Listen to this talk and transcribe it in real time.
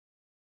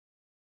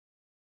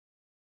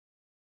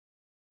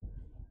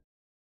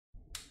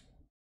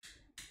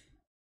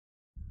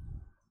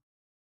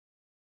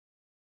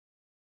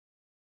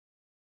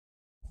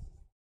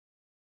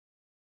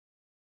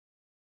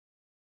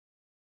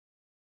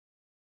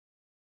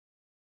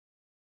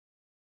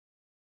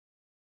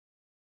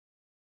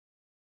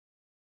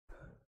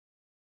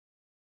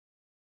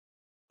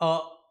a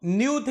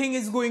new thing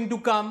is going to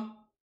come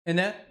in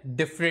a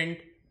different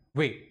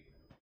way.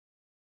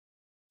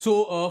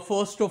 So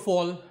first of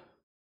all,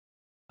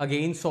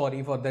 again,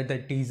 sorry for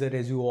that teaser,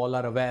 as you all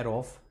are aware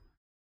of,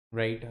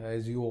 right?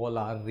 As you all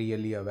are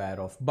really aware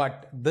of.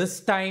 But this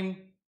time,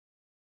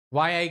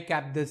 why I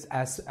kept this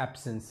as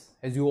absence?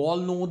 As you all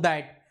know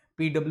that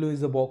PW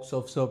is a box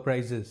of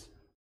surprises.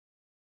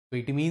 So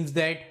it means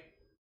that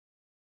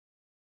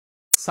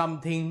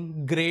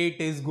something great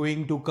is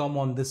going to come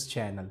on this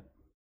channel.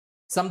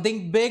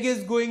 Something big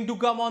is going to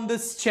come on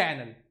this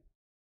channel.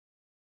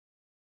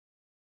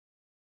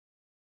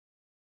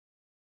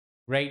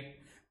 Right?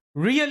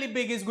 Really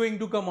big is going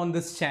to come on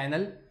this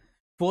channel.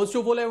 First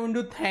of all, I want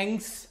to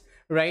thanks,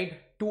 right,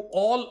 to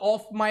all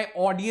of my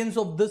audience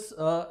of this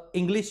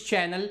English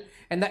channel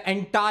and the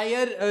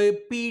entire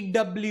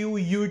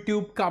PW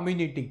YouTube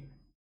community,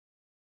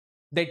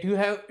 that you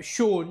have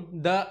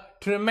shown the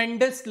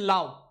tremendous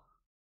love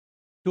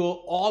to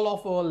all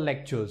of our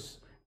lectures,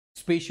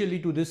 especially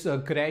to this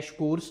crash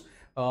course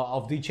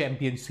of the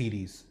Champion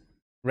series,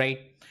 right?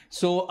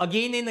 So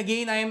again and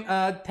again, I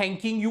am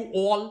thanking you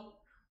all,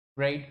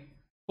 right,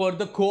 for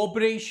the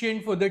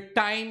cooperation, for the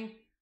time,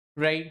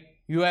 right,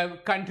 you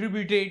have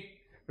contributed,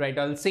 right,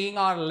 while seeing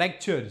our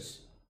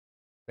lectures,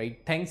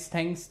 right?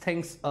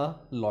 Thanks a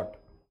lot,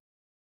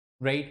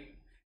 right?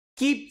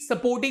 Keep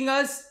supporting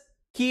us,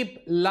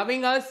 keep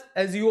loving us.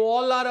 As you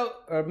all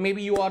are,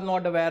 maybe you are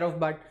not aware of,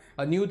 but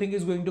a new thing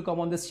is going to come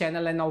on this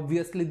channel, and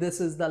obviously this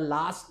is the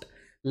last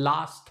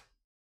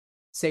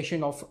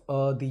session of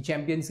the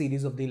Champion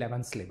series of the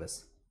 11th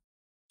syllabus.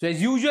 So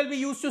as usual, we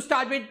used to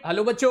start with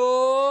hello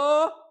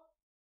bacho,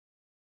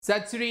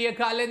 Sat Sri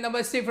Akal and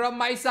Namaste from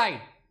my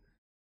side.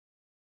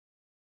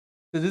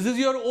 So this is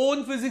your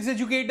own physics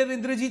educator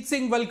Indrajeet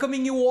Singh,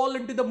 welcoming you all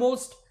into the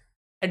most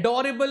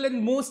adorable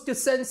and most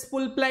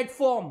sensible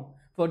platform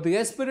for the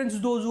aspirants,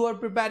 those who are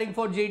preparing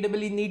for JEE,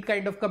 NEET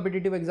kind of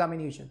competitive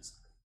examinations.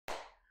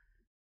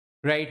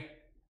 Right?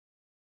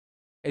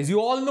 As you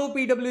all know,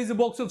 PW is a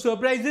box of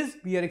surprises.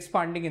 We are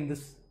expanding in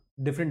this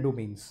different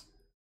domains.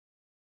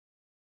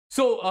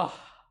 So,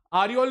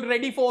 are you all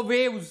ready for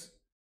waves?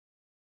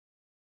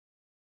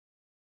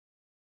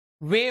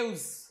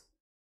 Waves.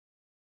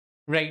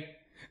 Right?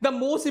 The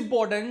most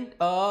important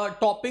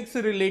topics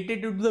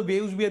related to the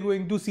waves we are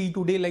going to see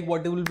today, like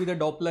what will be the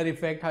Doppler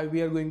effect, how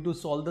we are going to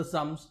solve the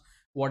sums,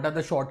 what are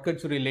the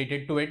shortcuts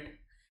related to it.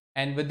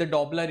 And with the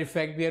Doppler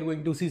effect, we are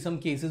going to see some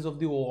cases of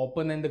the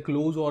open and the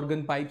closed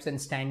organ pipes and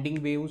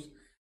standing waves,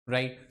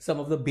 right? Some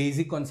of the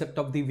basic concept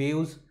of the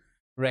waves,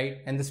 right?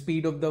 And the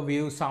speed of the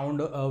wave, sound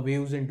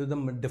waves into the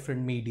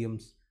different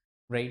mediums,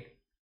 right?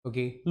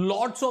 Okay,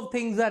 lots of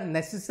things are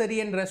necessary,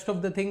 and rest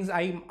of the things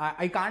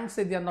I can't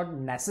say they are not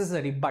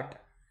necessary,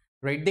 but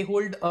right, they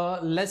hold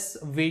less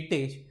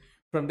weightage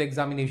from the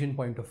examination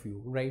point of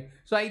view, right?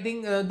 So I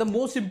think the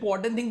most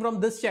important thing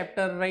from this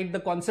chapter, right, the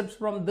concepts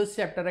from this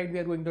chapter, right, we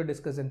are going to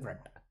discuss in front.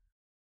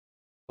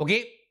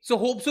 Okay, so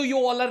hope so you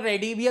all are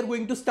ready. We are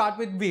going to start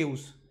with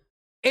waves.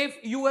 If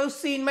you have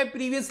seen my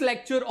previous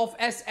lecture of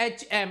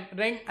SHM,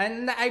 right,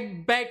 and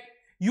I bet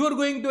you are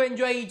going to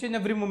enjoy each and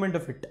every moment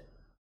of it,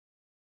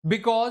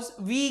 because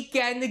we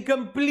can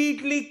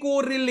completely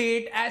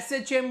correlate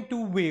SHM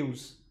to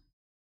waves,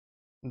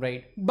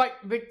 right, but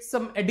with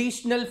some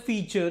additional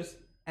features,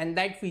 and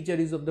that feature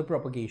is of the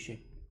propagation.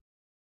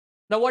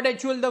 Now what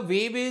actually the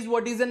wave is,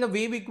 what is in the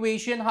wave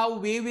equation, how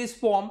wave is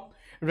formed,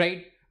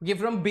 right? Okay,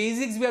 from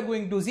basics we are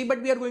going to see,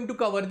 but we are going to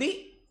cover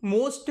the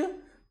most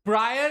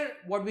prior,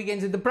 what we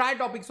can say, the prior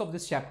topics of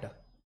this chapter.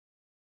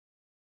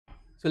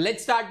 So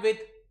let's start with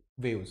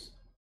waves.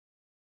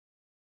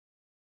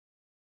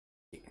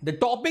 The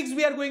topics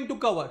we are going to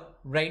cover,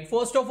 right?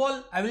 First of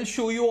all, I will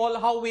show you all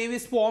how wave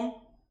is formed,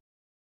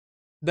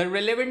 the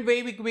relevant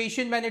wave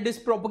equation when it is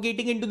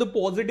propagating into the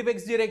positive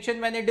x direction,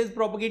 when it is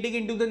propagating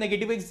into the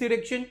negative x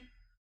direction,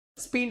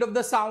 speed of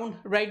the sound,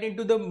 right,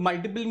 into the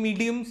multiple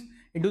mediums,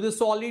 into the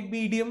solid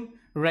medium,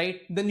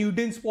 right, the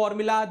Newton's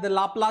formula, the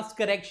Laplace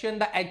correction,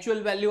 the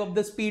actual value of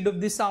the speed of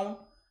the sound,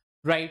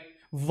 right,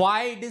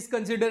 why it is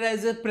considered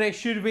as a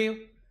pressure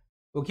wave,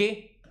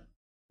 okay,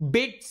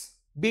 bits,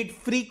 bit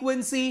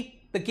frequency,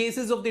 the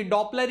cases of the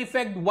Doppler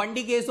effect,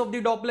 1D case of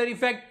the Doppler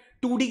effect,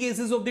 2D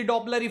cases of the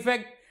Doppler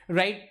effect,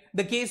 right,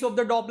 the case of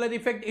the Doppler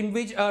effect in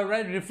which a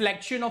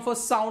reflection of a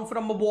sound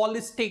from a wall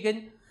is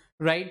taken,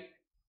 right,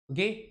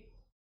 okay,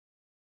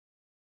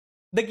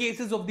 the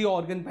cases of the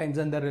organ pipes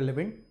and the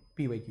relevant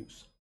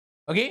PYQs.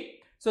 Okay,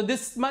 so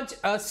this much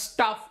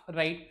stuff,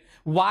 right?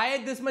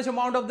 Why this much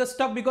amount of the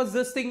stuff? Because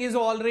this thing is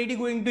already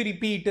going to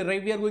repeat,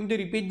 right? We are going to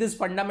repeat this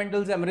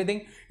fundamentals,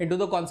 everything into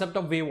the concept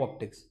of wave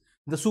optics.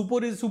 The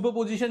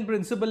superposition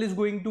principle is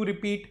going to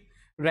repeat,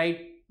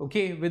 right?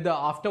 Okay, with the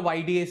after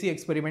YDAC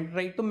experiment,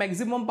 right? The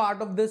maximum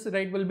part of this,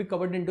 right, will be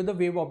covered into the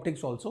wave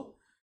optics also,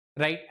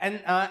 right?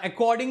 And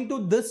according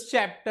to this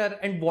chapter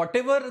and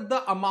whatever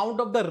the amount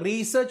of the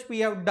research we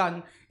have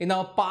done in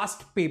our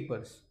past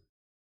papers,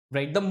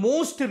 right, the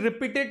most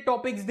repeated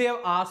topics they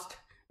have asked,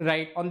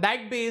 right, on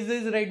that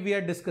basis, right, we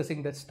are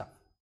discussing this stuff,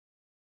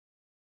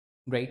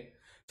 right?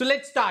 So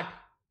let's start.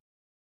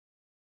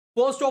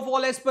 First of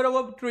all, as per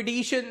our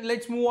tradition,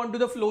 let's move on to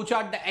the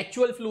flowchart, the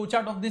actual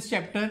flowchart of this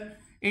chapter.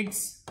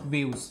 It's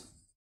waves,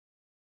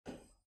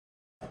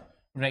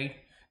 right?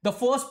 The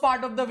first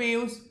part of the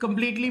waves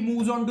completely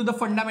moves on to the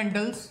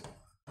fundamentals,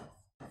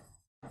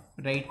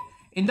 right?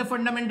 In the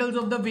fundamentals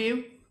of the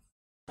wave,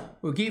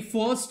 okay,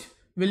 first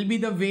will be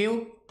the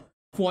wave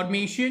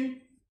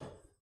formation.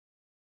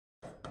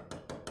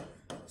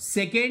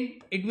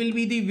 Second, it will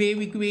be the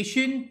wave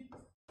equation,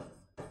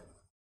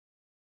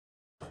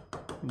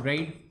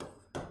 right?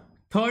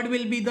 Third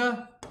will be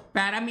the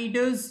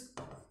parameters.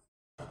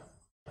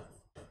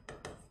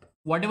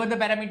 Whatever the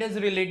parameters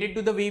related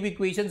to the wave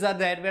equations are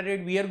there,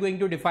 where we are going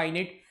to define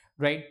it,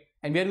 right?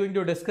 And we are going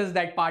to discuss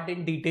that part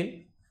in detail.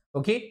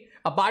 Okay.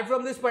 Apart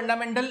from this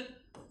fundamental,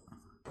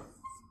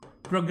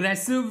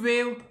 progressive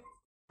wave,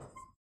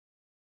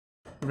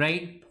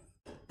 right?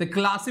 The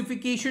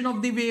classification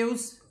of the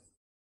waves,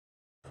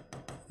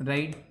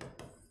 right?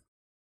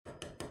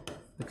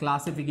 The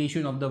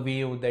classification of the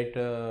wave,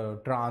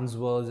 that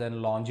transverse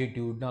and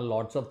longitudinal,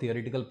 lots of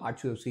theoretical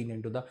parts you have seen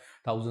into the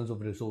thousands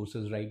of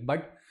resources, right?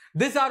 But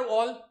these are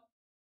all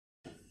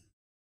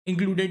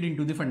included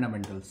into the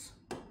fundamentals,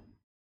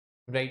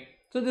 right?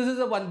 So this is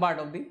the one part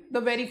of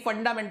the very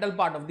fundamental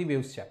part of the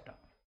waves chapter.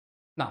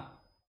 Now,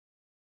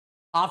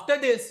 after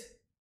this,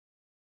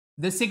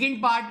 the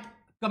second part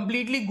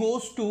completely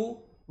goes to,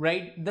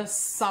 right, the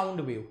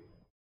sound wave.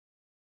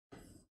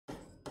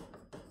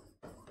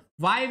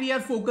 Why we are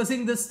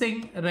focusing this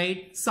thing,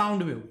 right?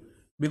 Sound wave.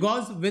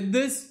 Because with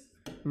this,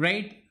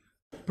 right,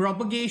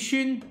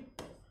 propagation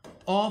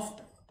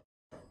of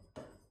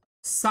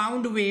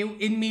sound wave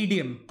in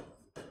medium,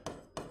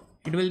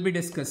 it will be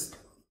discussed.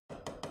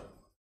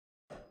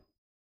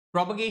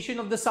 Propagation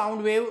of the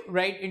sound wave,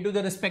 right, into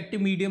the respective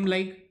medium,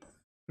 like,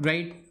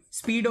 right,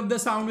 speed of the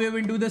sound wave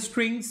into the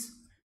strings,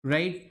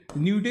 right,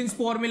 Newton's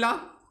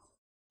formula,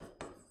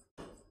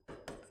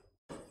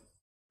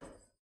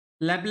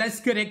 Laplace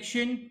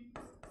correction,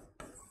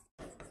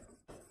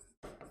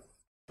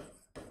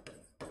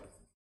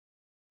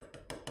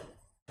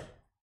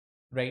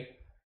 right?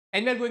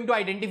 And we are going to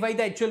identify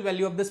the actual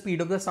value of the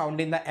speed of the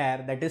sound in the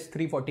air, that is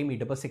 340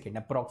 meter per second,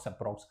 approx,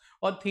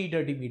 or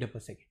 330 meter per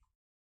second,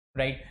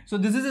 right? So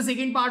this is the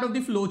second part of the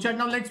flowchart.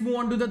 Now let's move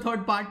on to the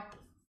third part,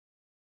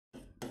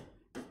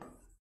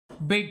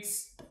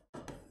 bits,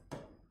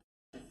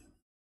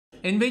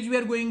 in which we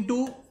are going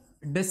to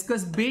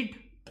discuss bit,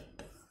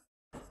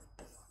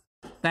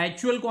 the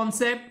actual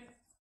concept,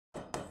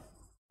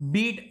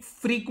 beat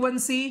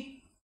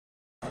frequency,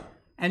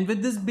 and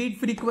with this beat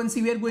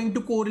frequency, we are going to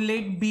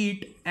correlate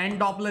beat and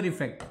Doppler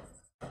effect.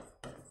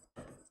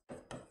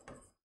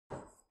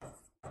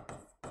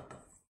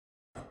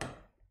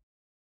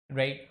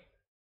 Right?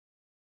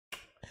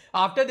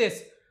 After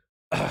this,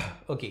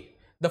 okay,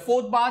 the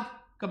fourth part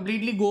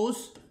completely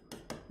goes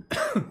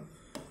to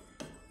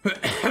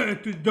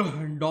the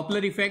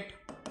Doppler effect.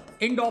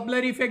 In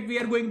Doppler effect, we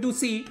are going to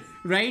see,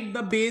 right,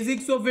 the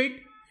basics of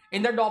it.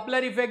 In the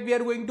Doppler effect, we are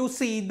going to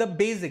see the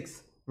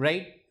basics,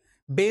 right?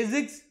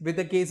 Basics with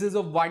the cases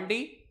of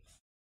 1D.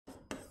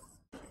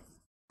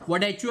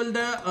 What actual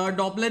the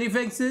Doppler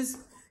effects is,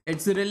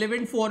 its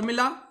relevant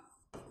formula,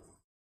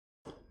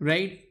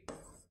 right?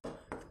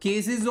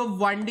 Cases of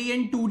 1D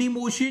and 2D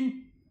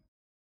motion,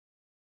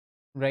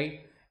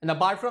 right? And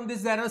apart from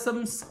this, there are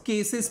some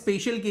cases,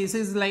 special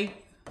cases,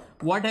 like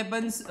what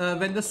happens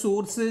when the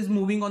source is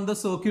moving on the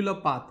circular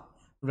path,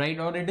 right?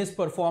 Or it is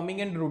performing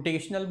in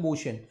rotational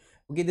motion.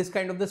 Okay, this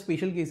kind of the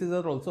special cases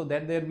are also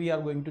there. There we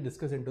are going to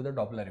discuss into the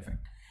Doppler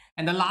effect.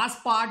 And the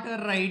last part,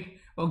 right,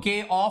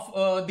 okay,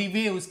 of the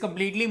waves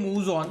completely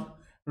moves on,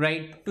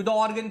 right, to the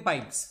organ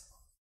pipes.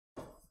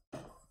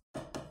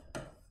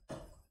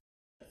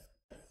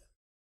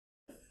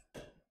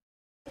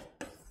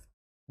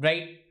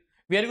 Right,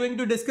 we are going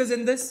to discuss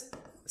in this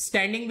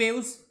standing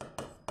waves,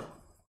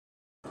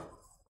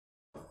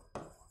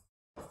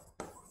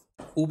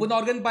 open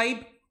organ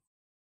pipe,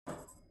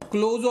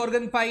 closed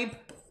organ pipe,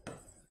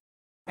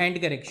 and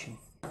correction.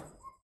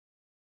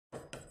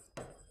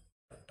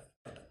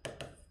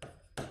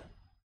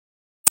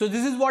 So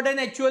this is what an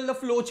actual the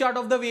flow chart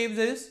of the waves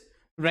is,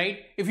 right?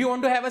 If you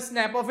want to have a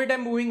snap of it,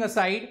 I'm moving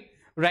aside,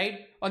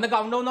 right? On the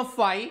countdown of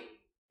 5,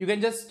 you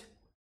can just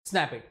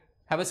snap it,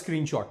 have a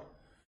screenshot.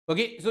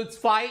 Okay, so it's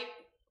 5,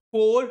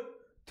 4,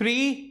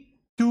 3,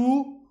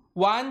 2,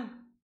 1.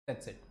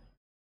 That's it.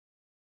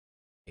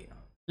 Okay.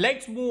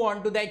 Let's move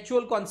on to the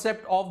actual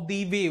concept of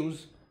the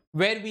waves,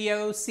 where we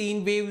have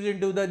seen waves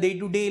into the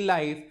day-to-day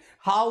life,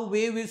 how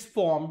wave is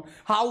formed,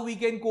 how we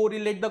can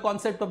correlate the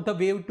concept of the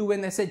wave to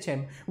an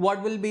SHM,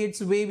 what will be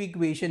its wave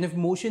equation, if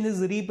motion is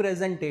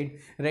represented,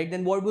 right,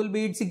 then what will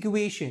be its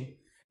equation.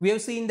 We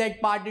have seen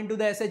that part into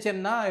the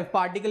SHM, na, if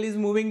particle is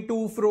moving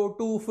to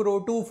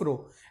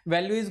fro,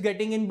 value is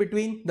getting in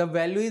between, the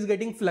value is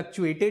getting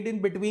fluctuated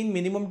in between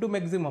minimum to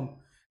maximum,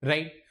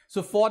 right?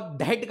 So for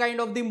that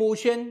kind of the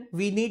motion,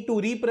 we need to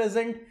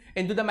represent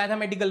into the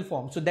mathematical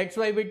form. So that's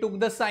why we took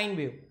the sine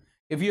wave.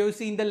 If you have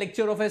seen the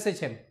lecture of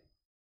SHM,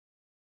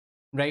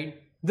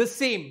 right? The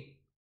same.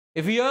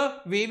 If here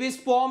wave is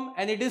formed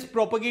and it is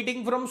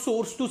propagating from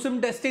source to some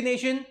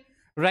destination,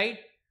 right,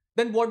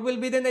 then what will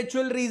be the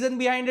natural reason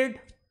behind it?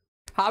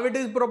 How it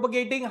is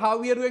propagating, how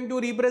we are going to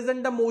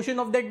represent the motion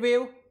of that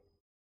wave?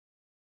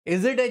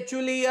 Is it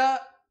actually a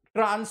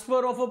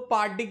transfer of a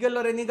particle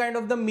or any kind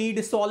of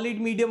the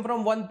solid medium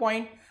from one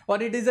point,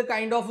 or it is a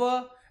kind of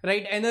a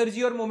right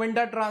energy or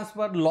momentum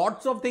transfer?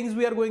 Lots of things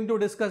we are going to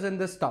discuss in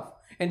this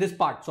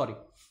part. Sorry.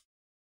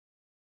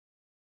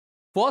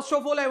 First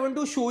of all, I want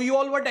to show you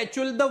all what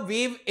actually the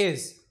wave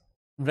is,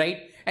 right?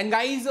 And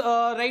guys,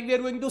 right, we are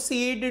going to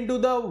see it into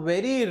the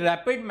very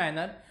rapid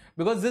manner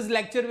because this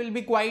lecture will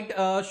be quite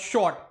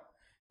short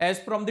as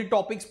from the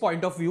topic's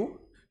point of view.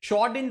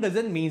 Short in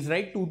doesn't mean,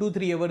 right, 2 to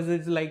 3 hours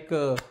is like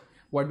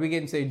what we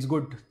can say, it's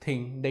good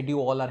thing that you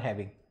all are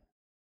having,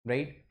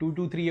 right? 2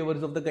 to 3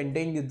 hours of the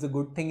content, it's a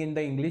good thing in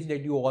the English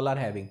that you all are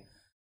having.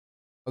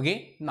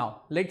 Okay,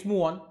 now let's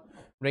move on,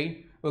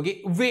 right?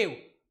 Okay, wave.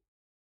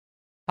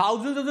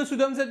 Thousands of the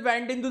students that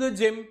went into the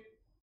gym,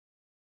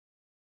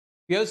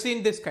 we have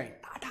seen this kind,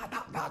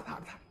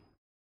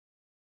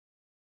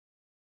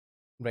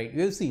 right?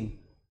 We have seen,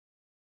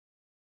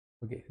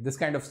 okay, this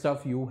kind of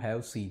stuff you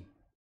have seen.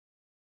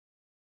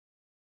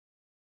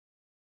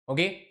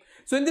 Okay,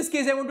 so in this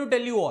case, I want to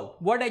tell you all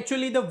what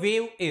actually the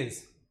wave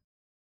is.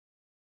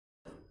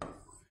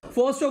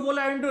 First of all,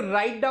 I want to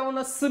write down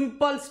a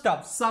simple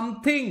stuff.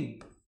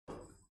 Something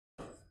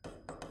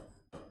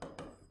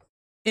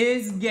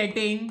is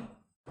getting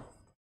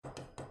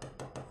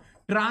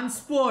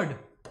transferred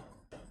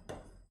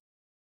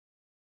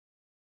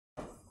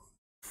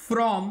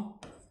from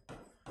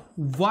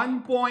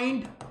one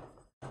point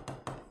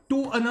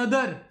to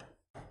another,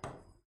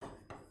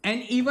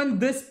 and even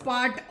this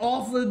part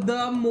of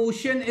the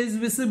motion is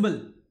visible.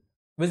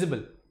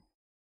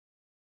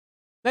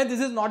 Now,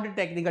 this is not a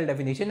technical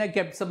definition. I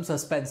kept some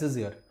suspenses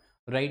here,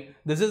 right?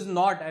 This is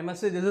not, I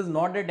must say, this is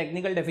not a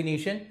technical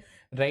definition,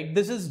 right?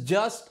 This is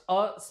just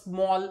a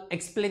small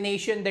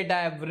explanation that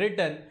I have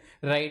written,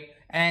 right?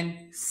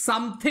 And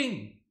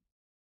something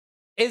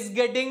is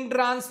getting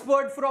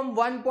transferred from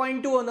one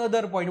point to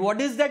another point.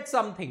 What is that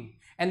something?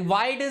 And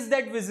why it is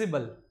that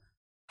visible?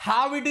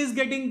 How it is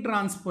getting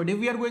transferred? If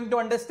we are going to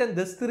understand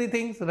these three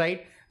things,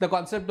 right, the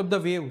concept of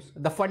the waves,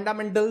 the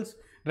fundamentals,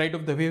 right,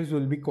 of the waves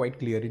will be quite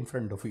clear in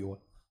front of you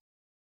all.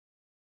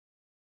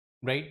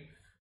 Right?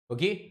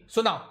 Okay.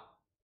 So now,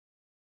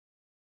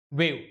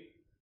 wave.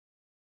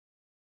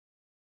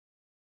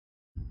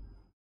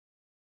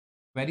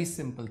 Very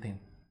simple thing.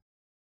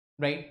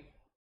 Right?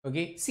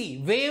 Okay.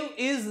 See, wave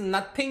is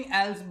nothing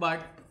else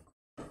but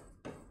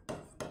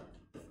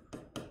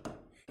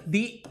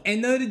the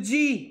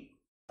energy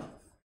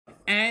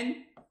and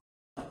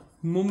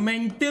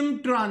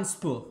momentum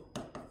transfer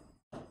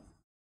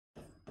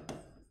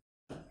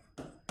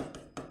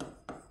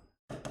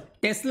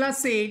Tesla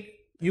said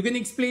you can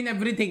explain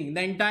everything,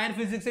 the entire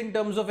physics in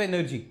terms of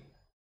energy,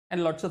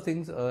 and lots of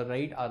things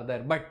right are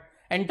there, but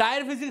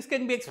entire physics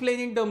can be explained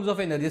in terms of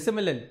energy.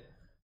 Similarly,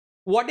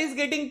 what is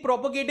getting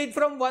propagated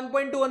from one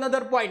point to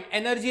another point?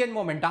 Energy and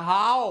momentum.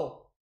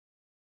 How?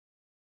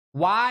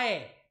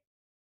 Why?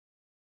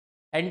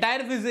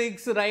 Entire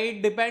physics,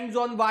 right, depends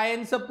on why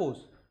and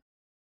suppose.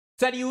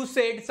 Sir, you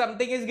said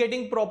something is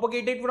getting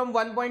propagated from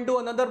one point to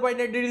another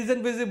point and it is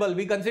invisible.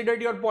 We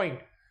considered your point.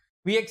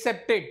 We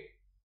accepted,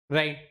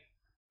 right?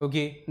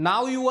 Okay.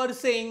 Now you are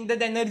saying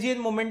that energy and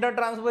momentum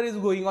transfer is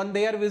going on.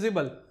 They are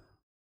visible.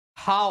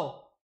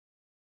 How?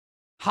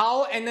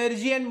 How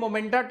energy and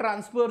momentum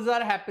transfers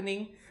are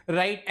happening,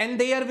 right? And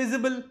they are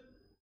visible.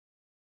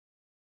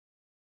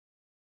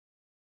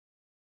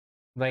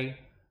 Right?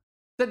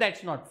 So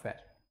that's not fair.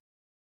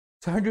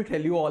 So I have to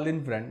tell you all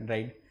in front,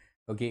 right?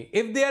 Okay.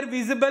 If they are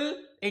visible,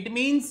 it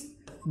means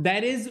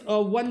there is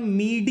one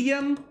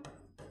medium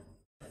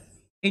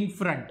in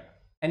front.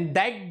 And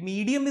that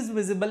medium is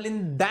visible.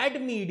 In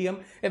that medium,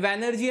 if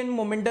energy and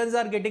momentums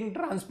are getting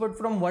transferred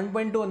from one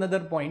point to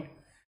another point,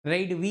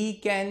 right, we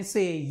can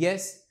say,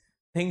 yes,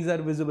 things are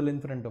visible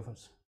in front of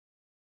us.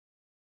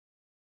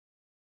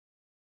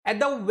 At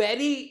the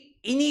very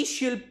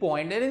initial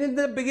point, and in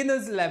the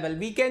beginner's level,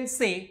 we can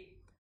say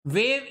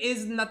wave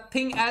is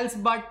nothing else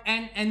but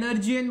an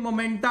energy and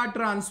momentum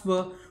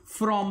transfer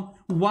from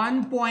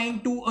one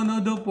point to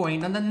another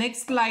point. On the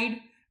next slide,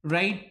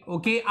 right,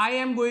 okay, I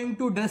am going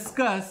to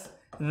discuss,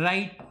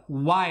 right,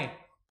 why.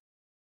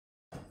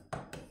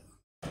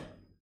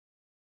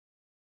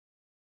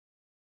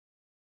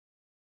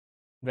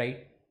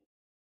 Right.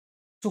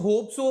 So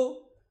hope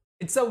so.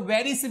 It's a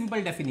very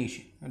simple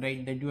definition,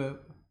 right, that you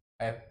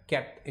have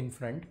kept in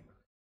front.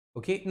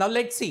 Okay. Now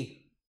let's see.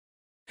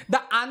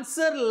 The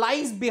answer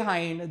lies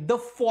behind the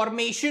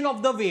formation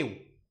of the wave.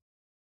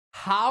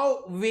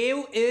 How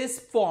wave is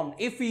formed.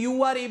 If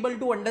you are able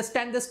to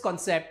understand this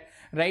concept,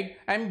 right,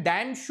 I'm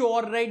damn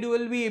sure, right, you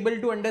will be able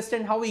to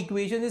understand how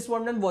equation is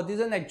formed and what is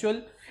an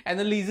actual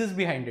analysis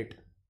behind it.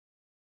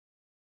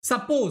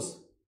 Suppose,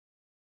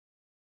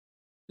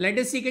 let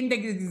us take an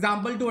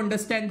example to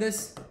understand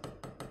this.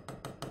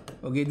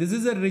 Okay, this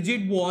is a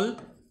rigid wall.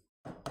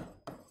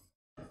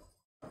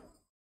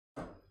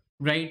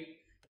 right?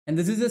 And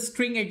this is a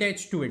string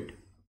attached to it.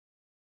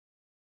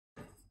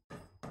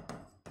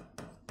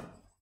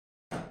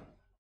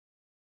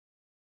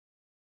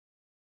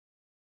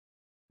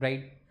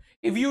 Right?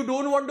 If you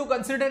don't want to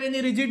consider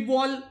any rigid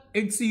wall,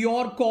 it's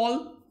your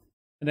call,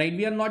 right?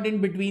 We are not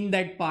in between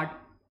that part.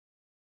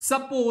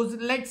 Suppose,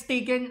 let's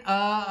take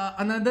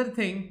another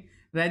thing,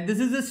 right? This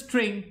is a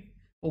string,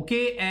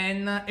 okay,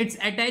 and it's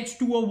attached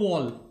to a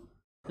wall.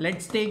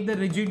 Let's take the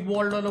rigid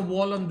wall or a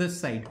wall on this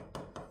side.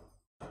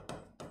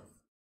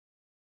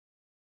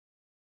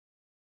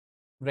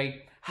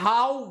 Right?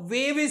 How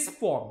wave is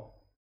formed.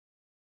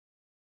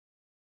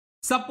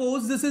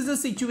 Suppose this is a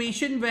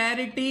situation where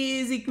t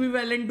is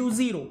equivalent to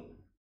 0.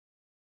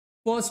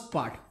 First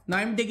part. Now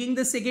I'm taking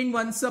the second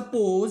one.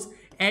 Suppose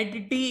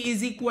at t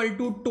is equal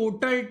to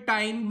total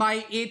time by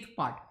 8th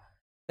part.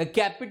 The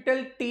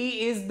capital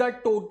T is the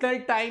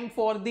total time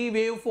for the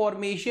wave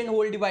formation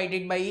whole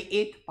divided by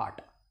 8th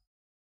part.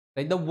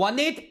 Right? The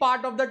 1/8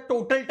 part of the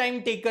total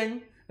time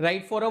taken,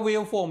 right, for a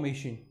wave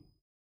formation.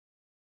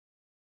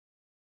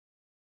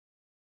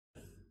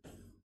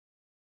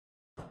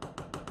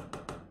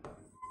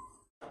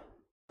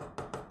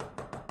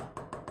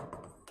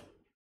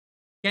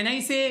 Can I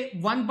say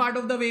 1 part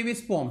of the wave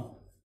is formed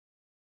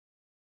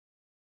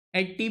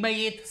at t by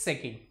 8th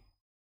second?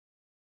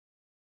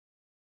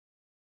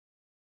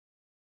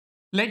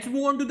 Let's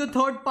move on to the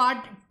third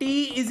part. T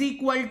is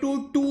equal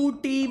to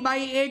 2t by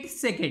 8th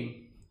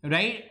second,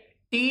 right?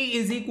 T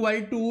is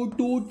equal to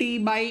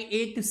 2t by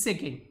 8th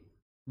second,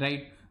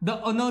 right? The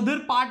another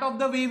part of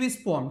the wave is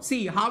formed.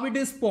 See how it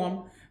is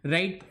formed,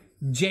 right?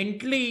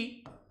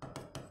 Gently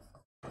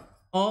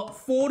a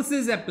force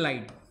is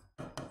applied,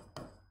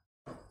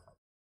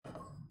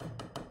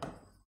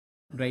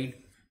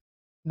 right?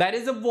 There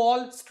is a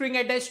wall string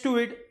attached to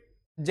it.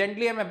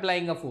 Gently I'm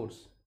applying a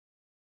force,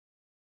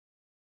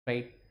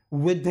 right?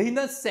 Within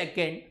a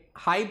second,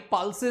 high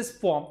pulses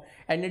form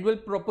and it will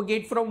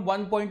propagate from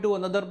one point to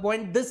another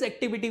point. This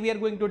activity we are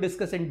going to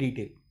discuss in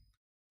detail.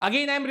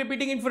 Again, I am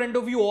repeating in front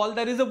of you all.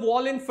 There is a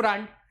wall in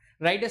front,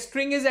 right? A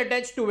string is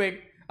attached to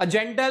it. A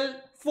gentle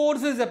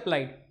force is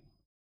applied.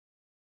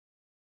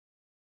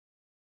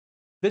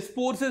 This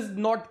force is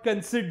not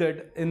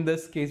considered in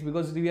this case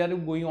because we are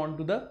going on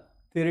to the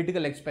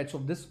theoretical aspects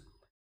of this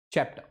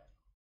chapter,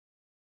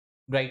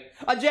 right?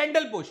 A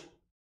gentle push.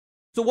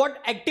 So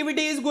what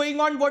activity is going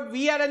on? What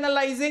we are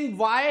analyzing?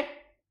 Why?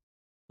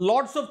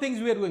 Lots of things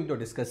we are going to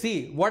discuss.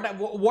 See what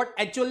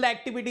actual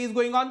activity is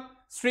going on.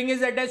 String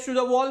is attached to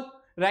the wall,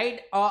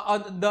 right?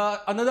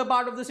 The another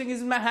part of the string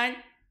is in my hand.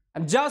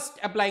 I'm just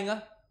applying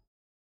a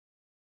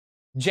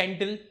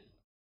gentle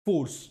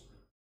force.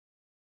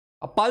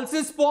 A pulse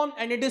is formed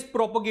and it is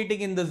propagating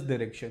in this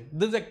direction.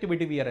 This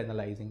activity we are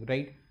analyzing,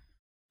 right?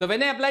 So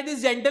when I apply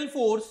this gentle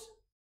force,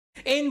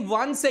 in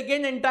 1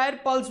 second entire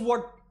pulse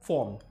what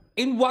formed?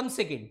 In 1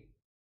 second.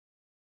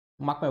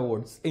 Mark my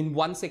words. In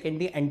 1 second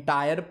the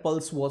entire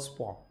pulse was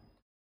formed.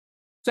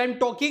 So I'm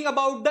talking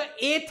about the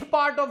 8th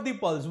part of the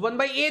pulse.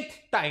 1/8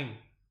 time.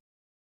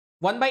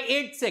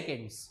 1/8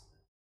 seconds.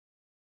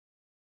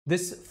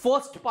 This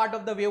first part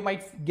of the wave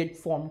might get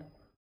formed.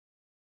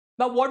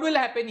 Now what will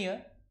happen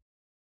here?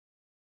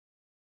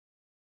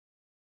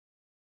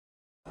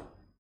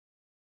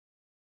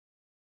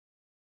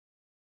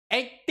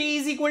 At t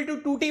is equal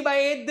to 2t by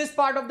 8, this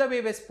part of the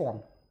wave is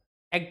formed.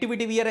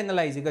 Activity we are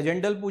analyzing, a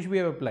gentle push we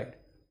have applied.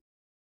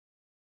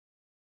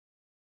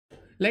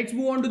 Let's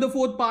move on to the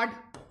fourth part.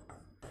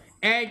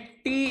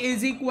 At t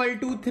is equal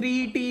to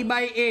 3t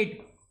by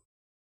 8.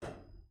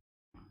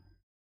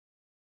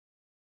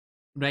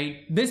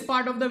 Right? This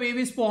part of the wave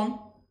is formed.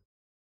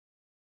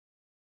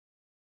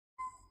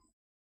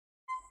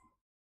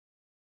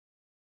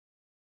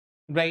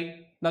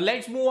 Right? Now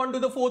let's move on to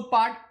the fourth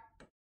part.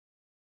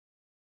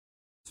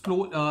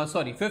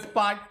 Fifth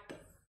part.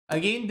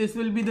 Again, this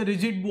will be the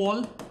rigid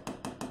wall,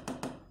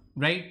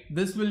 right?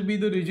 This will be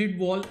the rigid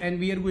wall and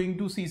we are going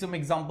to see some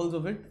examples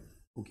of it.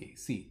 Okay,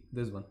 see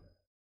this one.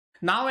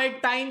 Now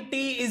at time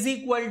t is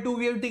equal to,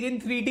 we have taken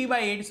 3t by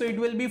 8, so it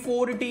will be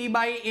 4t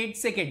by 8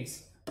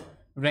 seconds,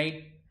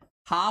 right?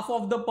 Half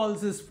of the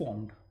pulse is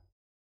formed,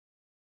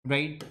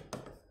 right?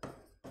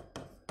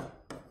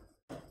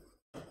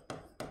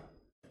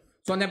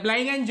 So on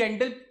applying a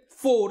gentle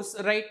force,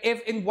 right,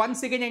 if in 1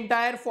 second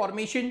entire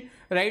formation,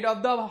 right,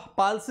 of the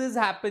pulses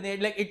happen,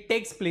 like it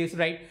takes place,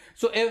 right?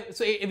 So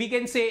if we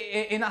can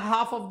say in a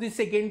half of the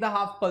second the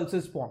half pulse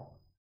is formed,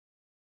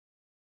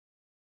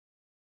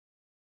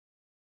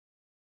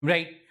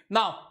 right?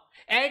 Now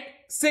at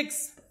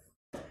 6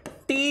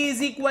 t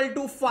is equal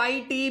to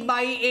 5t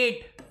by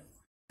 8,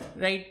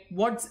 right?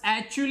 What's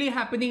actually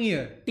happening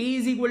here? T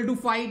is equal to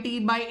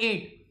 5t by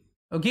 8.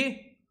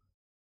 Okay,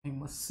 I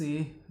must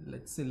say,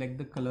 let's select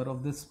the color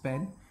of this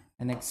pen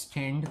and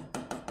extend,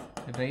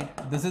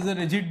 right? This is a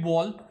rigid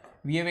wall.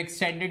 We have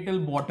extended till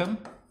bottom,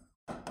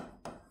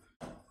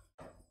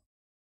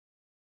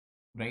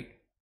 right?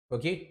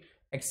 Okay,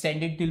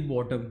 extended till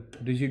bottom,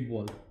 rigid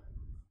wall.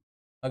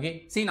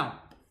 Okay, see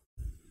now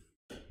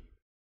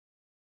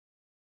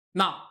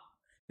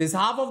This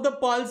half of the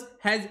pulse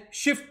has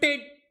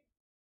shifted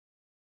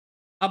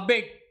a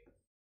bit.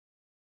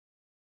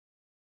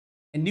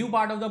 A new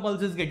part of the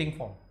pulse is getting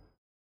formed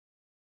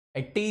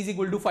at t is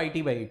equal to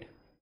 5t by 8.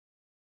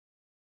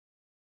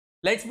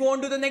 Let's move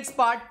on to the next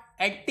part.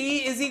 At t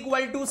is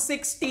equal to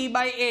 6t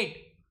by 8.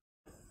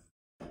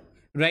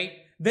 Right?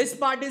 This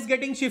part is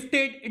getting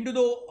shifted into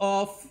the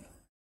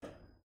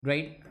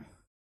right?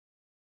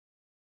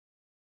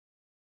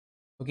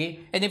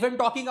 Okay, and if I'm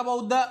talking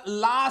about the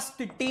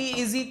last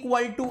t is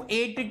equal to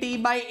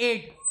 8t by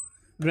 8,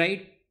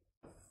 right?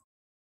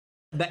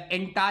 The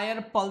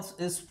entire pulse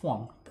is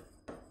formed.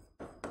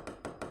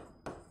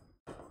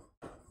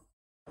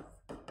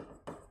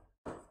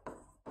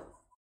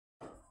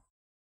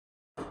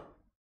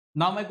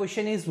 Now my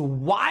question is,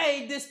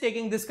 why it is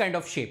taking this kind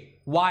of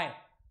shape? Why?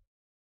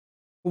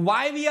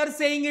 Why we are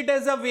saying it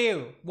as a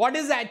wave? What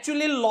is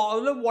actually law?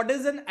 What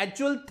is an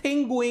actual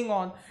thing going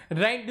on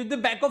right to the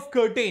back of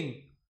curtain?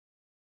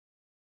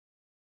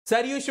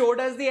 Sir, you showed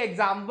us the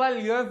example.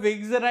 You have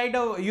fixed right.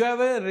 You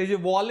have a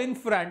wall in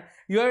front.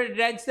 You have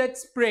attached that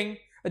string.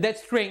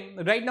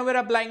 Right now we're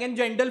applying a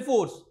gentle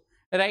force.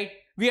 Right.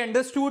 We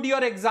understood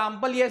your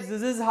example. Yes,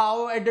 this is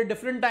how at the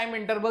different time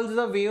intervals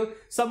the wave,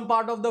 some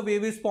part of the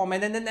wave is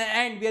forming, and then at the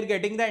end we are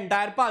getting the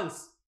entire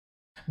pulse.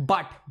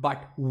 But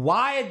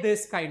why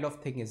this kind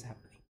of thing is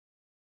happening?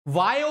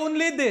 Why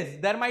only this?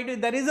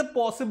 There is a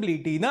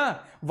possibility, na?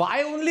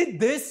 Why only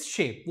this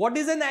shape? What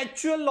is an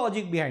actual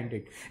logic behind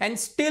it? And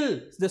still,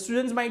 the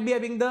students might be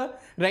having the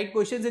right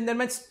questions in their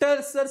mind.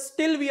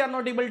 Still we are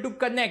not able to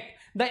connect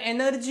the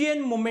energy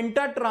and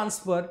momenta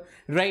transfer,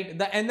 right?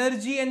 The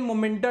energy and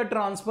momenta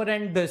transfer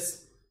and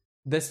this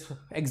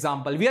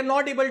example. We are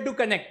not able to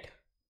connect.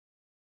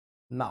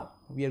 Now,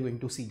 we are going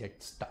to see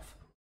that stuff.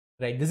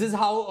 Right, this is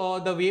how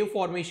the wave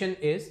formation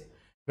is.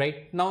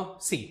 Right, now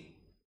see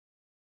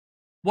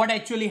what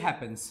actually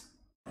happens.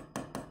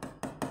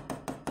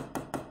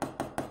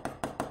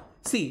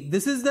 See,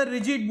 this is the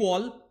rigid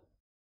wall,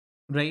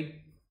 right?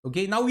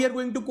 Okay, now we are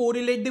going to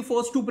correlate the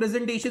first two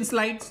presentation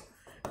slides,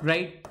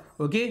 right?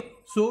 Okay,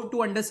 so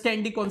to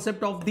understand the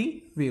concept of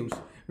the waves,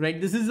 right?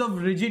 This is a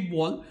rigid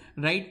wall,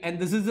 right? And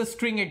this is the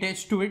string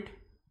attached to it.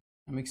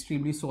 I'm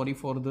extremely sorry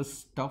for this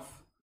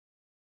stuff.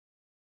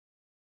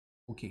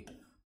 Okay.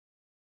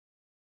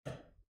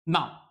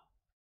 Now,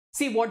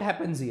 see what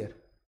happens here.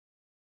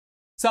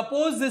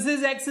 Suppose this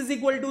is x is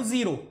equal to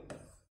 0.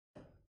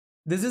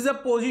 This is a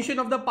position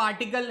of the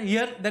particle.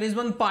 Here there is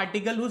one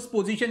particle whose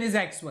position is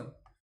x1.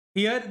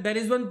 Here there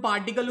is one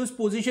particle whose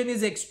position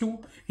is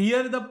x2.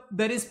 Here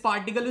there is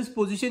particle whose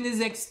position is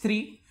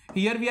x3.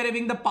 Here we are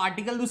having the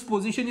particle whose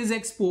position is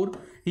x4.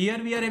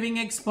 Here we are having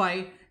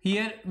x5.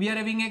 Here we are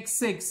having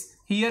x6.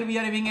 Here we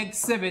are having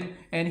x7.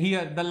 And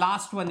here the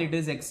last one, it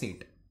is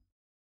x8.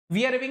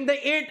 We are having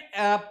the 8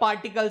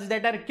 particles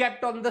that are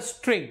kept on the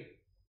string.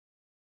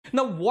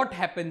 Now what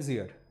happens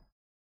here?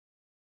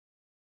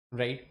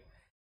 Right?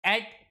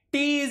 At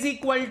t is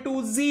equal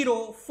to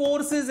 0,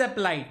 force is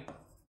applied.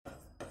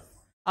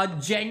 A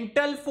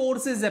gentle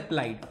force is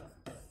applied.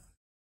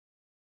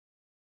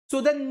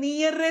 So the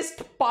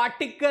nearest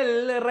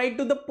particle, right,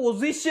 to the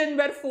position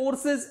where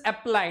force is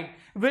applied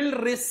will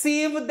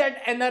receive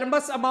that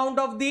enormous amount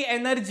of the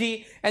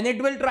energy and it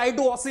will try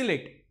to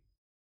oscillate.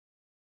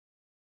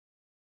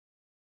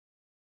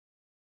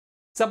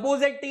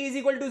 Suppose at t is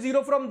equal to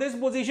 0, from this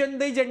position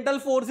the gentle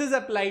force is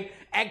applied.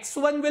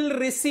 x1 will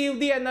receive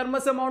the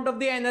enormous amount of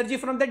the energy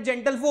from that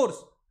gentle force.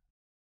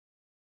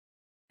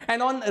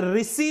 And on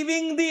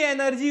receiving the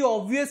energy,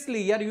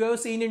 obviously, here you have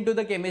seen into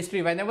the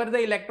chemistry, whenever the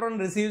electron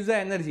receives the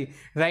energy,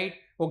 right?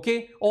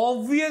 Okay,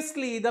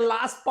 obviously the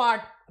last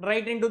part,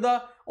 right, into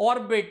the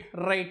orbit,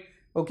 right?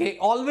 Okay,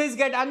 always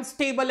get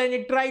unstable and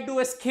it try to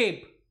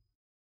escape.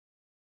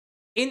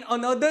 In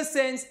another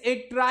sense,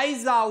 it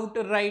tries out,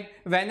 right?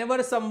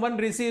 Whenever someone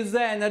receives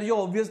the energy,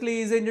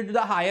 obviously is into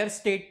the higher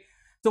state.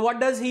 So what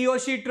does he or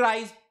she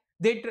tries?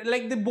 They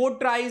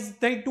both tries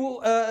to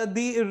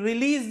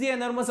release the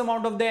enormous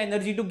amount of the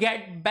energy to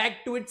get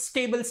back to its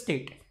stable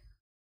state.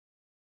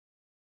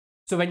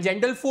 So when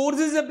gentle force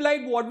is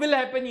applied, what will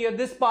happen here?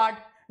 This part,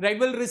 right,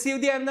 will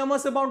receive the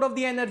enormous amount of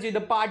the energy. The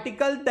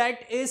particle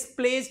that is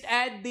placed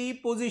at the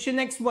position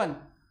x1.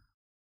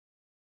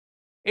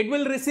 It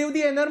will receive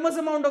the enormous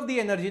amount of the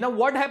energy. Now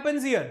what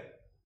happens here?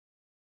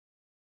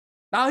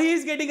 Now he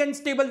is getting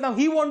unstable. Now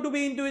he wants to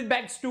be into his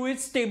back to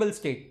its stable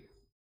state.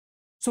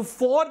 So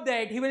for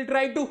that he will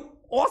try to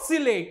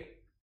oscillate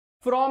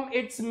from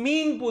its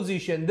mean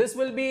position. This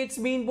will be its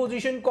mean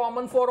position,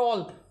 common for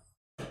all.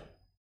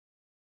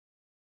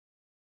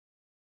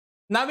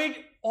 Now it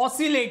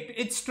oscillate.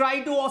 It's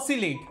try to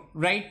oscillate,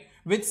 right,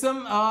 with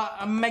some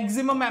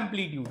maximum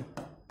amplitude,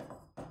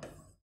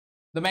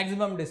 the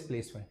maximum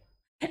displacement,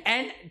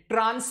 and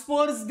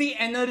transfers the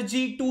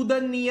energy to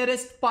the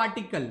nearest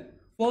particle.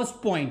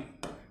 First point,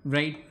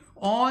 right?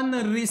 On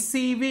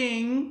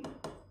receiving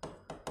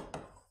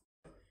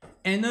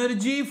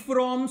energy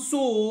from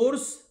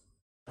source,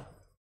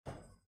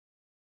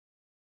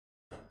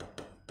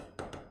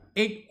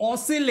 it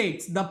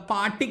oscillates. The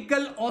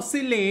particle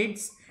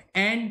oscillates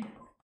and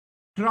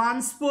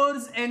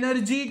transfers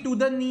energy to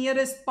the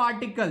nearest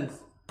particles.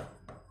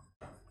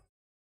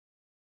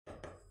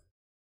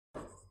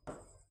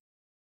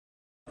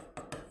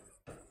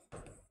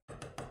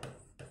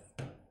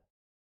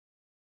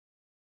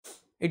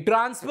 It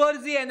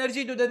transfers the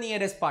energy to the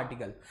nearest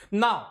particle.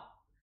 Now,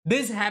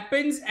 this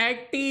happens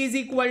at t is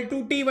equal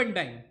to t1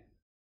 time.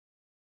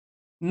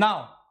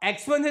 Now,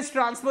 x1 has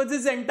transferred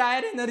this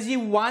entire energy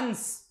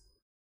once,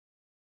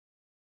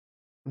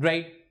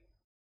 right,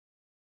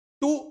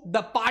 to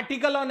the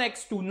particle on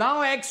x2. Now,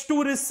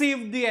 x2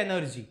 received the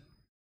energy.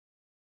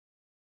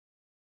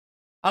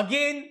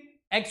 Again,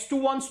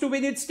 x2 wants to be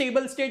in its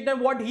stable state.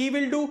 Then what he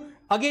will do?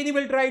 Again, he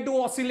will try to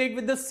oscillate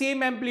with the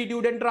same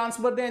amplitude and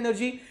transfer the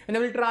energy, and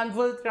he will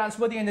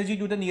transfer the energy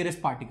to the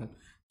nearest particle.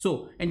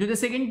 So, and to the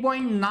second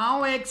point,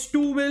 now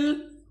x2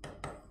 will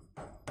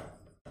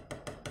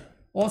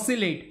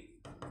oscillate,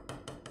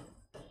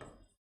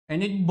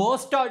 and it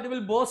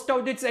will burst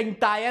out its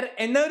entire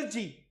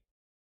energy,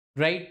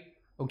 right?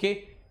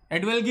 Okay,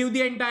 it will give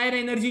the entire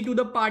energy to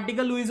the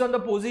particle who is on the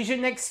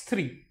position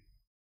x3.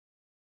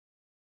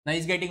 Now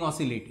it's getting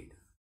oscillated,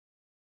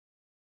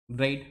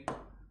 right?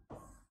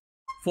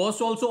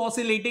 First also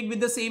oscillated with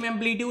the same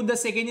amplitude, the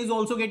second is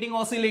also getting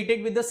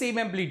oscillated with the same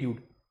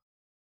amplitude,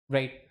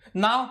 right?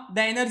 Now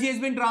the energy has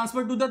been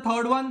transferred to the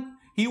third one.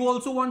 He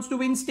also wants to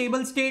be in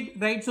stable state,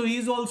 right? So he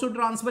is also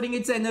transferring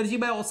its energy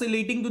by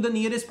oscillating to the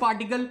nearest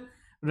particle,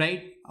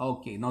 right?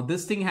 Okay, now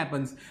this thing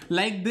happens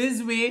like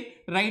this way,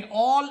 right?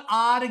 All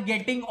are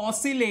getting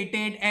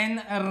oscillated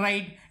and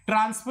right,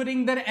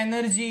 transferring their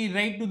energy,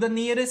 right, to the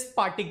nearest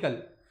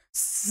particle.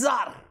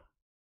 Sir,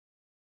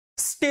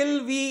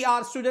 still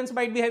our students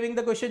might be having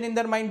the question in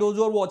their mind, those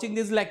who are watching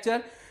this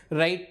lecture,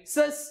 right?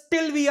 So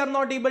still we are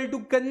not able to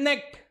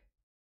connect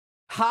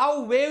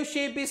how wave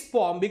shape is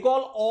formed,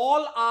 because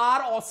all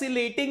are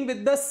oscillating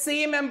with the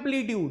same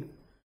amplitude,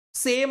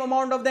 same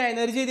amount of the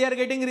energy they are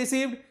getting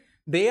received,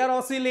 they are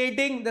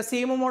oscillating the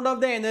same amount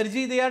of the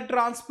energy they are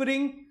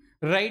transferring,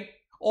 right?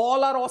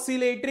 All are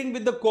oscillating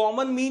with the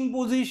common mean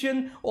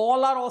position,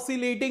 all are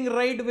oscillating,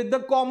 right, with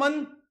the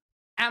common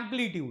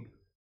amplitude.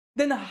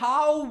 Then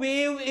how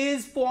wave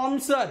is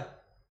formed, sir?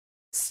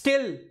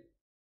 Still,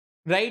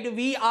 right,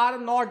 we are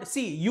not,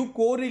 see, you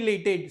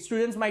correlated,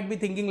 students might be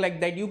thinking like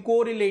that, you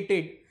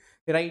correlated,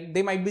 right?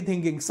 They might be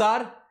thinking,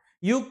 sir,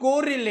 you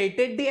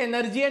correlated the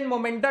energy and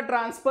momenta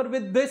transfer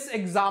with this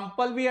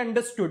example, we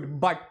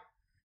understood, but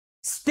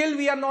still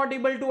we are not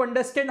able to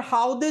understand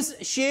how this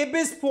shape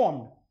is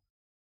formed.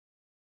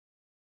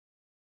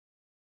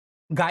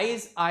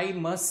 Guys, I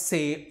must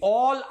say,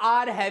 all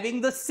are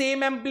having the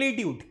same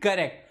amplitude,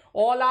 correct?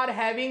 All are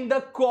having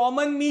the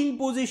common mean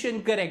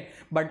position, correct?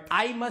 But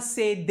I must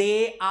say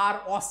they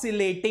are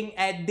oscillating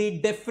at the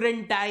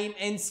different time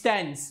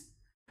instance.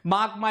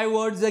 Mark my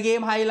words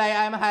again, I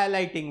am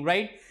highlighting,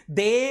 right?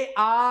 They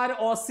are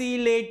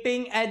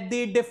oscillating at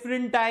the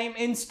different time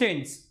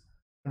instance,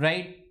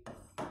 right?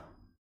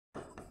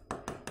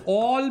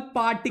 All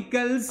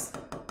particles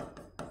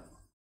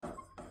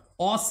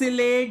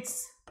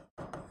oscillates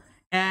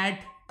at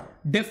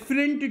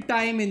different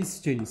time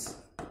instance.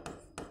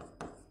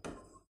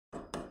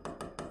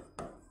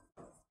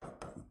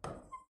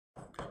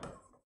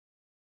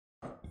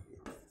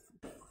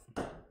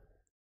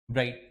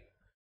 Right.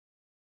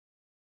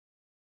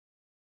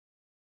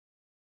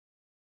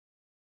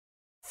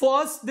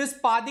 First, this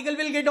particle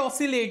will get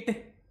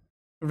oscillate,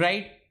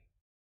 right?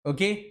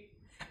 Okay.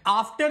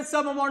 After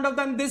some amount of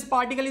time, this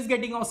particle is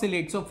getting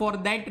oscillate. So for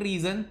that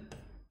reason,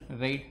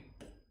 right?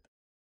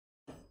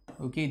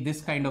 Okay,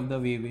 this kind of the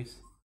wave is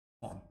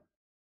formed.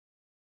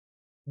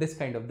 This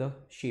kind of the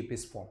shape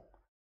is formed.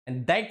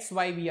 And that's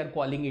why we are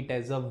calling it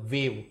as a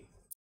wave.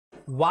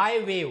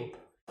 Why wave?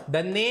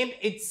 The name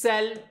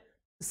itself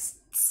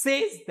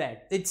says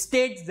that, it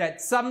states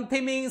that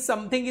something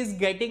is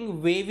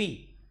getting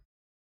wavy.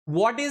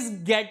 What is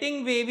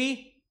getting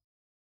wavy,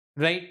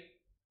 right?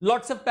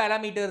 Lots of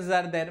parameters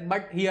are there,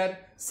 but here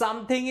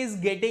something is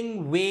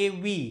getting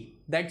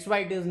wavy. That's why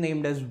it is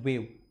named as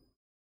wave,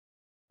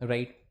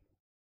 right?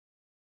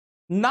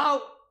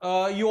 Now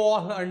you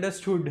all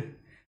understood,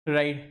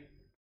 right?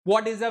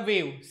 What is a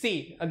wave?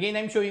 See, again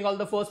I'm showing all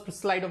the first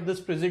slide of this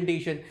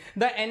presentation.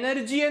 The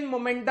energy and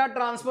momenta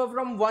transfer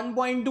from one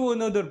point to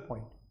another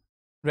point.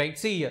 Right,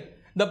 see here,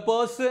 the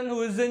person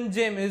who is in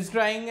gym is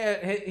trying,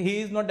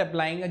 he is not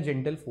applying a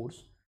gentle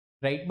force,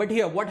 right? But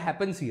here, what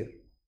happens here?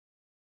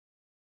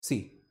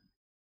 See,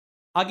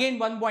 again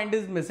one point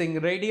is missing,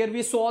 right? Here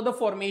we saw the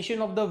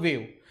formation of the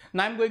wave.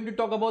 Now I'm going to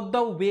talk about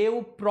the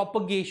wave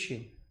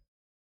propagation.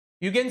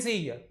 You can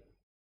see here,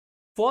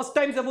 first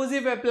time, suppose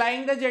if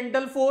applying the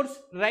gentle force,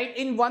 right,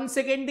 in 1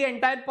 second the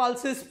entire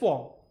pulse is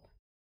formed,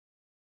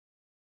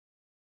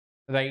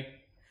 right?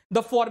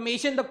 The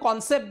formation, the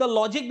concept, the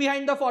logic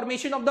behind the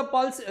formation of the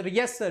pulse,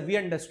 yes sir, we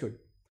understood.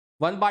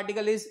 One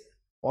particle is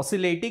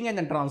oscillating and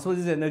then transfers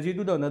its energy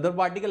to the another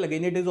particle,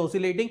 again it is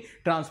oscillating,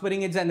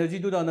 transferring its energy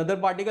to the another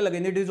particle,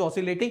 again it is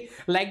oscillating,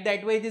 like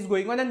that way it is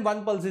going on and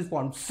one pulse is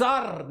formed.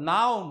 Sir,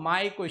 now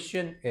my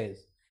question is,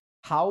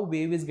 how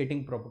wave is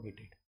getting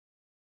propagated?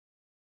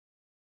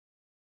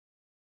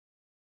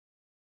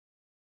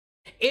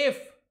 if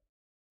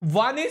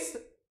one is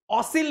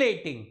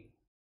oscillating,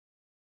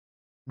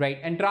 right,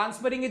 and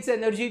transferring its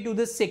energy to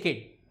the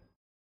second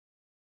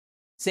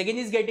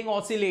is getting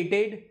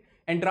oscillated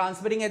and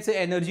transferring its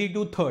energy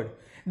to third,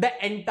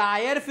 the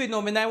entire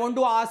phenomena, I want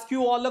to ask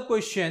you all a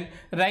question,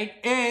 right,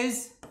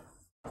 is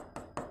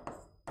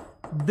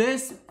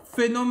this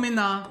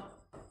phenomena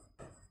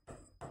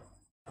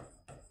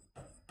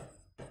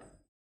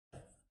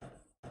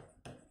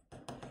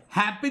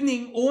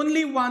happening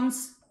only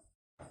once?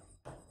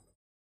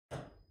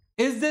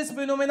 Is this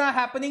phenomena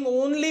happening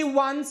only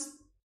once?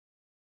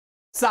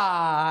 Sir,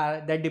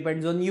 that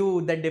depends on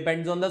you, that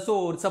depends on the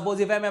source. Suppose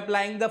if I'm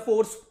applying the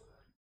force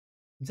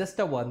just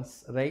a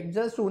once, right,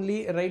 just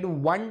only, right,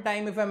 one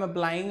time, if I'm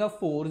applying a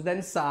force,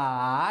 then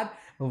sir,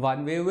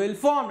 one wave will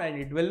form and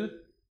it will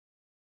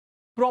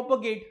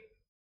propagate,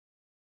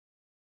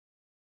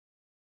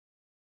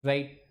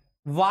 right?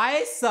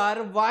 Why,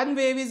 sir, one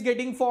wave is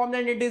getting formed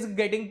and it is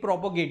getting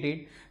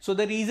propagated? So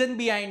the reason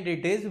behind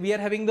it is we are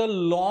having the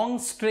long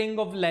string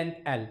of length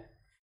L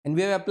and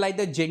we have applied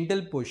the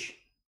gentle push.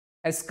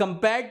 As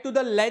compared to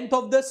the length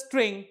of the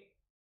string,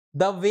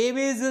 the wave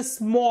is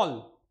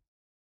small,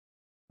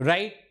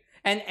 right?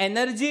 And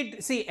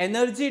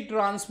energy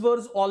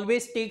transfers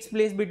always takes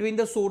place between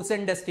the source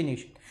and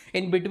destination.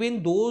 In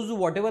between those,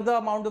 whatever the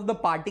amount of the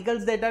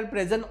particles that are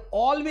present,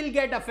 all will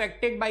get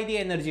affected by the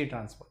energy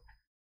transfer.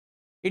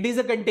 It is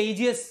a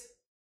contagious,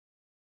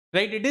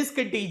 right? It is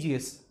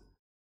contagious.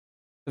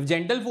 If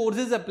gentle force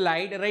is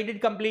applied, right,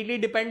 it completely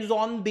depends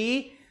on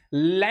the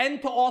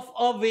length of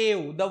a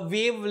wave, the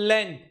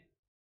wavelength,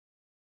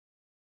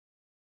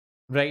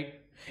 right?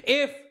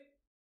 If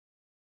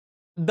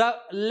the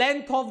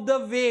length of the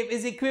wave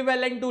is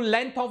equivalent to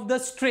length of the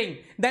string,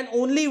 then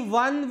only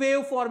one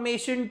wave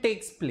formation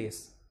takes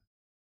place.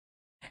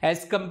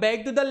 As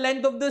compared to the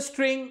length of the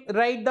string,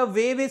 right, the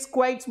wave is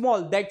quite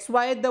small. That's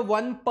why the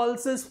one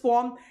pulse is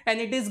formed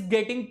and it is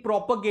getting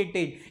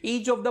propagated.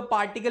 Each of the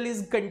particle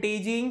is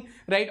contagion,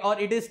 right, or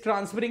it is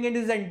transferring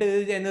its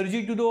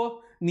energy to the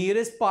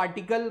nearest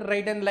particle,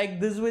 right, and like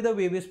this way the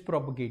wave is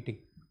propagating.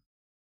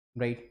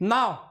 Right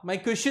now, my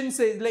question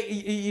says, like,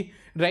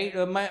 right,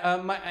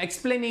 my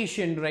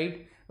explanation,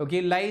 right,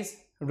 okay, lies,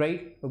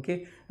 right,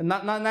 okay. Now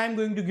I'm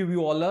going to give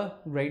you all a,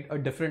 right, a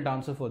different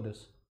answer for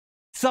this.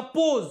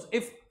 Suppose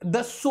if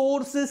the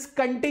source is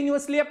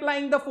continuously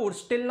applying the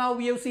force, till now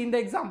we have seen the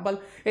example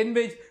in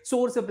which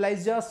source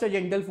applies just a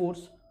gentle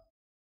force,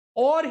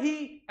 or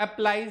he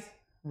applies,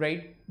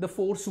 right, the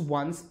force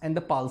once and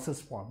the pulse is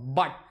formed.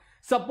 But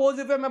suppose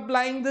if I'm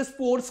applying this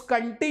force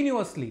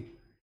continuously,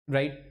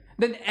 right,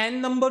 then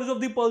n numbers of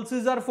the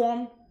pulses are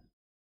formed,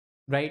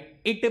 right?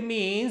 It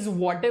means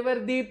whatever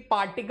the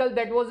particle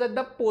that was at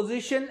the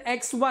position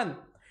x1,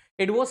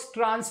 it was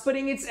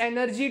transferring its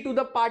energy to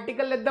the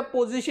particle at the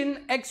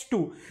position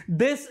x2.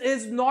 This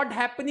is not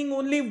happening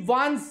only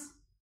once.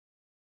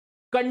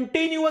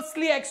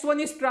 Continuously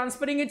x1 is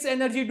transferring its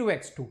energy to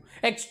x2,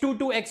 x2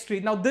 to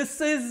x3. Now this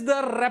is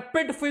the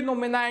rapid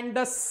phenomena and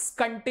the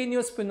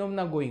continuous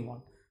phenomena going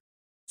on.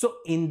 So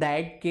in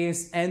that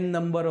case, n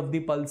number of the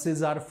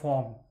pulses are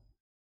formed.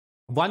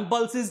 One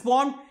pulse is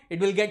formed,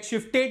 it will get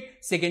shifted,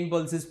 second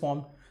pulse is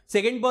formed.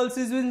 Second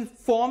pulses will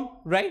form,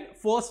 right?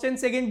 First and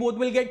second both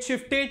will get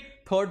shifted,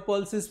 third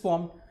pulse is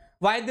formed.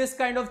 Why this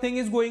kind of thing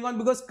is going on?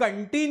 Because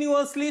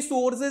continuously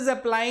source is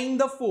applying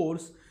the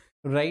force,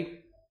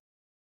 right?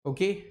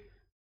 Okay.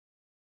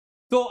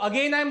 So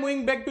again, I'm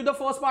going back to the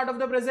first part of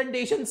the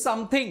presentation.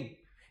 Something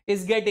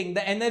is getting,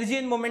 the energy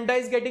and momenta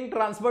is getting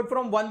transferred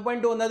from one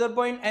point to another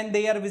point and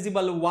they are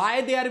visible.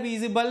 Why they are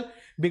visible?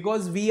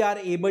 Because we are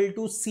able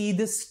to see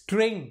the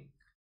string.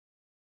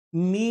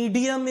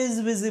 Medium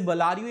is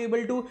visible. Are you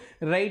able to,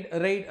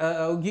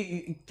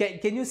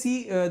 can you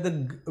see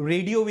the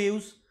radio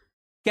waves?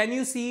 Can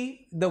you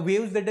see the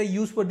waves that are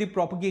used for the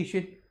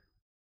propagation?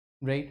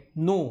 Right?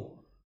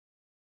 No.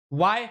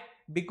 Why?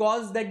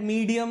 Because that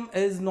medium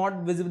is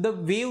not visible. The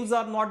waves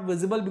are not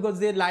visible because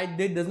they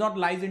does not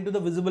lies into the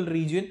visible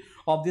region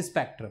of the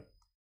spectrum.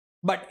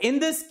 But in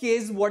this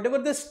case, whatever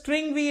the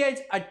string we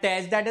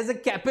attach, that has a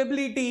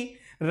capability,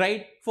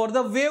 right, for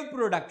the wave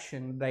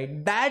production,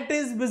 right, that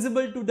is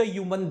visible to the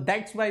human.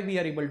 That's why we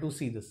are able to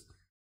see this.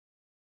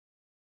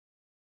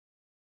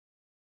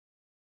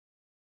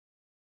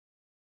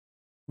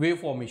 Wave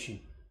formation,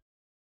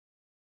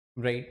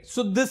 right?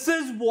 So this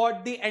is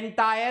what the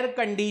entire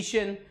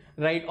condition,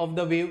 right, of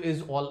the wave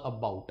is all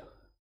about.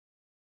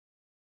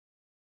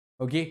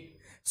 Okay.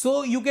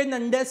 So you can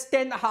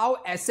understand how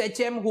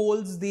SHM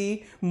holds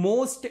the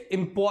most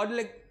important,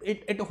 like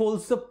it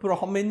holds a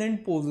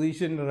prominent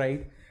position,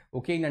 right?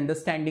 Okay, in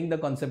understanding the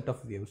concept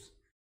of waves,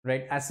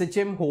 right?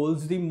 SHM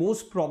holds the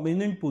most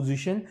prominent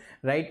position,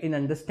 right, in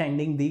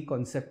understanding the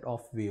concept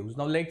of waves.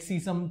 Now let's see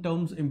some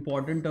terms,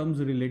 important terms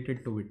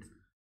related to it.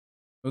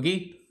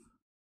 Okay.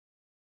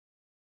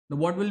 Now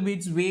what will be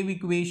its wave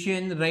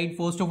equation, right?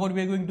 First of all,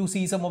 we are going to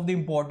see some of the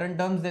important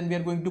terms, then we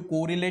are going to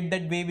correlate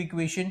that wave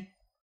equation.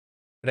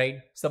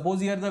 Right,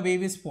 suppose here the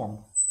wave is formed,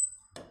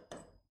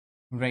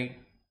 right?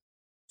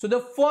 So the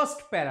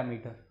first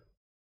parameter,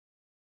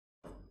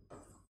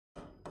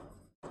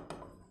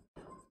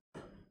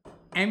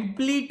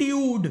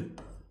 amplitude,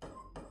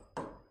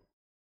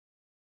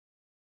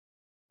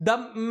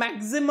 the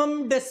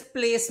maximum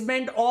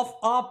displacement of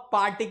a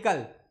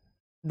particle.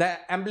 The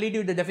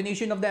amplitude, the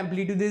definition of the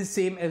amplitude is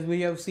same as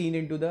we have seen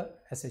into the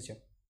SHM.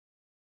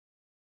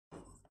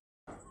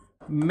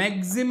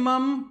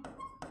 Maximum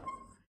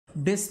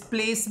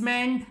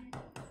displacement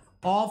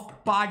of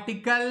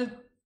particle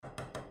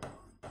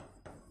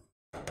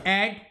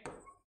at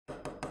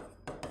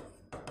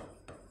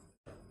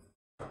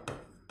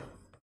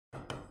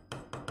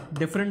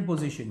different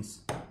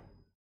positions,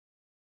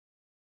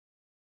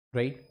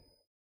 right?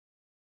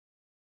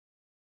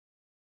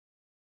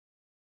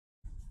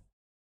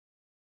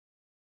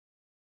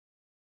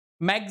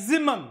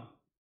 Maximum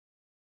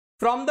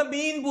from the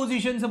mean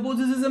position. Suppose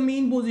this is a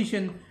mean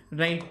position,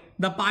 right?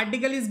 The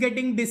particle is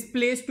getting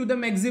displaced to the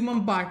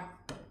maximum part,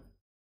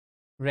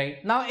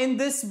 right? Now in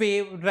this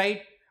wave,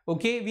 right,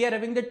 okay, we are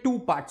having the two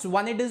parts.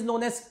 One, it is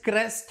known as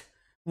crest,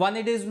 one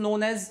it is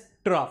known as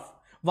trough,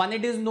 one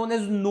it is known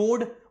as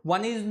node,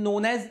 one is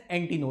known as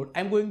antinode.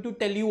 I'm going to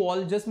tell you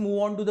all, just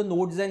move on to the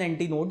nodes and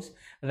antinodes,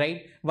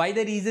 right? Why?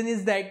 The reason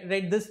is that,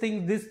 right, these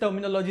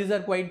terminologies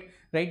are quite,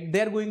 right,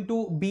 they're going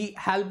to be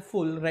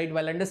helpful, right,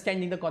 while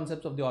understanding the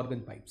concepts of the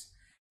organ pipes.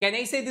 Can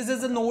I say this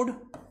is a node?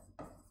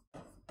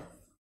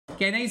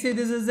 Can I say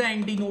this is the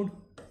antinode?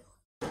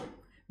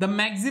 The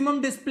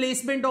maximum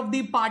displacement of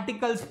the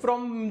particles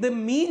from the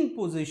mean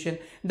position,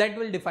 that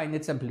will define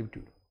its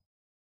amplitude,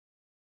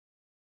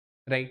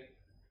 right?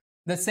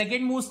 The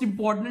second most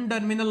important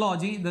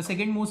terminology, the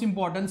second most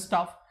important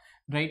stuff,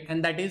 right,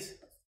 and that is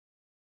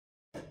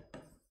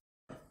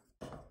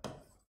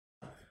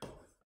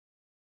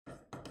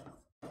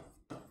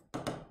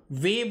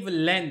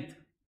wavelength.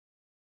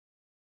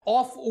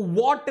 Of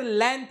what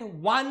length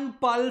one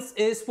pulse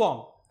is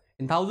formed.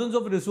 In thousands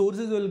of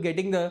resources you will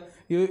getting the,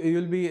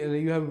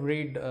 you have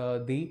read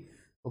the,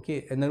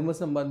 okay,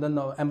 enormous amount,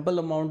 the ample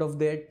amount of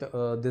that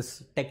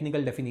this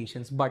technical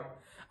definitions, but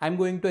I'm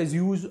going to, as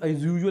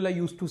usual I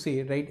used to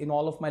say, right, in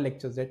all of my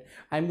lectures, that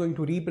I'm going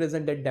to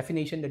represent that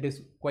definition that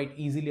is quite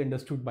easily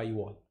understood by you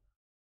all.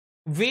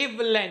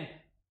 Wavelength,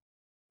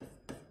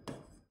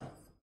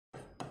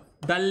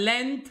 the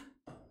length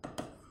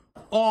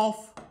of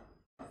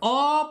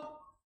a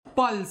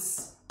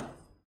pulse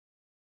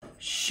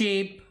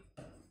shape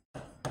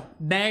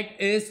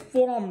that is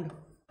formed.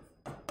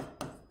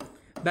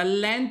 The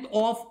length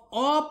of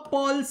a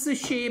pulse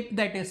shape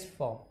that is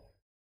formed.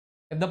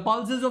 If the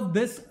pulse is of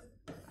this,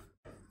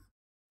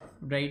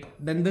 right,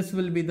 then this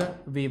will be the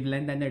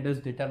wavelength, and it is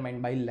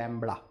determined by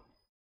lambda,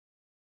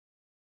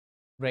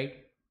 right?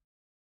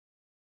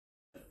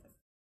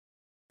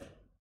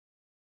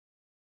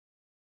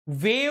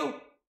 Wave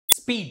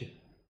speed.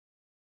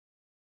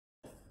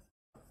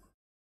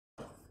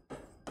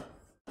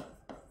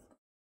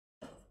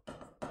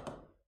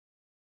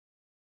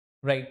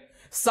 Right,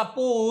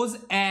 suppose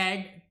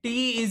at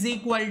t is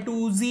equal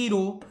to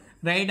 0,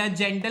 right, a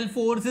gentle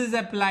force is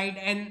applied,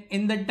 and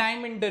in the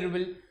time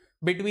interval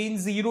between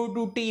 0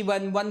 to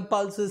t1, one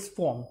pulse is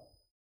formed.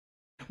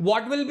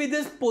 What will be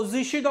this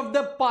position of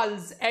the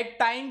pulse at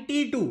time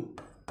t2?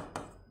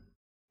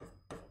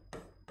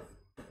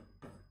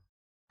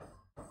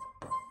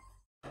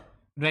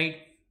 Right,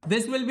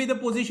 this will be the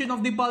position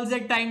of the pulse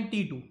at time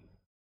t2.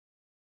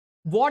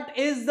 What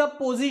is the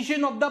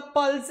position of the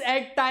pulse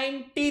at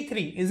time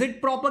t3? Is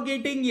it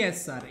propagating?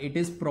 Yes, sir, it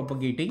is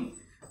propagating.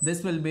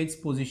 This will be its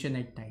position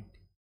at time t.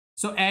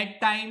 So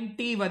at time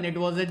t1 it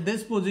was at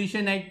this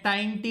position, at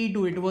time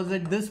t2 it was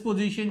at this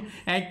position,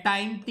 at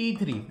time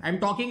t3.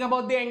 I'm talking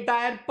about the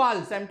entire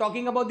pulse, I'm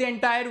talking about the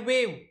entire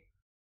wave,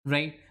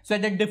 right? So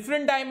at the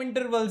different time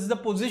intervals the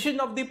position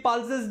of the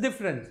pulse is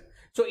different.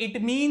 So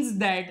it means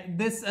that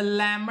this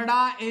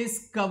lambda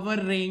is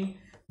covering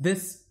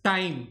this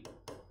time.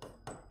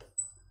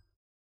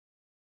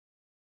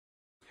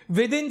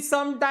 Within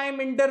some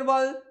time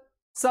interval,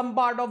 some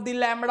part of the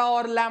lambda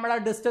or lambda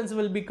distance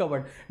will be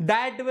covered.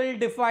 That will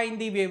define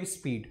the wave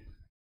speed.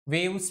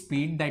 Wave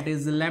speed, that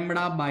is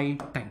lambda by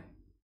time.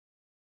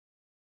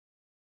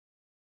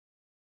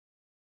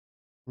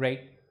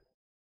 Right?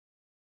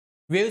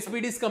 Wave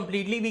speed is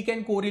completely, we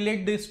can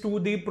correlate this to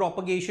the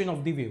propagation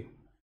of the wave.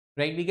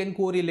 Right? We can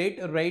correlate,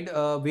 right,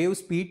 wave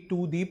speed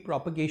to the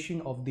propagation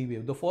of the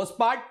wave. The first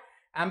part,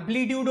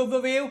 amplitude of the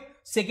wave.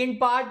 Second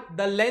part,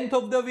 the length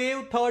of the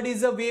wave. Third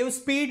is the wave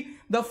speed.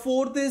 The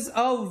fourth is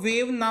a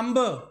wave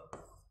number,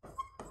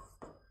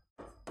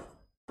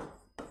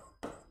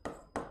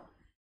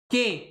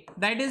 k,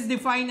 that is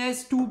defined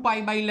as 2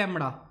 pi by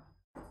lambda.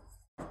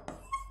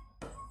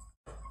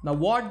 Now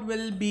what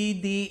will be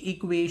the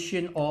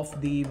equation of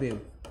the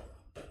wave?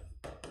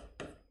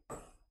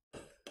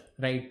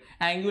 Right,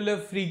 angular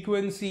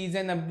frequencies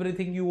and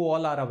everything you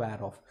all are aware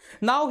of.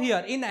 Now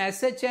here in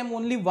SHM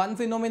only one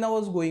phenomena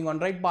was going on,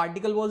 right?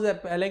 Particle was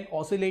like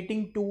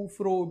oscillating to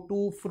fro,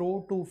 to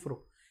fro, to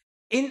fro.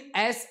 In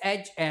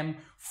SHM,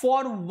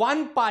 for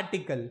one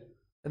particle,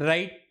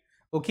 right,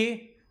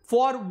 okay,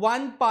 for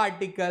one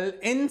particle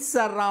in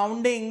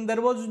surrounding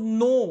there was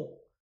no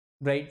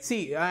right?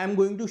 See, I am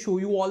going to show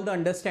you all the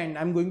understand.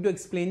 I'm going to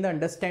explain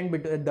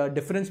the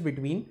difference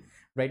between,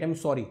 right? I'm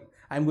sorry.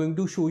 I'm going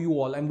to show you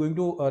all. I'm going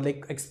to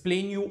like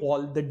explain you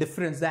all the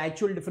difference, the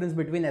actual difference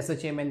between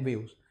SHM and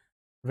waves,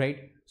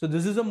 right? So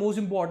this is the most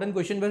important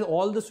question where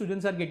all the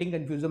students are getting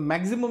confused. The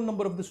maximum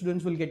number of the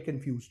students will get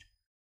confused.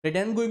 Right?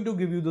 I'm going to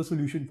give you the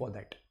solution for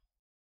that.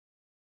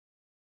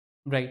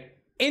 Right?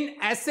 In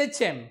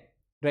SHM,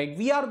 right,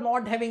 we are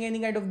not having any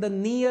kind of the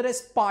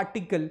nearest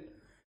particle,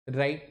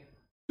 right,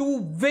 to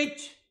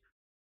which,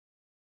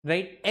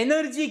 right,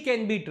 energy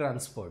can be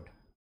transferred.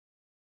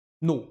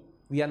 No,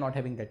 we are not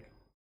having that.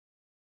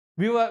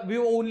 We were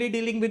only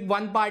dealing with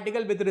one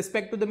particle with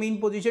respect to the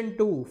mean position,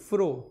 to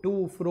fro.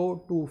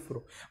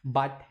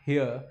 But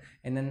here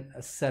in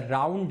a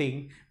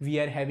surrounding, we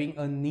are having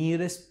a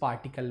nearest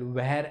particle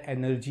where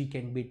energy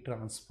can be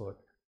transferred.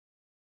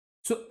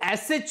 So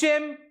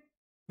SHM,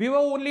 we were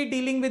only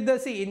dealing with the,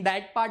 see, in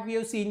that part we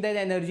have seen that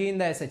energy in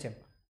the SHM.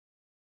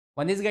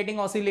 One is getting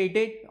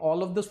oscillated,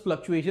 all of those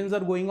fluctuations are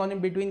going on in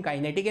between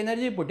kinetic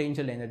energy,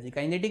 potential energy,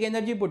 kinetic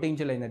energy,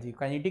 potential energy,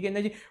 kinetic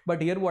energy.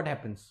 But here what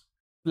happens?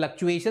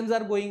 Fluctuations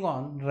are going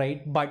on,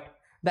 right? But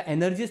the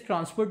energy is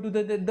transferred to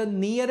the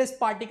nearest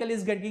particle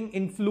is getting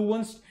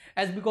influenced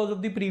as because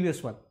of the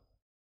previous one.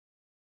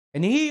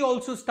 And he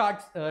also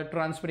starts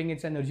transferring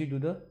its energy to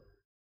the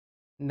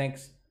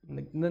next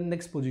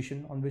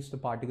position on which the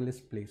particle is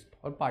placed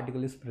or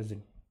particle is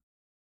present,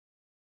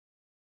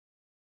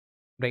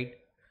 right?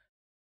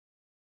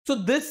 So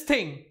this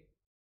thing,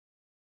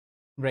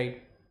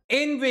 right,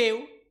 in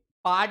wave,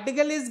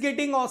 particle is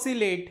getting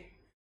oscillate,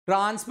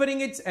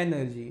 transferring its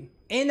energy.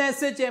 In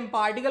SHM,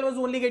 particle was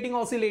only getting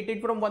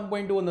oscillated from one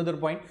point to another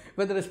point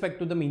with respect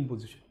to the mean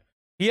position.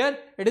 Here,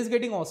 it is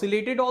getting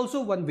oscillated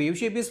also, one wave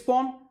shape is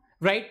formed,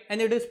 right, and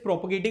it is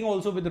propagating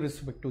also with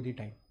respect to the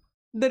time.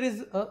 There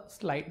is a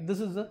slight, this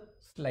is a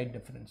slight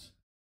difference,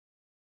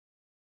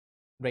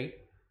 right?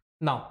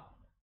 Now,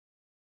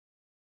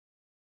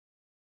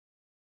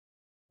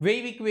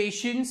 wave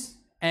equations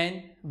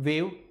and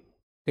wave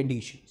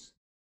conditions.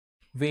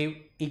 Wave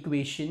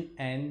equation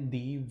and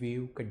the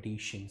wave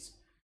conditions.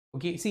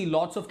 Okay, see,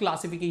 lots of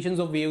classifications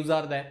of waves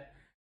are there,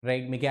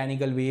 right?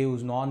 Mechanical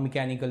waves,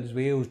 non-mechanical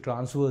waves,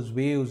 transverse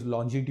waves,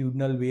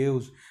 longitudinal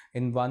waves,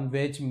 in one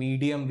which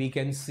medium we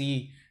can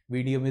see,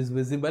 medium is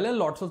visible, and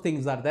lots of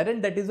things are there,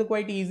 and that is a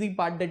quite easy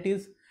part that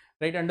is,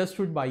 right,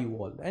 understood by you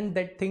all, and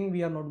that thing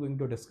we are not going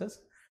to discuss,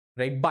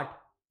 right? But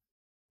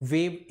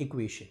wave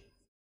equation.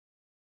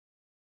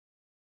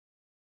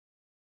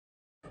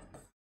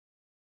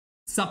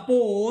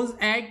 Suppose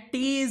at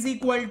t is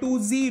equal to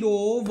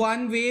 0,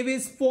 one wave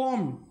is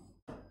formed,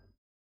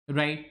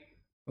 right?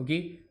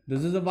 Okay,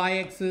 this is a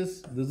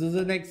y-axis, this is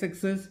an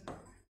x-axis,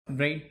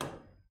 right?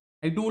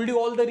 I told you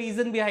all the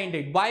reason behind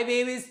it. Why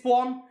wave is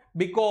formed?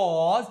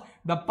 Because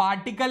the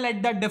particle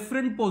at the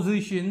different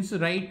positions,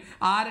 right,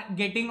 are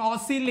getting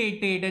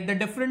oscillated at the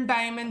different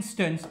time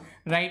instance,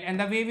 right? And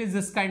the wave is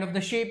this kind of,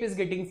 the shape is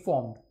getting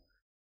formed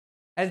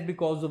as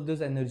because of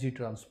this energy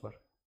transfer,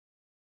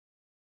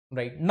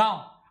 right?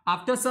 Now,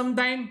 after some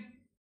time,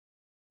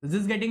 this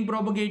is getting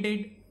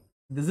propagated,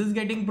 this is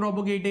getting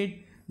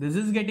propagated, this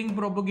is getting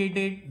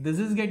propagated, this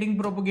is getting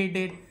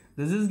propagated,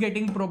 this is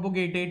getting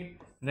propagated,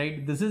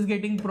 right? This is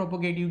getting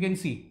propagated, you can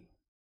see,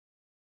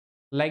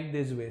 like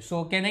this way.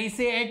 So can I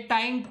say at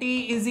time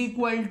t is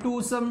equal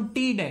to some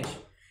t dash,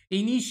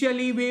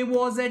 initially wave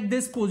was at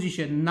this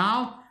position,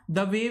 now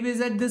the wave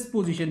is at this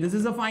position, this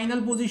is the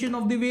final position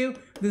of the wave,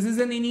 this is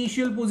an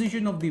initial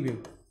position of the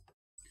wave,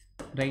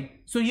 right?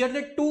 So here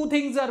the two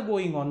things are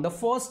going on. The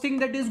first thing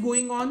that is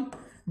going on,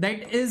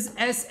 that is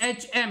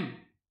SHM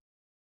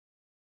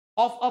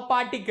of a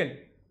particle,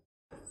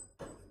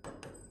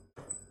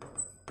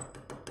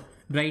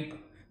 right?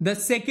 The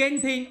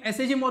second thing,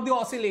 SHM or the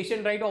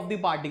oscillation, right, of the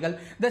particle.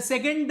 The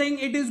second thing,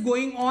 it is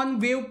going on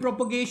wave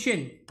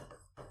propagation,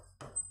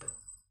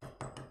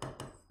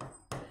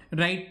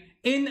 right?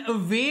 In a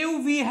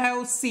wave we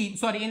have seen,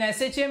 sorry, in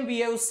SHM we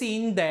have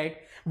seen that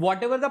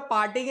whatever the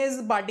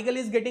particle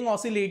is getting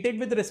oscillated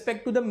with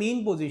respect to the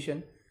mean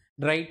position,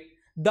 right?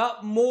 The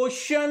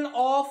motion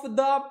of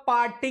the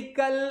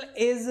particle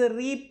is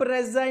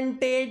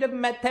represented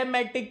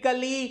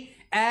mathematically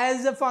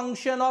as a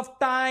function of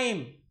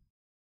time.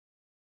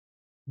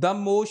 The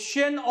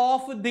motion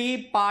of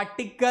the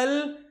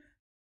particle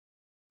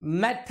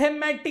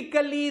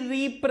mathematically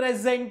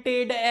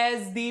represented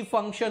as the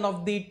function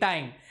of the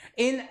time.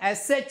 In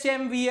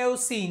SHM we have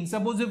seen,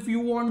 suppose if you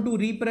want to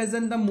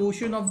represent the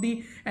motion of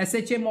the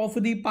SHM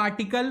of the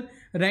particle,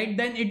 right,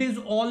 then it is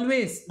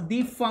always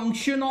the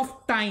function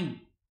of time.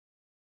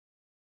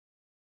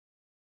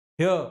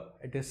 Here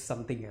it is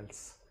something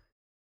else.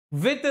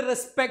 With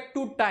respect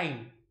to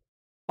time,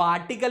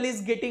 particle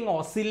is getting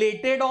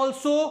oscillated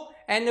also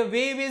and a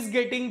wave is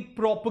getting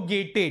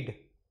propagated.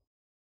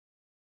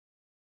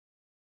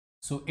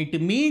 So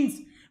it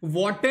means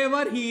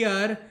whatever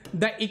here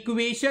the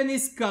equation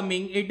is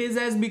coming, it is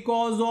as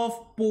because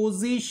of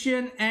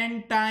position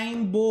and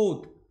time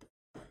both.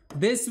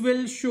 This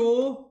will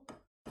show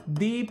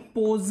the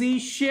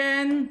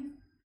position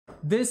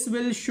This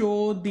will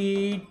show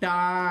the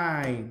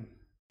time.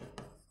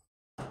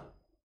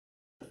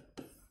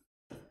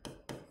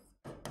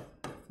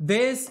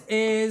 This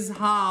is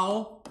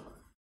how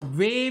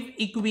wave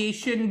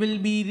equation will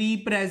be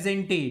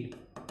represented.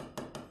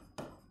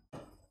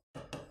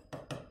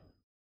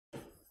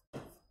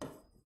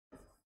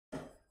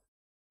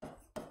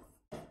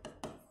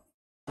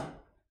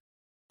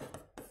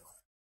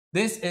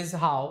 This is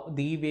how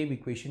the wave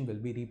equation will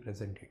be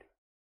represented.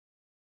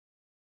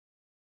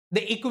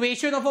 The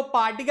equation of a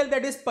particle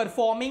that is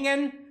performing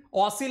an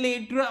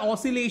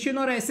oscillation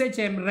or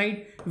SHM,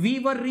 right? We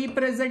were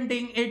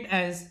representing it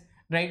as,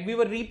 right? We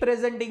were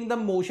representing the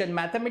motion.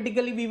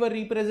 Mathematically, we were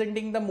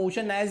representing the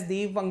motion as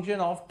the function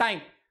of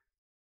time.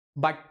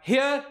 But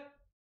here,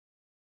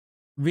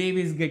 wave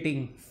is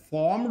getting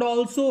formed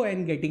also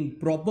and getting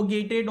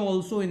propagated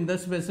also in the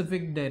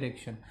specific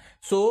direction.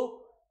 So,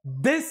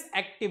 this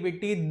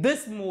activity,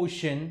 this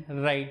motion,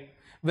 right,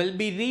 will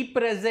be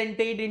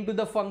represented into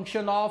the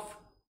function of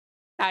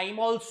time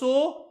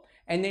also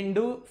and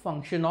into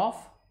function of,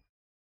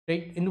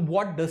 right, in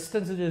what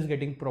distance it is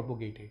getting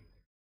propagated.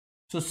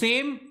 So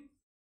same,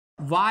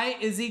 y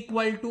is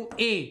equal to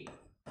a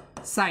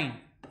sine.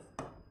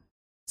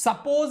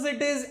 Suppose it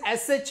is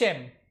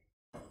SHM,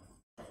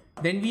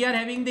 then we are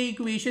having the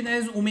equation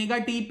as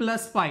omega t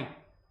plus phi.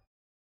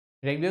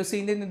 Right, we have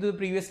seen it in the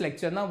previous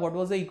lecture. Now, what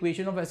was the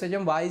equation of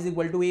SHM? Y is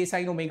equal to a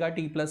sine omega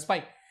t plus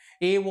phi.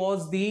 A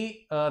was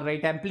the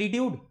right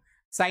amplitude.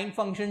 Sine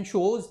function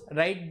shows,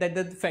 right, that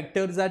the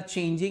factors are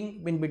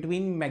changing in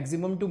between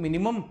maximum to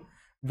minimum.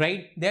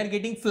 Right, they are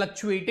getting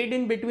fluctuated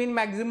in between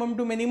maximum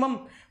to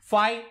minimum.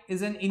 Phi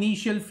is an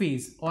initial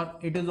phase, or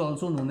it is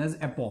also known as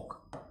epoch.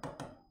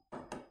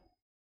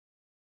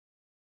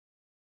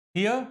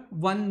 Here,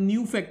 one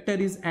new factor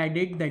is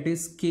added, that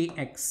is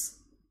kx.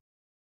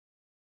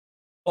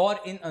 Or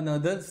in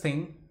another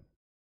thing,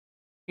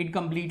 it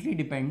completely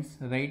depends,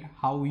 right,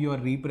 how you are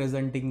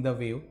representing the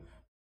wave.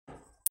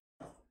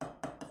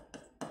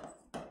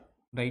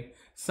 Right,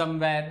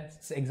 somewhere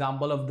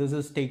example of this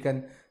is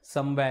taken,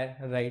 somewhere,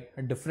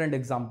 right, different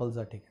examples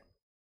are taken.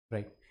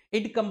 Right,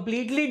 it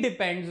completely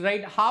depends,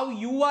 right, how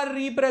you are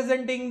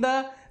representing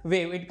the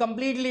wave. It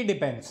completely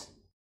depends.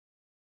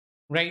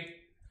 Right,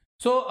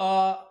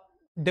 so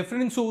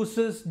different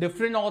sources,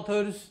 different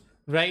authors,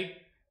 right,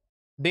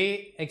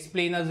 they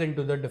explain us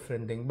into the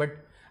different thing, but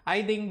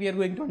I think we are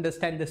going to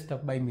understand this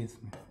stuff by means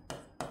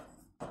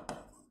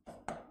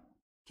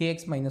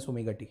kx minus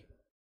omega t,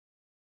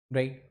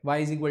 right? Y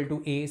is equal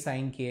to a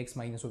sine kx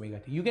minus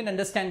omega t. You can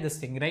understand this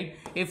thing, right?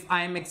 If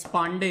I am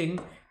expanding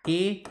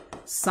a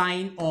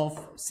sine of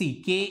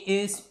c, k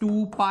is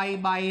 2 pi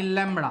by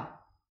lambda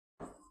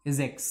is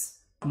x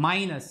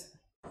minus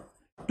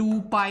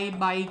 2 pi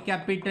by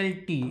capital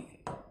T.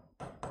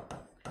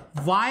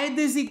 Why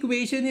this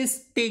equation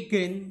is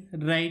taken,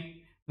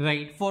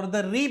 right, for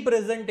the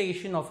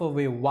representation of a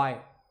wave? Why?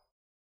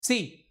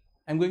 See,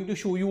 I'm going to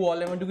show you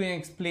all. I want to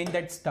explain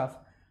that stuff.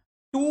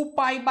 2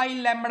 pi by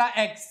lambda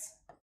x.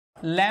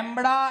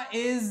 Lambda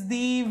is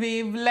the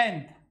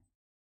wavelength.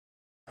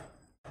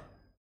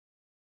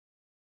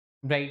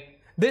 Right.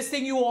 This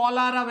thing you all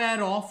are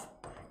aware of.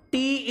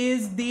 T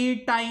is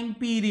the time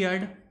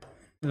period,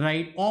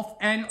 right, of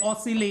an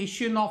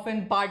oscillation of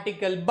an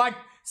particle. But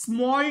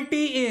small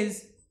t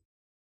is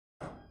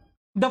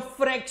the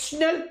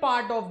fractional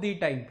part of the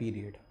time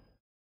period.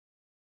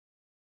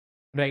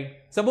 Right.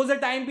 Suppose the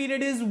time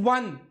period is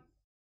 1.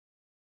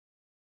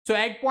 So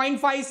at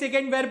 0.5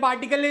 second where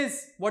particle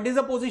is, what is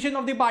the position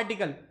of the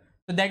particle?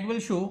 So that will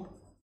show,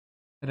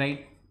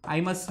 right, I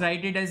must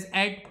write it as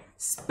at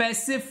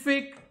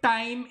specific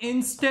time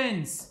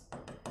instance.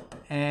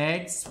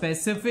 At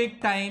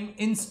specific time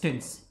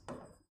instance.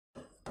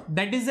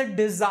 That is a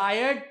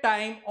desired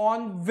time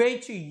on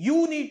which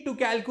you need to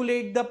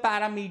calculate the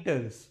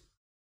parameters.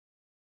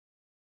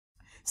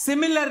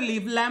 Similarly,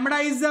 if lambda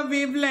is the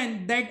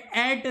wavelength, that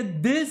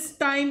at this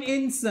time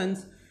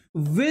instance,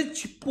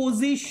 which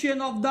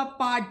position of the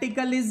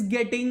particle is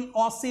getting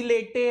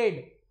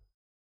oscillated?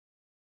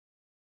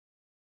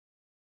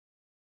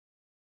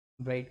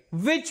 Right?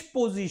 Which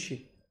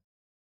position?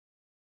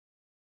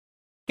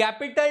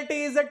 Capital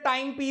T is the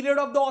time period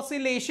of the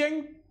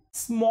oscillation.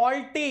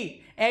 Small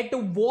t, at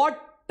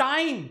what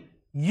time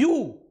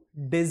you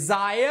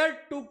desire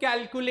to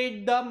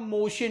calculate the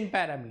motion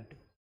parameter?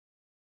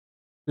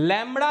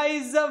 Lambda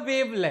is the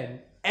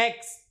wavelength,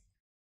 x.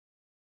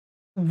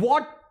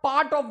 What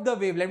part of the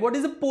wavelength? What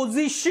is the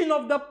position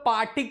of the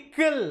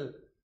particle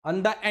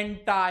on the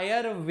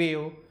entire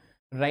wave,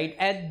 right,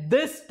 at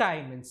this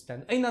time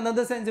instant? In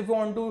another sense, if you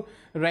want to,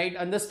 right,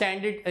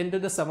 understand it into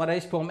the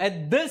summarized form,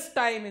 at this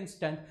time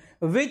instant,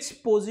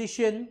 which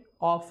position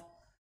of,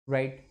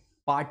 right,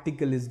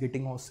 particle is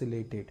getting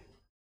oscillated?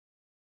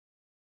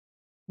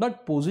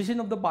 Not position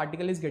of the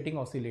particle is getting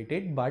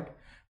oscillated, but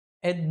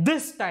at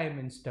this time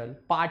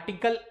instant,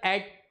 particle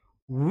at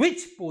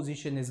which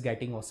position is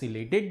getting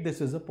oscillated?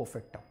 This is a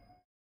perfect term,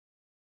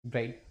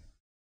 right?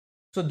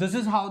 So this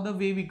is how the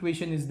wave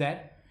equation is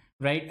there,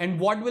 right? And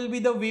what will be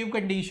the wave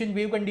condition?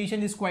 Wave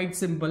condition is quite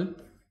simple.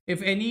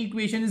 if any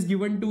equation is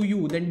given to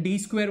you, then d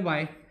square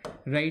y,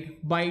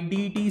 right, by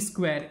dt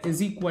square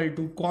is equal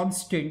to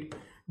constant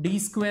d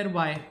square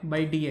y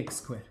by dx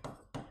square,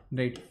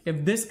 right?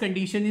 If this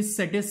condition is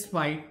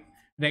satisfied,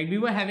 right, we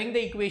were having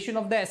the equation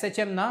of the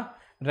SHM na,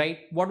 right?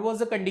 What was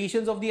the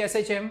conditions of the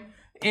SHM?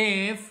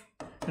 If,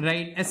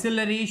 right,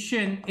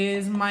 acceleration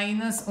is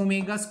minus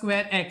omega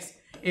square x,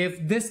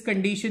 if this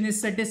condition is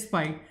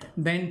satisfied,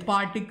 then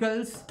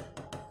particles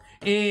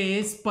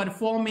is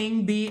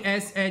performing the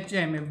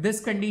SHM. If this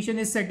condition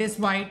is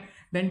satisfied,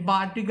 then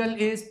particle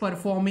is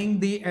performing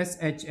the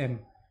SHM,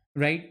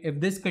 right? If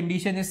this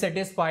condition is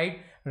satisfied,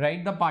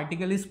 right, the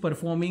particle is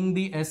performing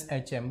the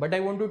SHM. But I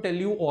want to tell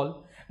you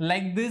all,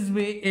 like this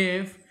way,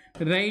 if,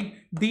 right,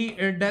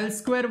 the del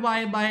square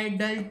y by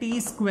del t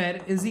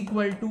square is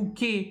equal to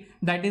k,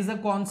 that is a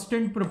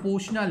constant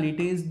proportional, it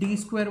is d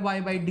square y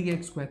by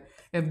dx square.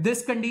 If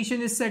this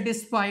condition is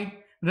satisfied,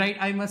 right,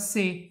 I must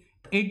say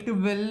it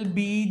will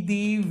be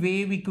the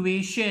wave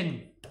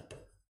equation,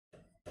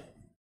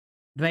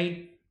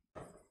 right?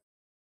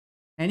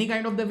 Any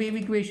kind of the wave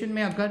equation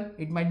may occur.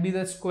 It might be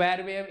the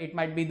square wave, it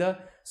might be the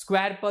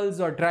square pulse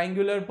or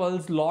triangular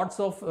pulse. Lots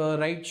of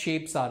right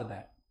shapes are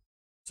there.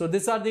 So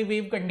these are the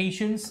wave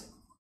conditions.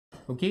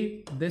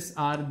 Okay, these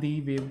are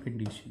the wave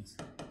conditions.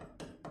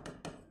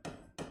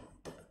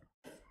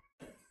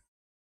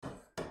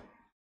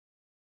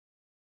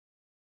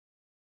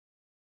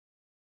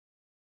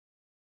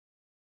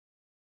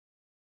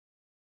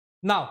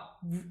 Now,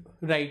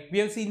 right, we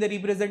have seen the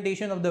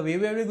representation of the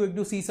wave. We are going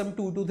to see some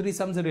 2 to 3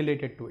 sums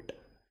related to it.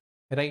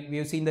 Right, we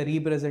have seen the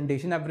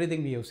representation,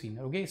 everything we have seen.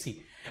 Okay,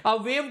 see, a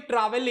wave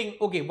traveling.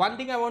 Okay, one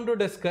thing I want to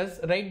discuss,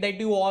 right, that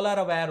you all are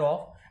aware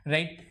of,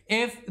 right?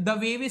 If the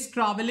wave is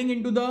traveling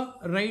into the,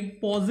 right,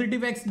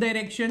 positive x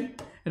direction,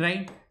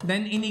 right,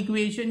 then in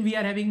equation we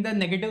are having the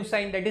negative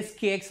sign, that is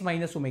kx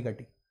minus omega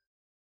t,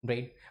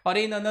 right? Or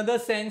in another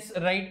sense,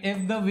 right,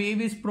 if the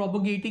wave is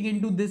propagating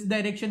into this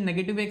direction,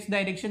 negative x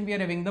direction, we are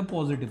having the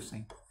positive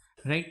sign,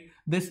 right?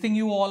 This thing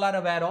you all are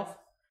aware of,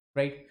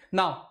 right?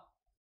 Now,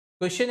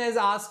 question is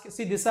asked,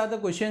 see, these are the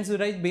questions,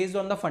 right, based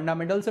on the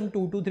fundamentals. Some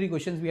 2 to 3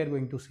 questions we are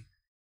going to see,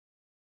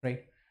 right?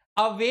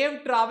 A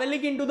wave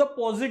traveling into the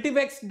positive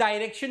x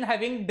direction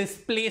having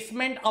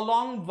displacement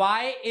along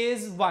y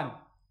is 1.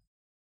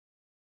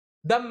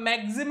 The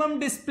maximum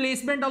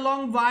displacement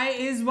along y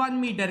is 1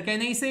 meter.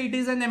 Can I say it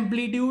is an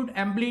amplitude?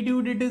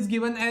 Amplitude, it is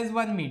given as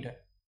 1 meter.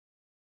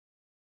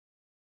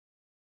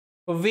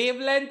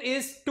 Wavelength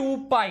is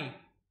 2 pi,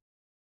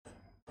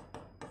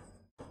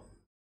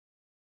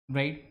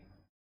 right?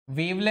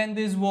 Wavelength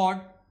is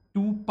what?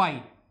 2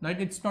 pi. Right?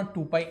 It's not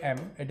 2 pi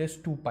m, it is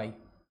 2 pi.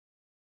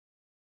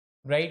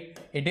 Right?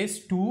 It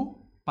is 2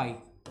 pi.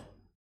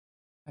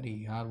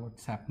 Arey yaar,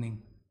 what's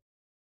happening?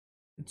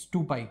 It's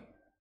 2 pi.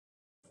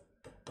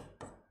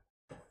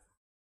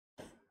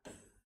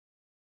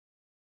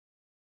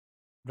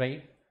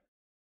 Right?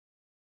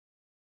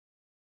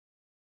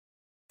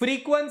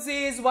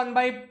 Frequency is 1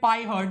 by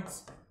pi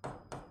hertz.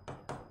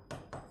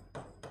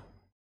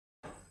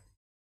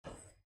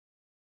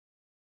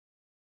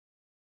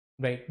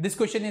 Right? This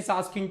question is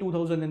asked in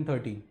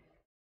 2013.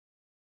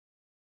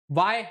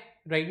 Why?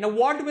 Right? Now,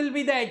 what will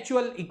be the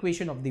actual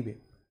equation of the wave?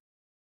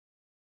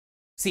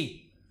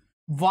 See,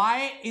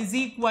 y is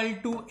equal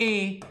to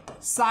a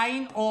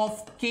sine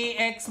of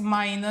kx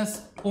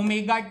minus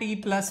omega t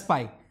plus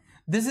pi.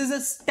 This is a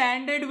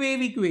standard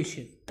wave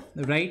equation,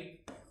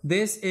 right?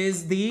 This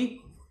is the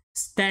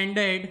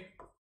standard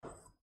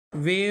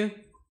wave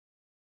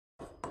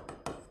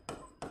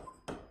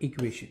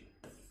equation,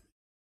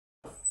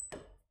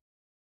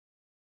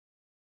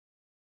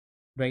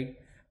 right?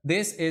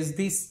 This is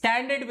the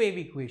standard wave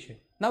equation.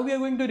 Now we are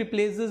going to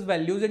replace these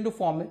values into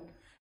form it,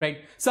 right?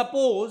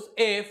 Suppose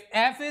if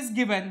f is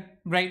given,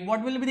 right,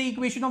 what will be the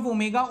equation of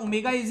omega?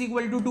 Omega is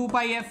equal to 2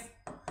 pi f.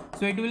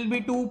 So it will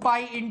be 2 pi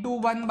into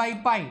 1 by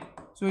pi.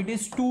 So it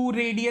is 2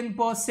 radian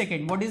per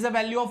second. What is the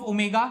value of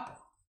omega?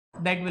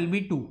 That will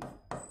be 2.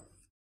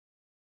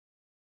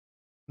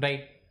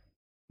 Right?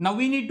 Now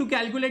we need to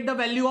calculate the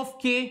value of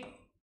k.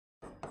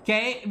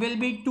 K will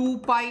be 2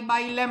 pi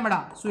by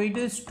lambda. So it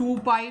is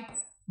 2 pi.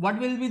 What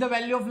will be the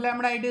value of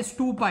lambda? It is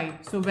 2 pi.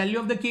 So value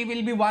of the k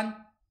will be 1.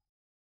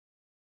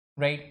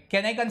 Right?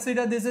 Can I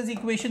consider this as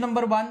equation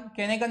number 1?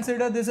 Can I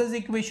consider this as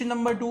equation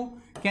number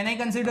 2? Can I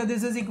consider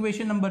this as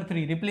equation number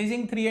 3?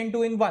 Replacing 3 and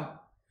 2 in 1.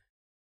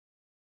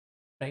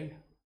 Right?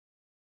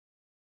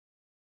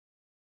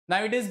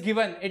 Now it is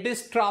given, it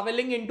is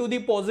traveling into the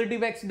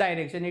positive x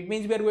direction. It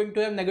means we are going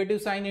to have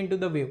negative sign into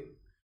the wave.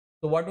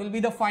 So what will be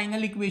the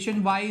final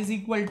equation? Y is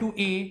equal to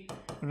a,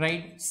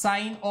 right,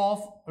 sine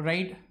of,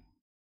 right,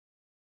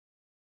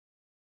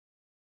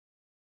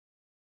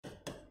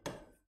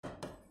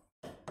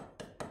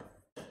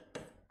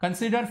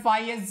 consider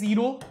phi as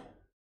 0.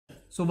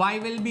 So y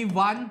will be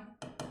 1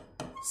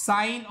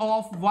 sine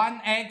of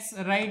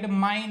 1x, right,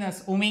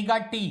 minus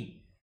omega t.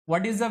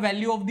 What is the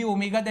value of the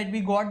omega that we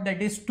got?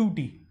 That is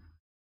 2t.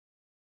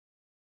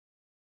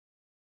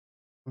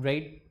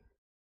 Right?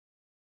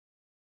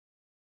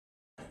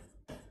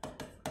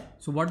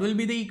 So what will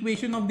be the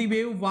equation of the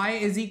wave? Y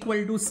is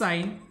equal to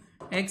sine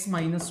x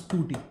minus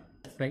 2t,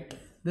 right?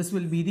 This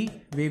will be the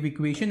wave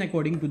equation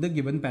according to the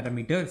given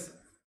parameters,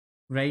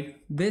 right?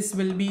 This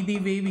will be the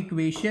wave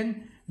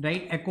equation,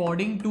 right,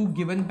 according to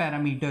given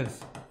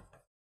parameters.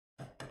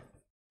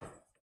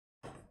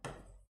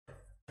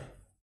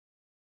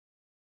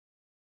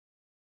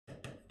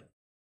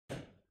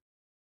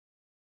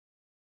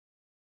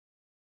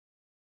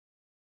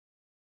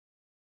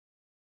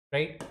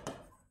 Right?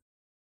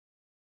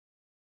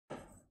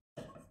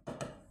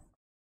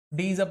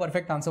 D is a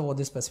perfect answer for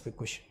this specific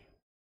question.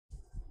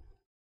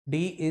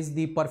 D is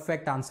the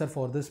perfect answer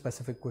for this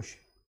specific question.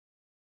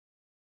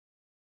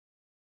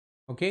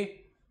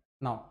 Okay.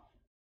 Now,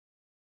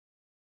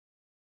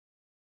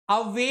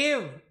 a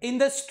wave in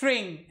the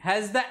string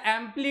has the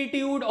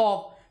amplitude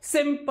of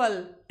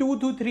simple 2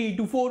 to 3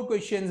 to 4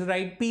 questions,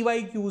 right?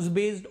 PYQs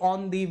based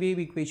on the wave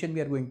equation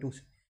we are going to see.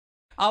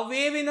 A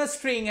wave in a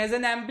string has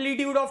an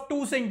amplitude of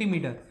 2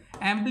 centimeter.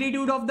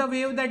 Amplitude of the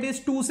wave, that is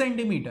 2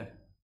 centimeter.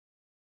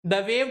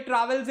 The wave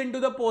travels into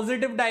the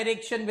positive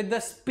direction with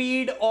the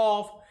speed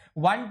of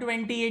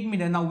 128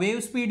 meter. Now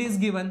wave speed is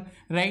given,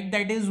 right?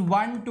 That is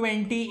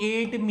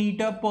 128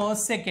 meter per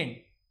second.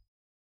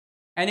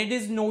 And it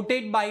is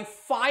noted by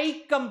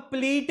 5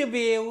 complete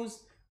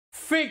waves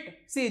fit.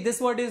 See, this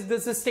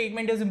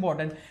statement is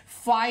important.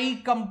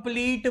 5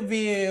 complete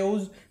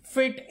waves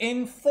fit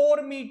in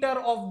 4 meter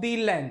of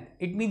the length.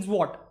 It means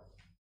what?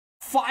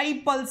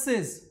 5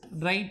 pulses,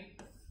 right?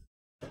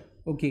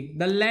 Okay,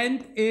 the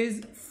length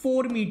is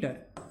 4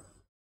 meter,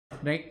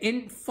 right?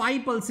 In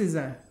 5 pulses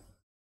are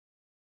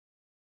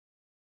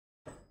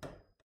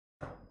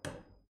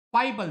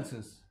 5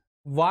 pulses.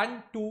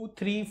 1, 2,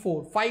 3,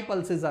 4. 5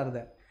 pulses are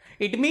there.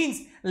 It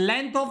means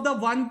length of the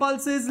 1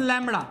 pulse is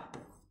lambda.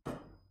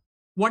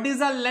 What is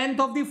the length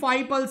of the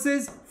 5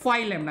 pulses?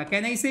 5 lambda.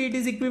 Can I say it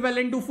is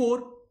equivalent to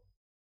 4?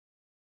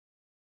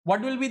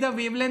 What will be the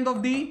wavelength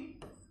of the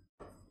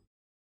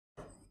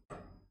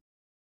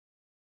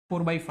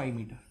 4 by 5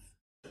 meter?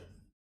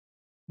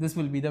 This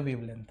will be the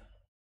wavelength,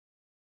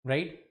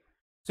 right?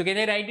 So can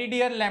I write it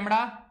here?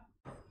 Lambda,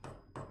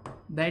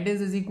 that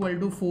is equal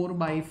to 4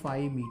 by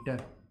 5 meter,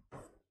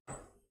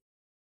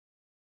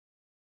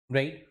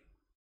 right?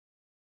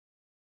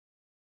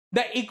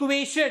 The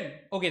equation,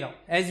 okay, now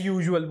as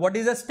usual, what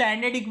is the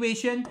standard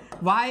equation?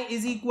 Y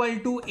is equal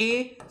to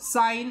a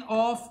sine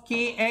of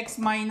kx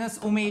minus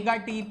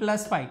omega t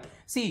plus phi.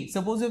 See,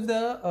 suppose if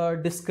the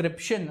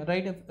description,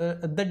 right, if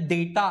the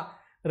data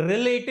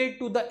related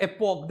to the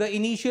epoch, the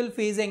initial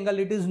phase angle,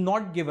 it is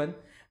not given,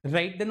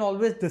 right, then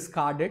always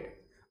discard it.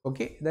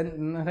 Okay,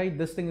 then right,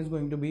 this thing is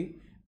going to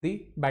be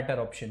the better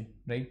option,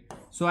 right?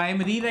 So I am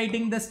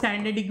rewriting the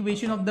standard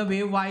equation of the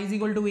wave. Y is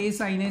equal to a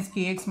sine s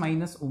kx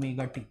minus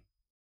omega t,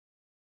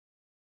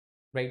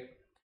 right?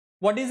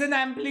 What is an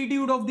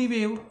amplitude of the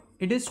wave?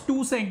 It is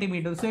 2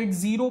 centimeters, so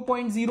it's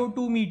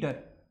 0.02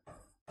 meter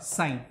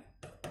sine,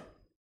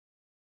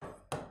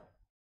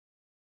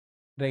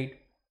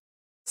 right?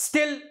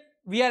 Still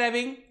we are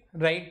having,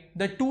 right,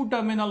 the two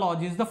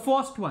terminologies. The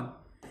first one,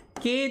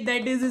 k,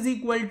 that is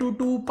equal to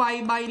 2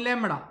 pi by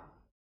lambda,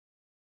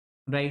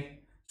 right?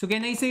 So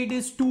can I say it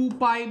is 2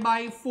 pi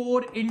by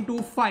 4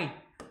 into 5?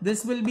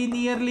 This will be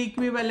nearly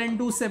equivalent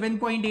to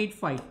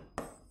 7.85.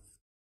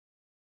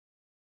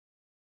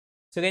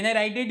 So can I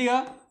write it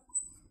here?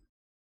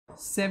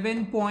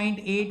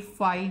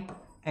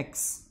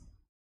 7.85x,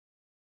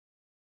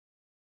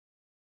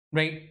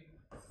 right?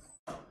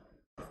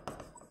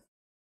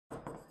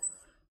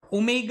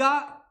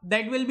 Omega,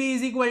 that will be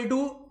is equal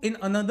to, in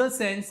another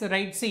sense,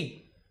 right?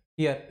 See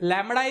here,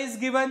 lambda is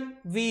given,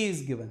 V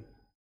is given,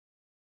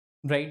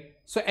 right?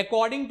 So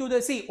according to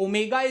the, see,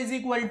 omega is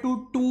equal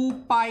to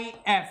 2 pi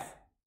f,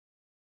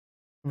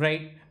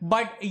 right?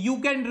 But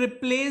you can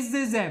replace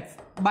this f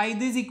by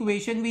this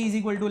equation, V is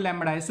equal to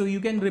lambda. So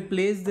you can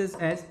replace this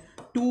as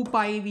 2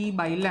 pi V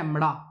by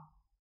lambda.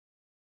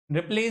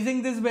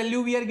 Replacing this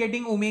value, we are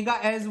getting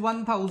omega as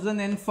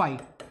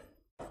 1005,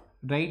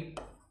 right?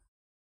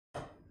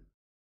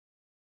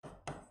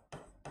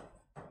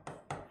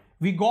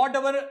 We got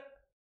our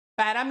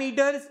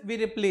parameters, we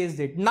replaced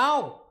it.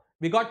 Now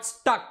we got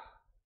stuck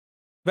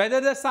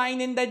whether the sign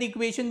in that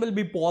equation will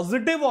be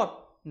positive or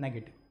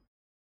negative.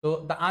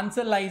 So the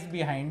answer lies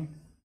behind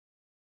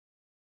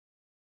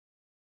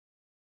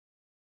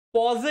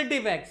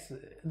positive x.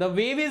 The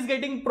wave is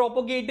getting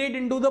propagated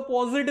into the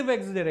positive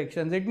x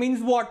directions. It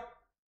means what?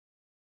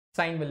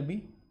 Sign will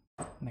be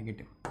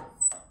negative.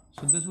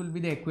 So this will be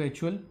the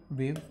equiaxial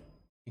wave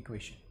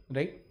equation,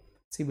 right?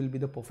 C will be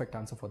the perfect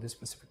answer for this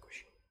specific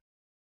question.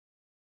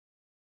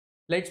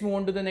 Let's move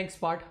on to the next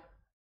part.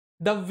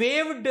 The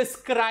wave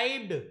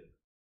described,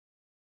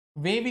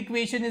 wave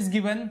equation is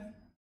given,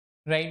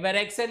 right, where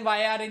x and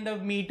y are in the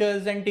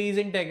meters and t is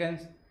in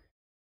seconds.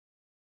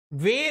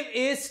 Wave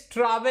is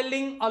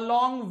traveling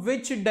along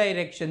which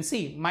direction?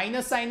 See,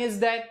 minus sign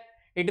is that,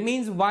 it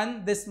means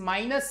one, this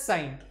minus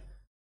sign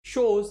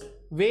shows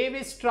wave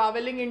is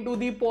traveling into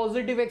the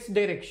positive x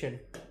direction,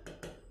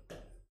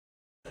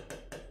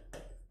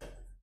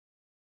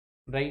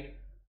 right?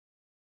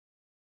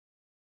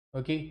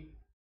 Okay.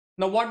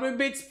 Now what will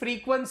be its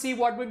frequency?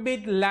 What will be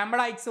its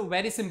lambda? It's a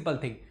very simple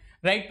thing,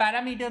 right?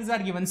 Parameters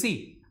are given.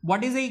 See,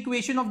 what is the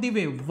equation of the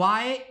wave?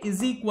 Y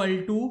is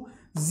equal to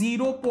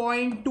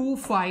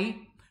 0.25,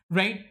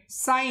 right,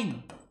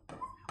 sine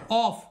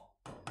of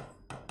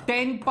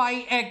 10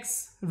 pi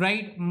x,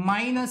 right,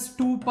 minus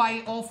 2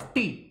 pi of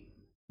t.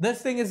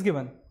 This thing is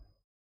given,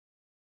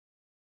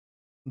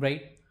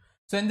 right?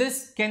 So in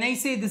this, can I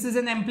say this is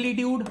an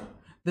amplitude?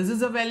 This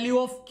is a value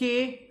of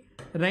k,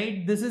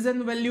 right? This is a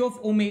value of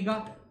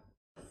omega,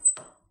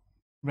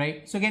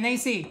 right? So can I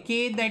say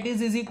k, that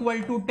is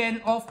equal to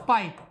 10 of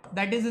pi,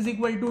 that is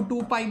equal to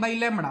 2 pi by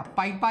lambda.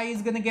 Pi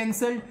is gonna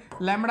cancel,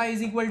 lambda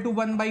is equal to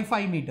 1 by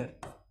 5 meter.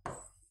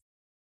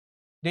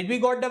 Did we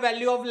got the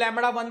value of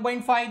lambda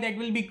 1.5? That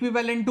will be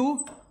equivalent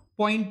to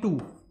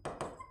 0.2.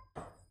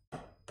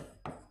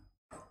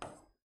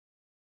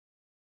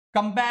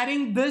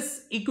 Comparing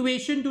this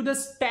equation to the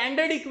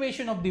standard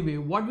equation of the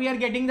wave, what we are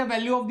getting the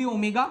value of the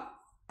omega?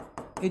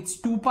 It's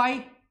 2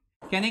 pi.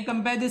 Can I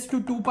compare this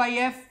to 2 pi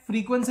f?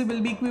 Frequency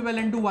will be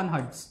equivalent to 1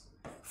 hertz.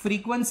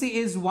 Frequency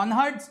is 1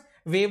 hertz.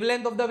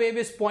 Wavelength of the wave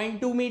is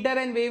 0.2 meter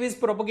and wave is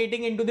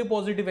propagating into the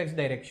positive x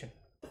direction.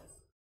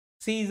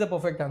 C is the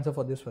perfect answer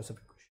for this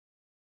specific question.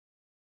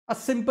 A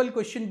simple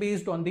question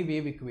based on the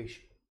wave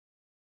equation.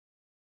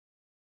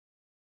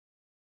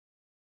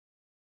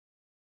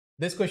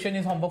 This question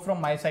is homework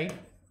from my side,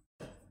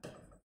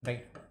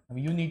 right?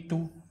 You need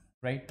to,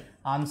 right,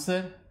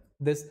 answer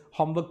this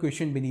homework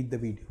question beneath the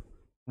video,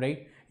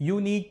 right?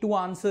 You need to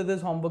answer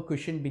this homework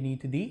question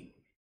beneath the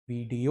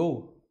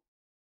video.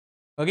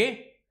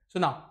 Okay, so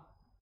now,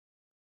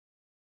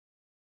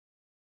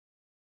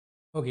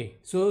 okay,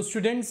 so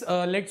students,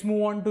 let's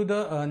move on to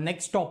the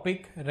next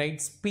topic,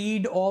 right?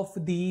 Speed of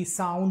the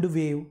sound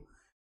wave,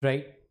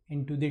 right,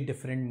 into the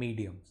different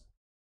mediums.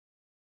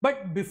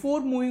 But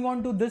before moving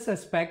on to this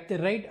aspect,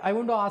 right, I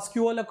want to ask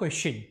you all a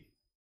question,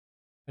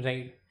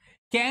 right?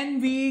 Can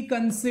we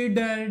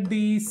consider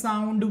the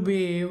sound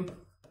wave,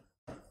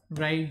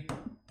 right,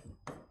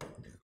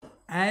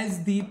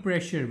 as the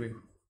pressure wave?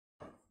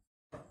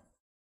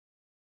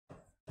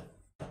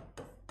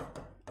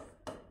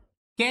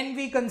 Can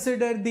we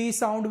consider the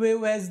sound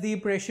wave as the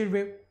pressure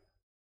wave?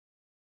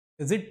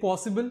 Is it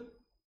possible?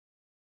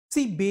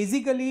 See,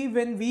 basically,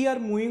 when we are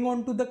moving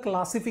on to the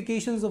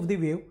classifications of the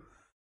wave,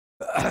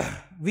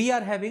 we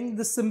are having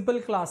the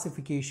simple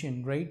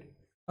classification, right,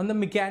 on the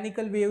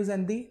mechanical waves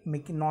and the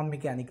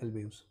non-mechanical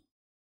waves,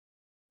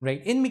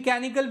 right? In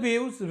mechanical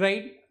waves,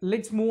 right,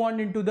 let's move on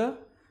into the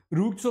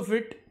roots of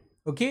it.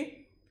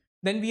 Okay,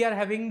 then we are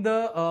having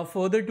the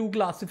further two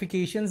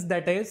classifications,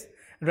 that is,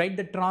 right,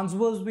 the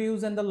transverse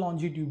waves and the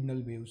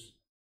longitudinal waves,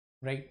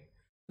 right?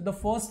 So the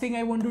first thing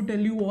I want to tell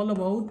you all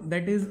about,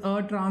 that is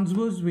a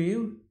transverse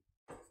wave.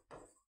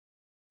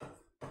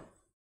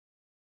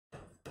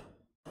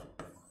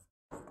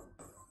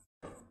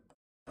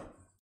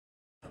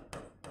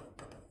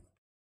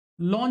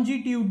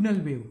 Longitudinal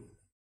wave,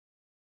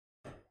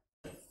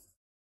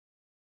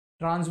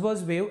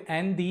 transverse wave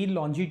and the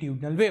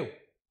longitudinal wave.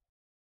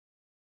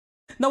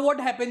 Now what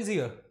happens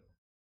here?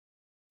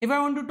 If I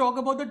want to talk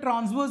about the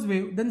transverse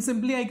wave, then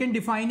simply I can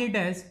define it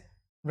as,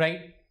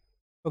 right,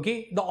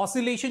 okay, the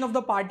oscillation of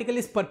the particle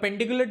is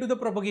perpendicular to the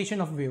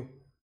propagation of wave.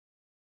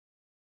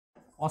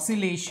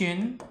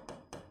 Oscillation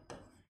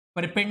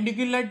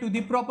perpendicular to the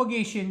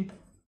propagation.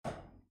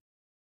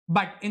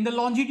 But in the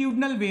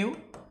longitudinal wave,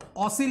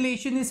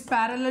 oscillation is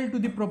parallel to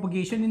the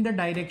propagation in the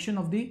direction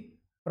of the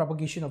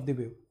propagation of the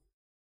wave.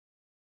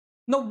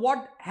 Now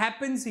what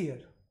happens here?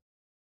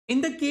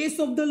 In the case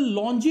of the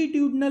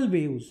longitudinal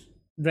waves,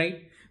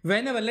 right,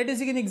 whenever, let us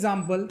take an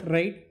example,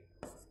 right,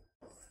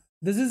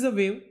 this is a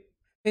wave,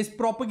 is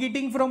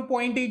propagating from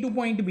point A to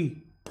point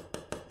B.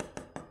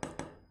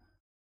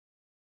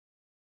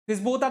 These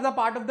both are the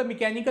part of the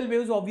mechanical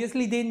waves.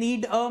 Obviously they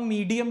need a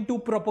medium to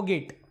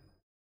propagate,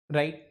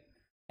 right?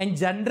 And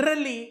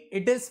generally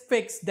it is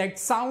fixed that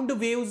sound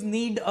waves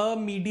need a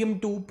medium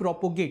to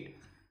propagate.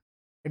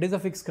 It is a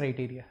fixed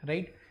criteria,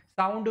 right?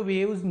 Sound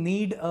waves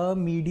need a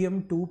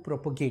medium to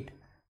propagate.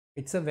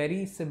 It's a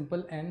very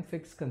simple and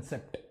fixed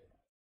concept,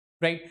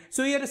 right?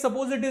 So here,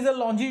 suppose it is a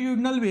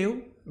longitudinal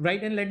wave,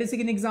 right? And let us take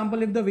an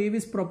example. If the wave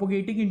is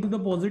propagating into the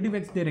positive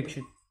x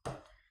direction,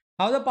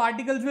 how the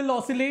particles will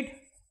oscillate?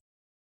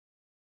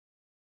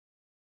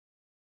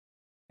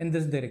 In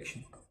this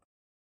direction,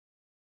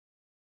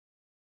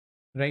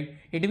 right?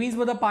 It means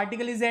when the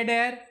particle is at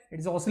air, it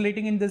is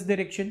oscillating in this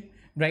direction,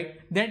 right?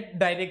 That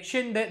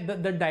direction,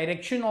 the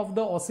direction of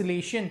the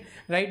oscillation,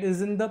 right,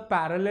 is in the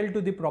parallel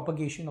to the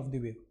propagation of the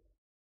wave,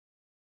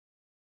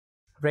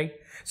 right?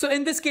 So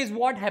in this case,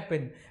 what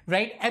happened,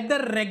 right? At the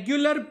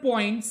regular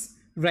points,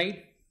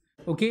 right,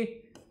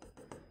 okay,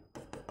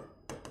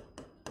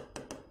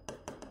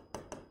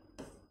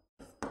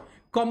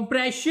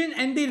 compression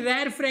and the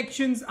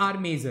rarefactions are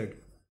measured.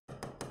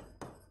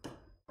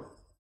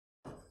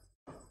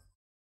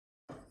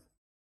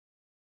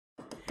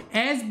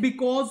 As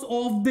because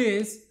of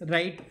this,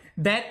 right,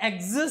 there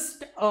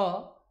exists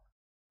a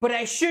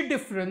pressure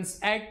difference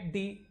at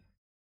the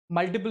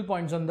multiple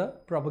points on the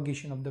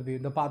propagation of the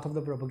wave, the path of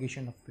the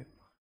propagation of wave.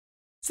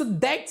 So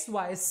that's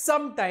why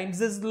sometimes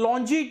these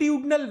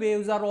longitudinal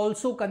waves are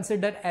also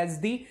considered as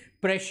the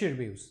pressure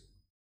waves.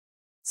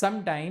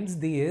 Sometimes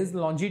these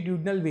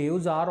longitudinal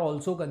waves are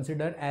also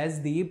considered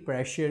as the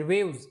pressure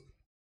waves.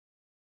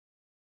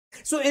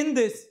 So in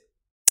this,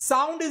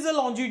 sound is a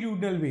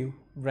longitudinal wave,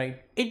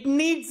 right? It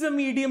needs a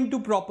medium to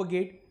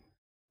propagate,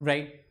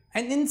 right?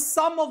 And in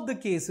some of the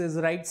cases,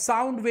 right,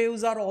 sound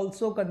waves are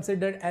also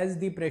considered as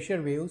the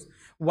pressure waves,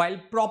 while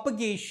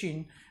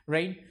propagation,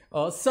 right,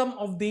 some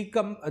of the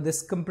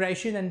this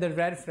compression and the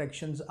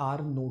rarefactions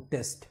are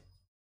noticed.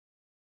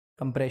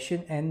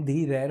 Compression and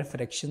the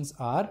rarefactions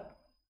are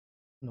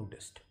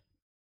noticed.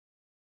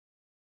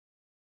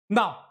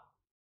 Now,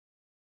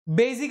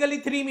 basically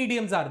three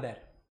mediums are there,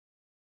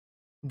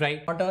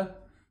 right? Water.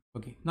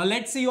 Okay. Now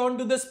let's see on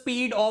to the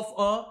speed of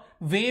a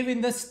wave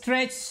in the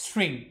stretched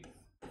string.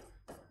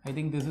 I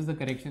think this is the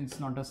correction. It's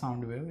not a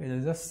sound wave. It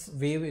is a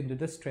wave into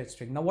the stretched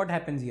string. Now what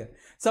happens here?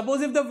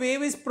 Suppose if the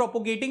wave is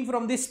propagating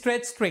from the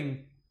stretched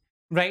string,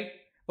 right?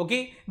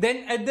 Okay.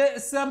 Then at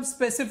some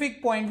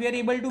specific point, we are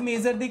able to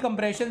measure the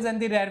compressions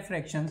and the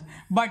rarefactions.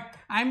 But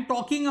I'm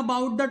talking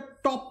about the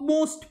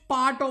topmost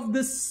part of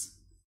this.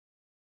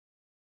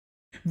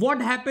 What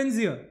happens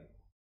here?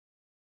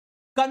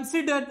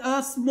 Consider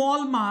a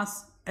small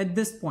mass at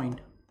this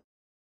point.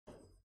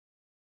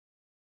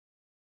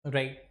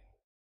 Right.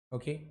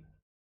 Okay.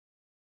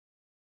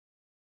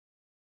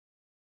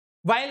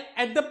 While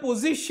at the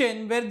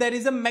position where there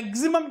is a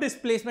maximum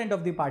displacement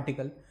of the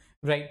particle,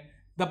 right,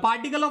 the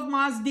particle of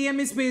mass dm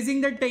is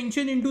facing the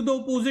tension into the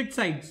opposite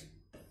sides.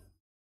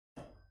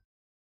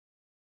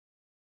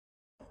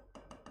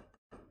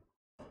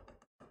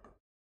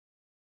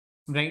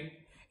 Right,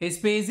 is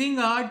facing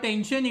a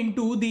tension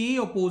into the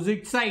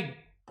opposite side.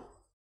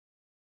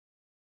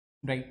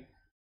 Right.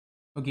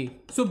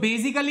 Okay. So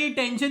basically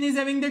tension is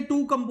having the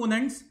two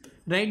components,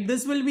 right?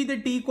 This will be the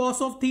t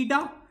cos of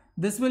theta.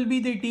 This will be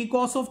the t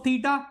cos of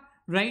theta,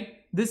 right?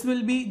 This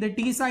will be the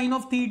t sine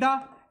of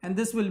theta, and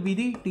this will be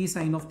the t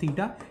sine of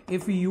theta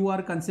if you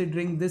are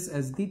considering this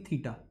as the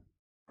theta,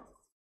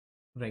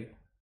 right?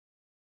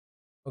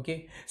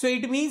 Okay, so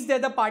it means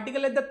that the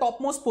particle at the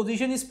topmost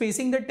position is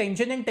facing the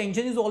tension, and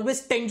tension is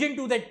always tangent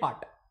to that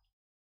part,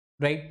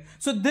 right?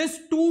 So this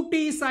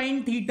 2t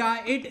sine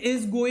theta, it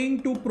is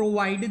going to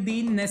provide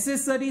the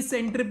necessary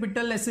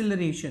centripetal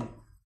acceleration.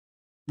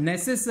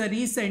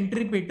 Necessary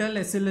centripetal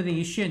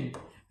acceleration.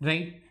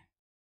 Right.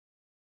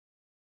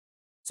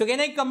 So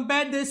can I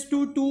compare this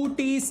to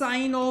 2t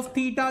sine of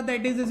theta,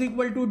 that is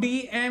equal to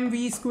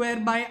dmv square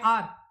by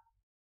r.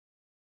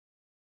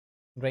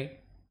 Right.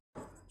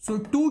 So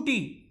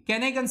 2t,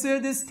 can I consider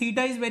this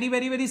theta is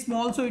very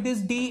small, so it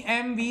is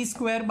dmv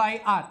square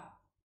by r.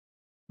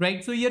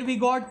 Right. So here we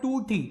got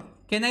 2t.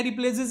 Can I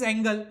replace this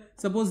angle?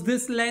 Suppose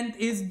this length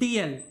is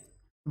dl.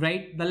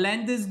 Right. The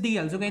length is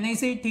dl. So can I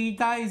say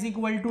theta is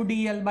equal to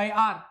dl by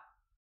r?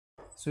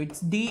 So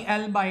it's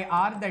dl by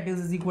r, that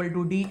is equal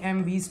to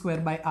dmv square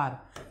by r.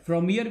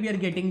 From here we are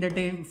getting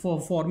the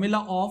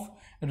formula of,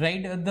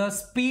 right, the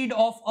speed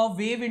of a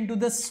wave into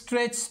the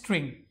stretched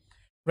string.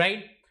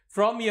 Right.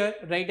 From here,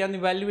 right, on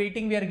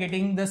evaluating, we are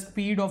getting the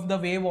speed of the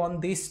wave on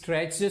the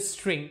stretched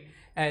string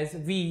as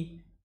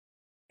v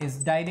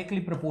is directly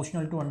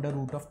proportional to under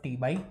root of t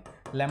by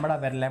lambda,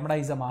 where lambda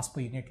is a mass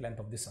per unit length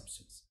of the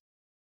substance.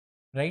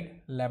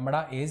 Right.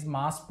 Lambda is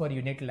mass per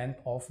unit length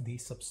of the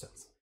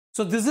substance.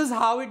 So this is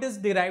how it is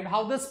derived,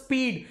 how the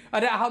speed or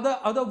how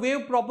the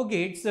wave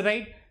propagates,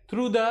 right,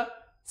 through the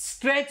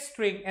stretched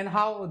string, and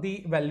how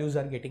the values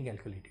are getting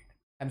calculated.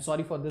 I'm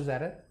sorry for this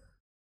error.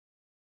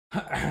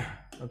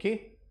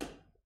 Okay.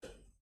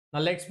 Now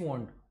let's move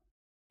on.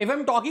 If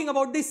I'm talking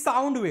about the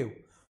sound wave,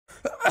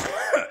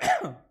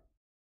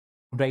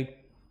 right?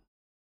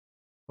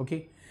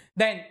 Okay.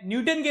 Then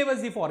Newton gave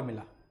us the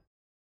formula.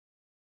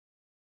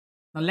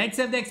 Now let's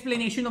have the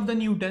explanation of the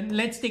Newton.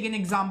 Let's take an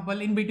example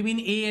in between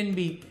A and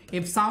B.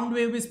 If sound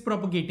wave is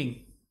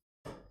propagating,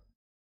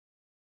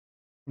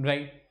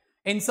 right?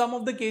 In some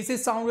of the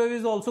cases, sound wave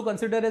is also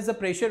considered as a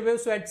pressure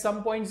wave. So at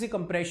some points, the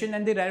compression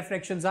and the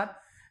rarefactions are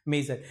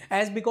measured.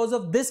 As because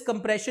of this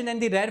compression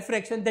and the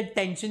rarefaction, that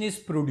tension is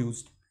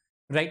produced,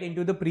 right,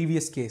 into the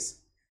previous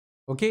case.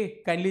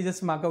 Okay, kindly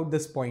just mark out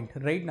this point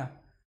right now.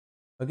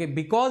 Okay,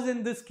 because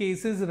in this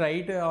cases,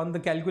 right, on the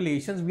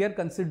calculations, we are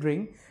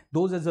considering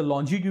those as the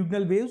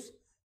longitudinal waves,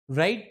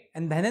 right?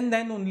 And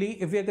then only,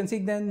 if we are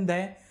considering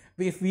them,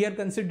 if we are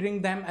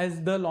considering them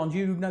as the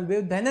longitudinal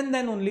wave, then and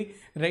then only,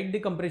 right, the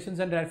compressions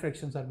and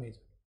rarefactions are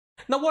measured.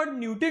 Now what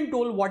Newton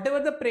told, whatever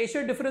the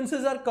pressure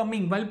differences are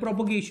coming while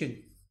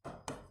propagation,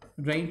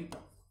 right,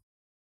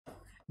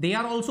 they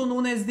are also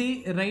known as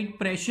the, right,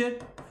 pressure.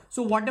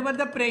 So whatever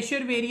the pressure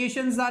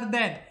variations are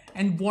there,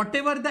 and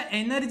whatever the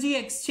energy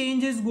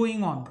exchange is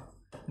going on,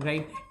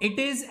 right, it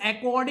is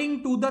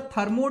according to the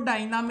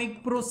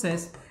thermodynamic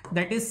process,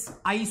 that is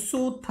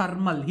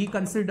isothermal. He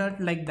considered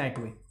like that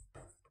way.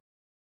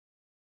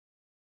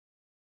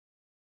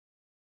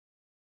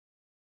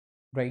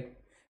 Right.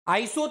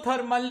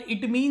 Isothermal,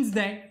 it means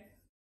that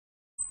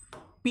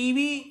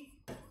PV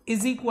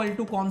is equal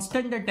to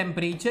constant, the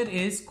temperature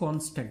is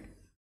constant.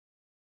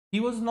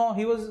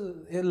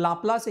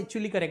 Laplace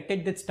actually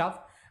corrected that stuff,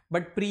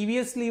 but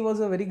previously he was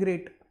a very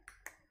great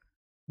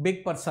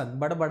big person,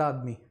 bada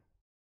admi,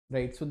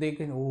 right? So they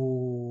can,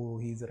 oh,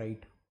 he's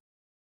right.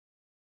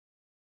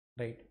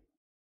 Right.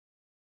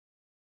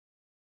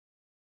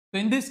 So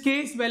in this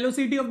case,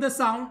 velocity of the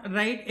sound,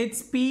 right,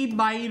 it's P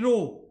by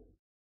rho,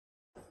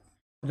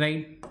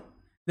 right?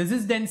 This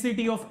is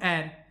density of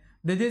air.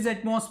 This is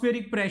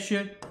atmospheric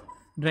pressure,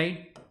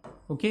 right?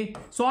 Okay.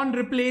 So on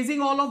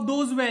replacing all of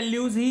those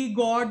values, he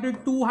got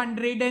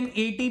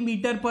 280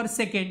 meter per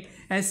second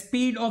as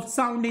speed of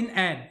sound in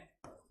air.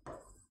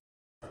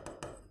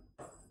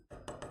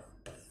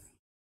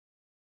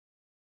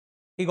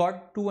 He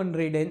got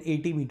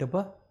 280 meter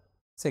per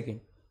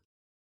second.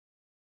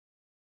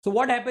 So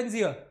what happens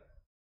here?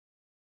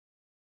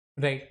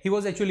 Right, he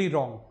was actually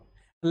wrong.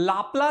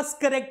 Laplace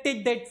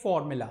corrected that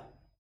formula.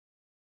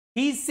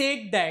 He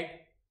said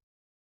that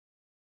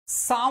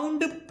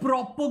sound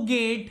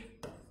propagate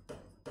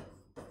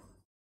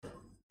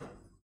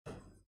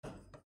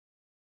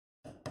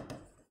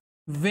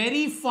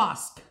very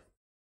fast.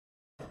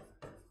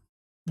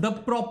 The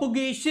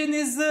propagation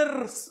is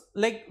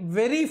like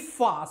very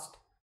fast,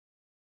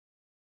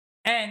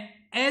 and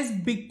as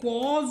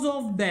because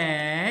of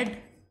that,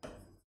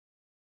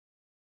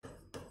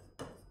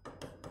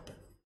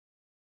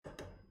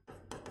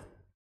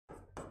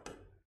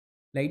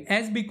 right,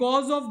 as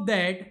because of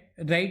that,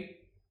 right,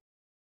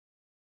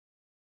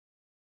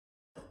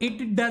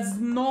 it does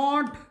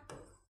not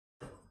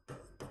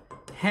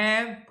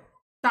have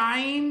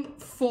time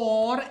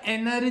for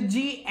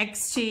energy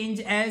exchange,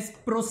 as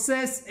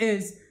process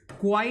is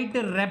quite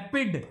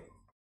rapid.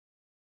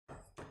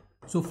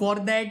 So for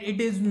that it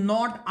is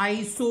not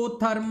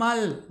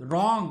isothermal,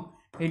 wrong,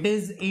 it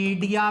is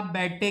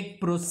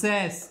adiabatic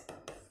process.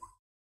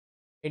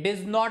 It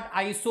is not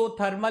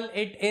isothermal,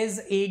 it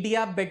is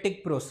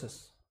adiabatic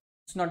process.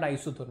 It's not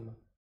isothermal.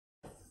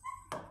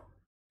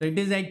 So it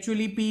is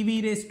actually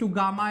PV raised to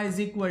gamma is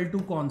equal to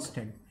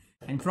constant.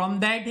 And from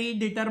that he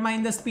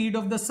determined the speed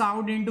of the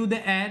sound into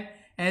the air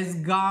as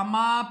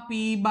gamma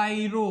P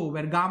by rho,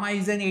 where gamma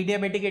is an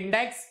adiabatic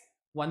index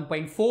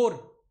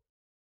 1.4.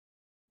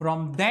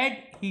 From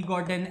that he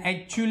got an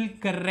actual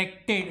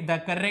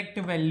the correct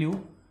value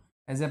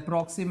as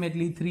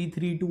approximately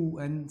 332,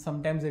 and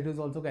sometimes it is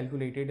also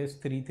calculated as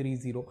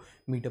 330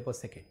 meter per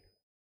second.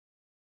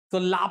 So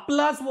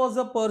Laplace was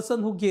a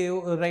person who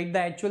gave, right, the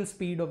actual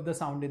speed of the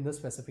sound in the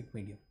specific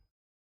medium,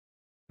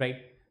 right?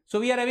 So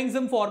we are having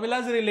some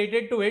formulas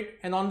related to it,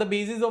 and on the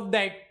basis of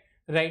that,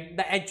 right,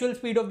 the actual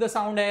speed of the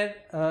sound air,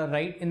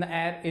 right, in the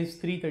air is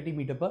 330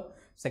 meter per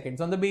second.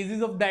 So on the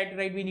basis of that,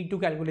 right, we need to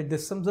calculate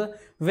this. Some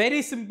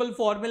very simple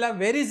formula,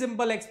 very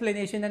simple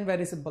explanation, and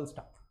very simple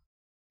stuff.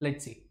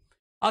 Let's see.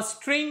 A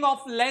string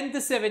of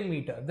length 7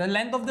 meter. The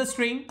length of the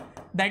string,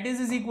 that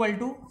is equal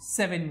to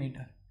 7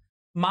 meter.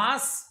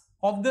 Mass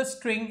of the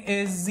string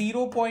is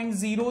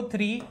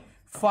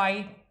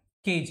 0.035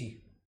 kg.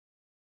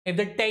 If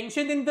the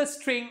tension in the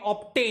string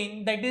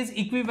obtained, that is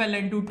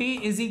equivalent to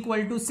T is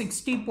equal to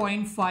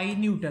 60.5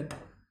 Newton,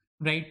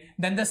 right?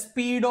 Then the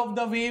speed of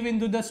the wave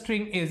into the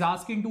string is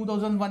asking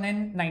 2001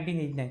 and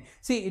 1989.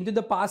 See, into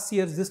the past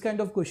years, this kind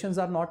of questions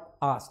are not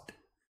asked,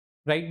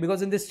 right?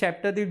 Because in this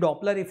chapter, the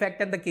Doppler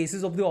effect and the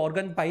cases of the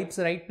organ pipes,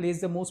 right,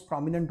 plays the most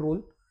prominent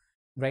role,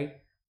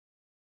 right?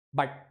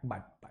 But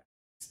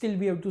still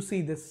we have to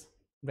see this,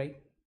 right?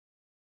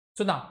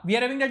 So now we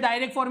are having the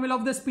direct formula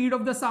of the speed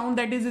of the sound,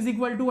 that is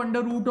equal to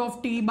under root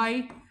of T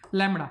by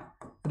lambda.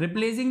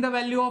 Replacing the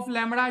value of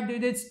lambda,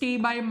 that is T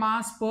by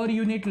mass per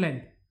unit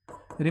length.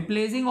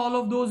 Replacing all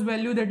of those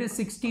value, that is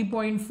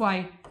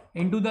 60.5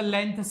 into the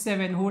length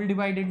 7 whole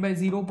divided by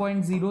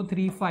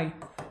 0.035,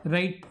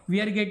 right? We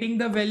are getting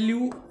the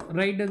value,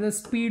 right, the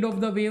speed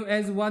of the wave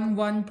as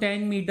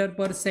 1110 meter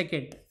per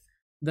second.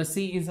 The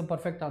C is a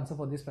perfect answer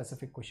for this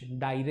specific question,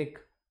 direct.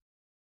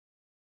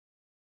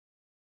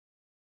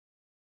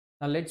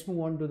 Now let's move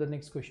on to the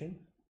next question.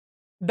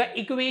 The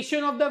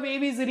equation of the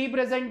wave is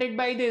represented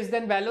by this,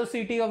 then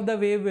velocity of the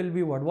wave will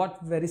be what?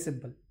 What? Very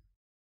simple,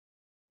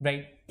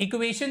 right?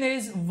 Equation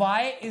is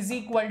y is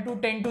equal to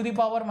 10 to the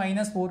power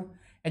minus 4.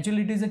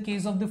 Actually, it is a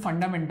case of the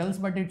fundamentals,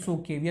 but it's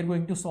okay. We are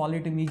going to solve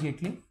it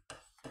immediately.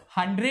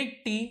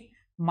 100t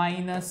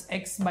minus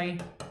x by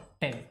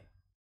 10,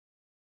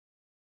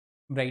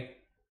 right?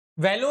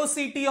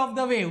 Velocity of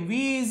the wave,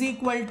 v is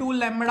equal to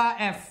lambda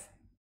f.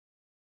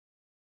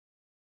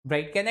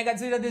 Right, can I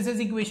consider this as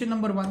equation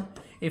number 1?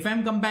 If I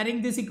am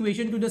comparing this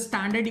equation to the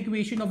standard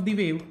equation of the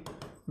wave,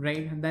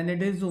 right, then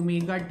it is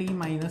omega t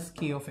minus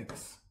k of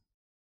x,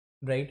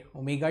 right?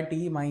 Omega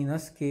t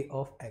minus k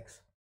of x,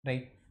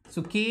 right?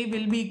 So k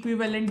will be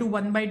equivalent to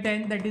 1 by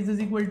 10, that is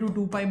equal to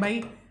 2 pi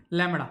by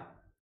lambda.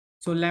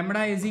 So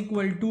lambda is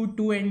equal to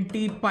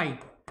 20 pi.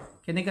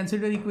 Can I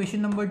consider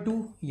equation number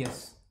 2?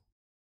 Yes.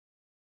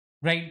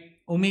 Right,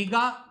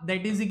 omega,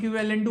 that is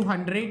equivalent to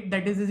 100,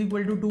 that is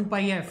equal to 2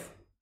 pi f.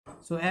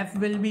 So f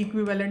will be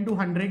equivalent to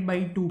 100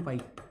 by 2 pi.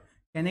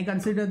 Can I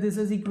consider this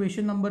as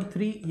equation number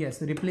 3?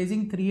 Yes,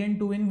 replacing 3 and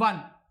 2 in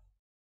 1.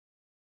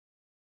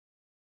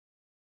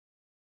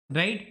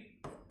 Right?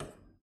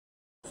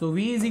 So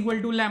V is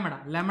equal to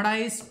lambda. Lambda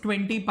is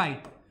 20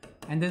 pi.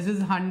 And this is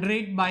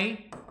 100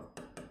 by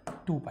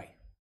 2 pi.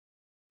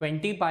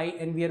 20 pi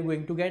and we are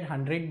going to get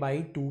 100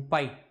 by 2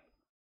 pi.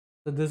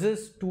 So this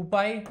is 2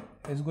 pi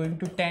is going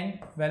to 10.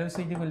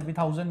 Velocity will be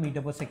 1000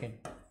 meter per second.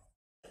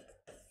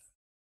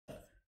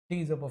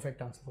 D is the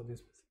perfect answer for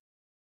this.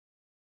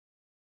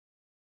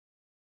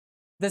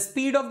 The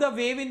speed of the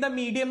wave in the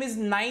medium is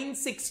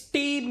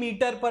 960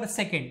 meter per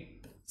second.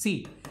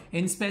 See,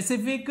 in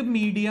specific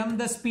medium,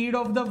 the speed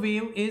of the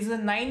wave is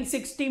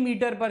 960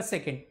 meter per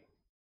second.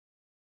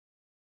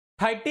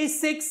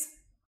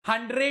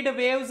 3600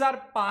 waves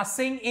are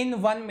passing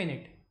in 1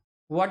 minute.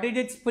 What is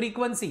its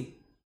frequency?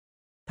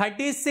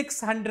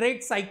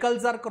 3600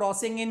 cycles are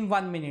crossing in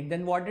 1 minute.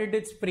 Then what is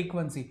its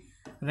frequency?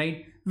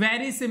 Right?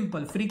 Very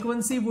simple.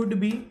 Frequency would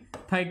be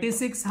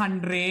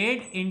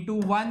 3600 into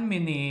 1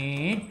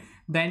 minute.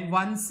 Then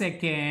 1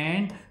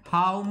 second.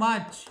 How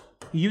much?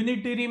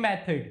 Unitary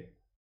method.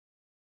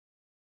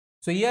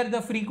 So here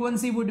the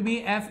frequency would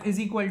be F is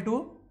equal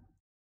to,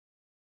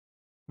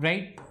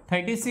 right,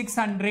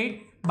 3600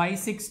 by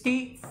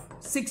 60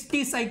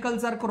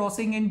 cycles are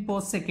crossing in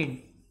per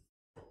second.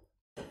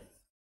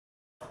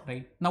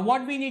 Right. Now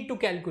what we need to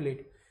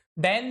calculate?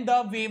 Then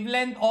the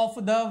wavelength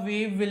of the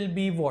wave will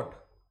be what?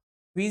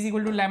 V is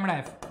equal to lambda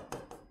F.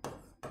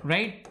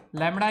 Right?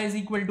 Lambda is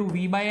equal to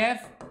V by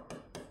F.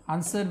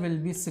 Answer will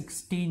be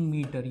 16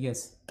 meter.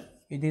 Yes.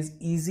 It is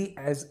easy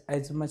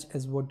as much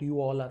as what you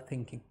all are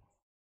thinking.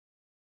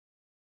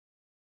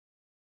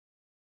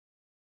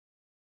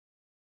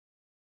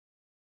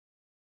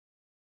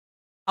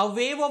 A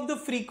wave of the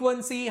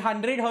frequency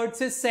 100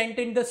 Hertz is sent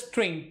in the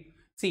string.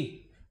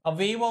 See, a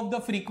wave of the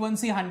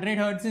frequency 100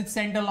 Hertz is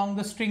sent along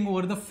the string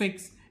over the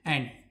fixed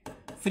end.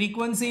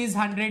 Frequency is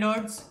 100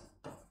 Hertz.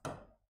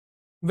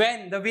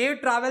 When the wave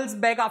travels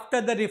back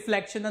after the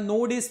reflection, a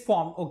node is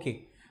formed.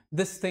 Okay,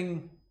 this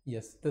thing,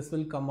 yes, this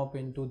will come up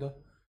into the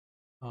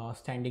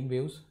standing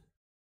waves.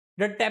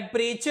 The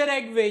temperature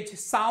at which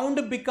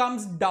sound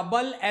becomes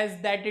double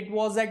as that it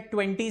was at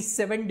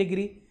 27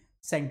 degrees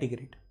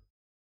centigrade.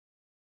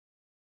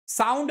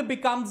 Sound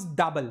becomes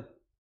double.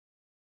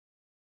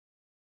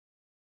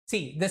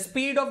 See, the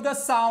speed of the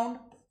sound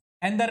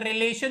and the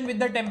relation with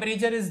the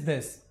temperature is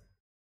this.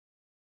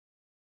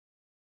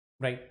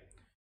 Right.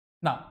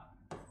 Now,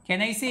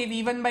 can I say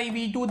V1 by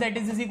V2 that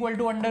is equal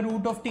to under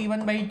root of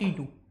T1 by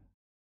T2?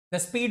 The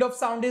speed of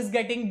sound is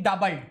getting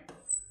doubled.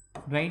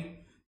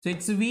 Right. So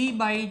it's V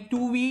by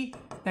 2V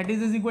that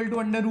is equal to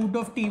under root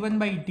of T1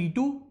 by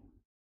T2.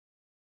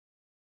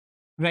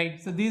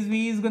 Right. So this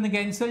V is going to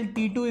cancel.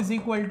 T2 is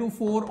equal to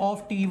 4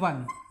 of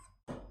T1.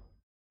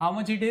 How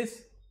much it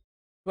is?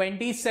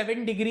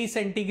 27 degrees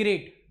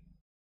centigrade.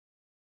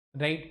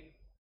 Right.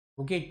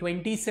 Okay.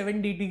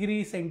 27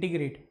 degrees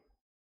centigrade.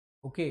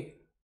 Okay.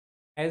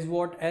 As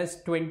what?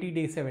 As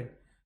 20-7. So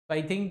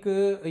I think,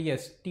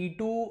 yes,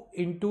 T2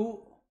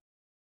 into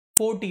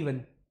 4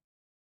 T1.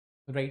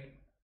 Right.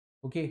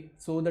 Okay.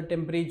 So the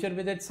temperature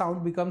with that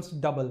sound becomes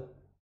double.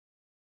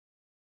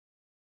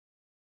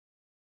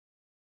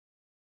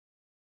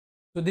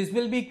 So this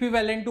will be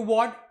equivalent to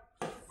what?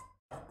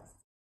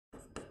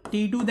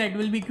 T2 that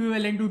will be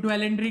equivalent to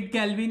 1200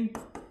 Kelvin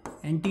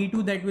and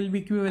T2 that will be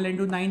equivalent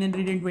to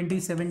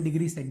 927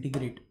 degrees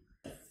centigrade.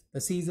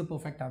 The C is a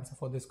perfect answer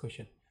for this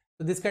question.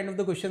 So this kind of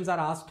the questions are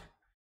asked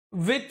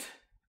with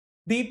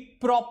the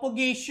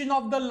propagation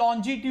of the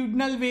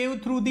longitudinal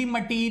wave through the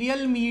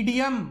material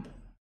medium.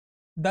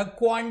 The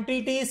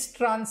quantities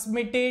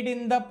transmitted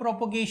in the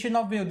propagation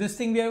of wave. This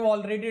thing we have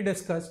already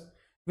discussed.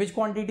 Which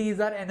quantities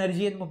are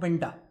energy and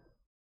momenta?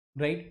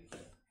 Right?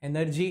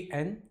 Energy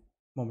and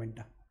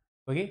momenta.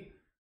 Okay.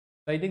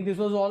 So I think this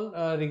was all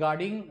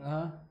regarding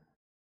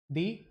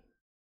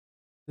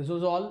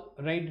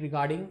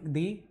regarding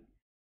the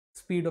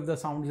speed of the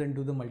sounds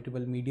into the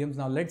multiple mediums.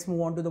 Now let's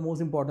move on to the most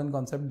important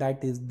concept,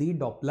 that is the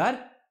Doppler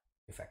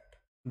effect.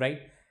 Right.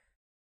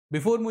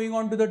 Before moving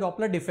on to the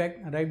Doppler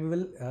effect, right, we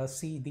will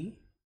see the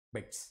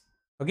bits.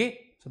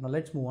 Okay. So now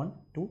let's move on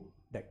to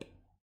that.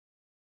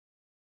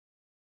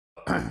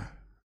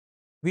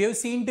 We have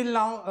seen till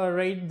now,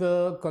 right,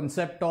 the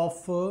concept of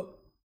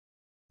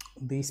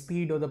the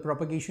speed or the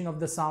propagation of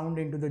the sound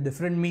into the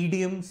different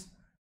mediums,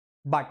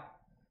 but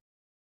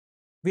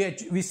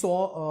we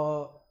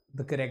saw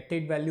the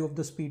corrected value of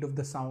the speed of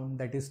the sound,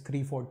 that is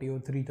 340 or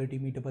 330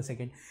 meter per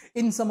second.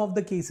 In some of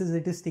the cases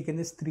it is taken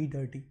as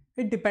 330.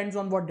 It depends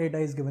on what data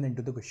is given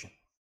into the question.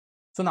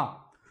 So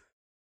now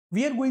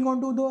we are going on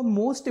to the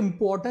most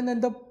important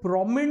and the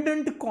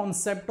prominent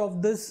concept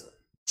of this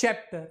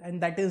chapter,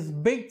 and that is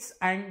bits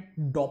and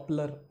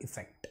Doppler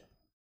effect.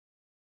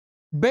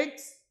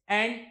 Bits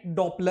and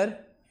Doppler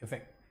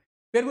effect.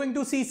 We are going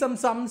to see some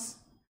sums,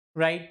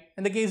 right?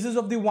 In the cases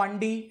of the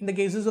 1D, in the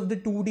cases of the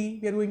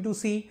 2D, we are going to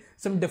see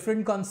some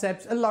different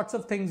concepts and lots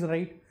of things,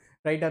 right,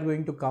 are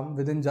going to come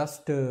within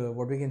just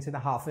what we can say the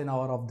half an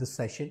hour of this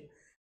session,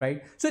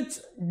 right? So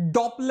it's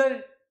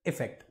Doppler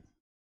effect.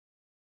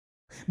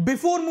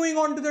 Before moving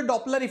on to the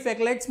Doppler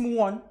effect, let's move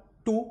on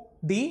to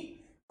the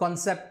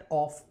concept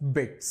of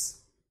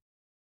bits.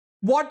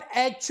 What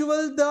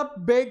actual the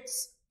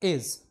bits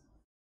is,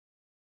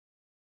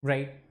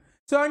 right?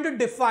 So I want to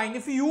define,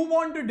 if you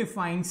want to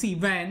define, see,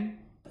 when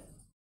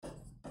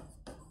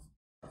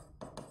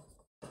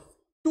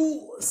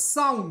two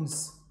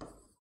sounds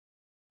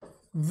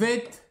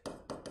with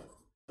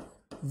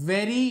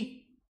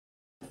very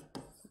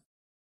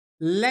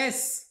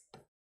less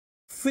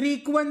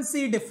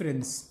frequency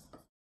difference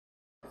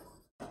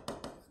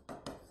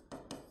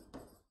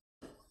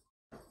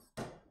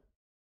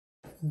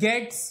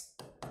gets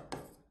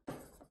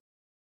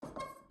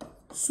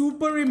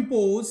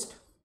superimposed,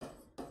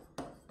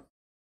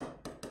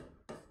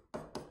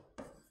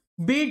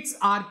 bits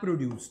are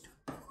produced.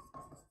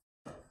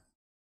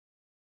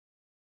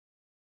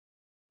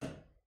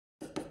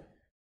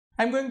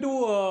 I'm going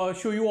to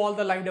show you all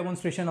the live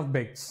demonstration of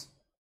bits,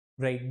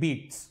 right?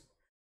 Beats,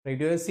 right?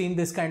 You have seen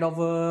this kind of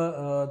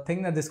a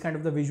thing, that this kind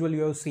of the visual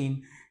you have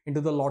seen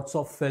into the lots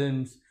of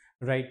films,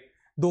 right?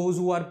 Those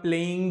who are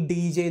playing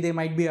DJ, they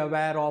might be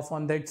aware of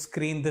on that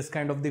screen, this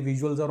kind of the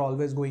visuals are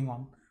always going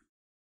on.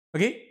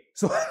 Okay,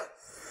 so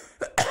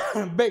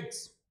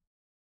bits,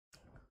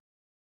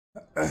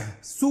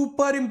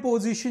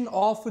 superimposition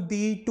of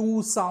the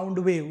two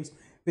sound waves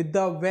with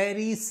the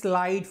very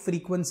slight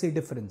frequency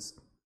difference.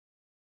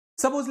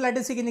 Suppose let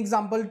us take an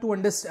example to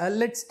understand.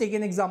 Let's take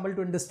an example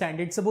to understand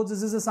it. Suppose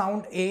this is a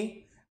sound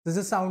A, this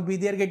is sound B.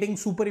 They are getting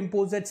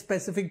superimposed at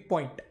specific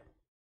point,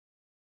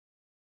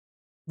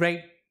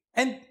 right?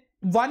 And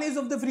one is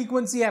of the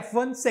frequency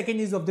F1, second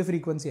is of the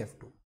frequency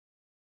F2.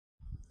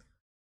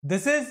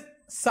 This is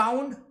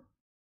sound,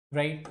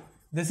 right?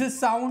 This is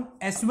sound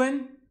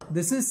S1,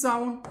 this is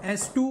sound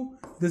S2,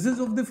 this is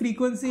of the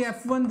frequency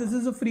F1, this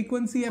is of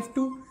frequency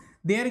F2.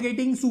 They are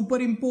getting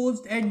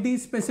superimposed at the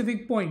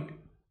specific point.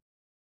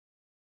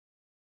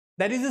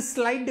 There is a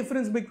slight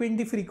difference between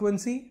the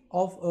frequency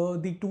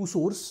of the two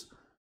source,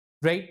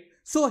 right?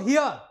 So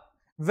here,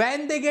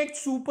 when they get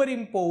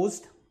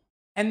superimposed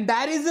and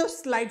there is a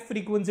slight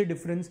frequency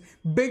difference,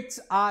 bits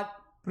are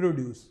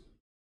produced.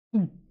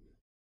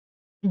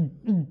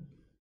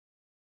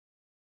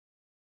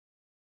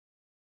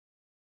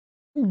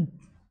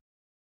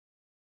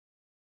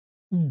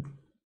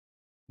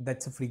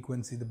 That's a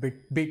frequency, the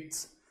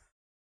bits.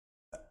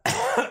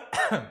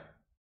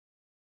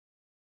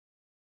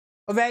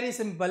 Very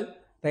simple,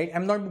 right?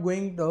 I'm not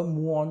going to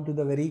move on to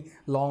the very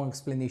long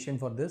explanation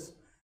for this,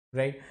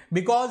 right?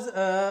 Because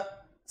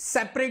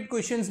separate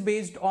questions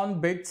based on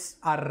bits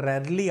are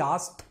rarely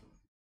asked.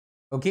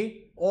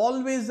 Okay,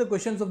 always the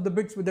questions of the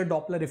bits with the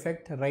Doppler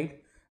effect,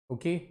 right?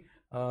 Okay,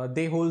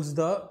 they holds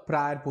the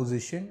prior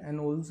position and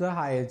holds the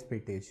highest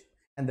bitage,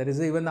 and there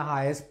is even the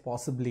highest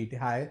possibility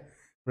high,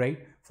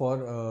 right,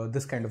 for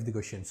this kind of the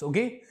questions.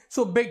 Okay,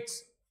 so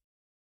bits,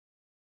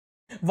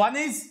 one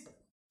is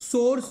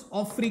source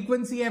of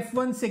frequency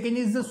F1, second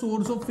is the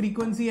source of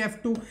frequency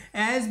F2,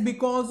 as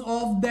because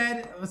of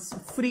their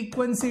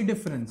frequency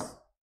difference,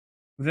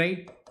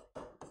 right,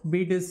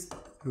 bit is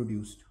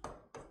produced.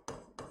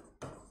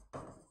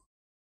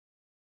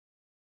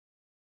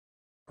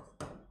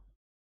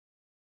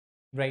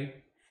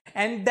 Right,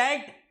 and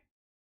that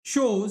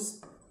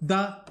shows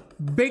the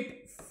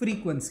bit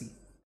frequency.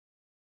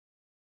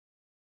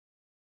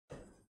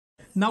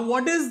 Now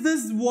what is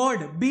this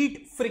word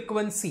bit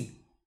frequency?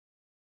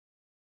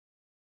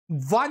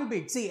 One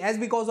bit, see, as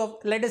because of,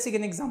 let us take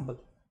an example,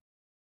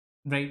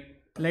 right?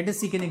 Let us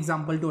take an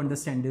example to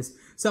understand this.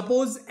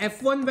 Suppose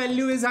F1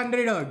 value is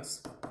 100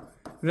 Hertz,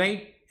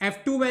 right?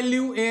 F2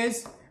 value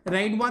is,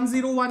 right,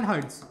 101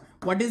 Hertz.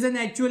 What is an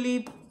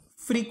actually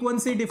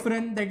frequency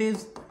difference? That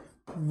is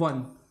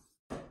 1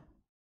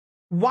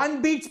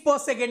 beats per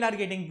second are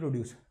getting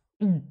produced.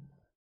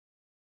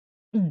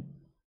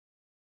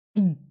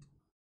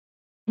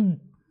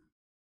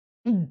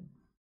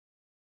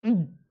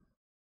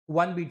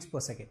 1 beats per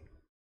second.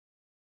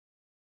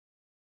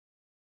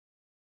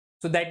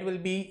 So that will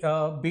be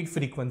bit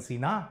frequency,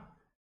 na?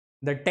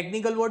 The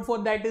technical word for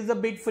that is a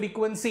bit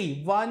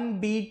frequency. 1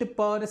 beat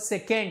per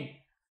second.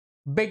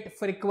 Bit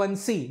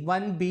frequency,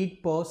 1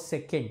 beat per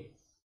second.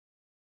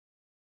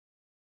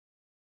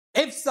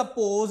 If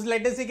suppose,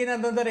 let us take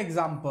another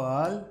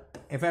example.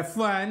 If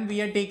F1,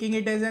 we are taking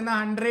it as an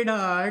 100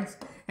 Hertz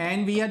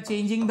and we are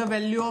changing the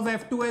value of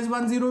F2 as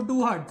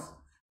 102 Hertz.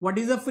 What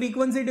is the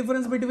frequency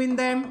difference between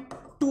them?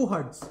 2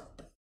 Hertz.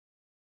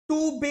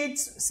 2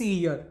 bits, see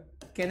here.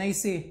 Can I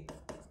say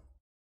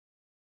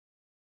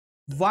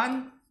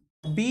 1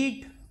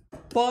 beat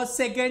per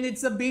second,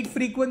 it's a beat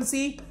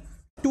frequency.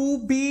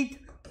 2 beat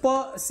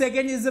per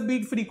second is a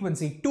beat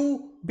frequency.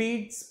 2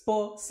 beats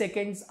per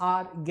seconds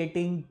are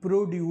getting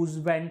produced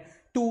when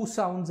two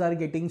sounds are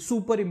getting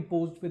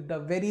superimposed with the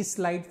very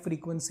slight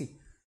frequency.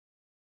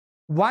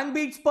 1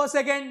 beats per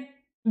second.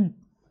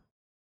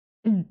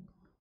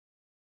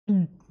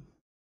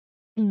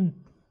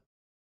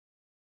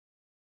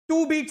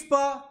 2 beats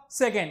per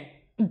second.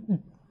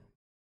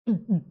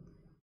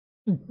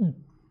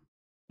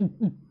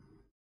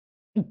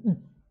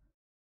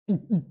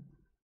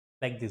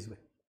 like this way.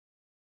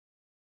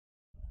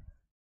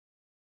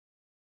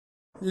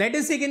 Let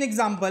us take an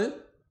example.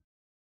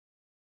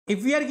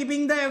 If we are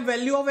giving the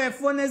value of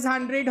f1 as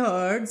 100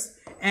 Hz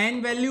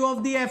and value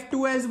of the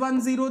f2 as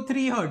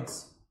 103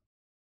 Hz,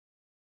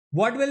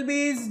 what will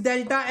be is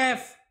delta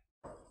f?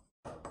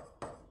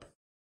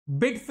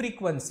 Bit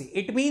frequency.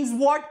 It means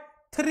what?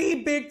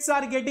 3 bits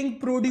are getting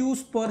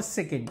produced per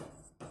second.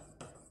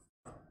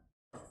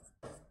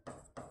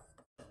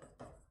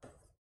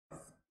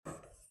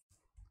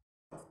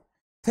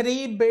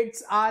 Three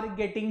bits are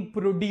getting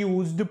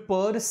produced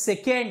per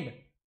second.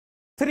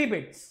 3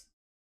 bits.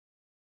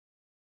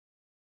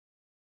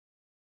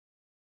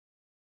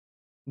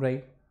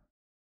 Right?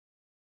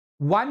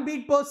 1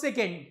 beat per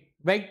second.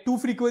 Right? 2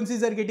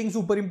 frequencies are getting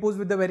superimposed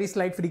with a very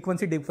slight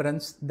frequency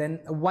difference. Then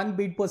 1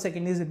 beat per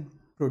second is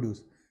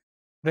produced.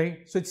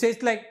 Right? So it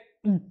says like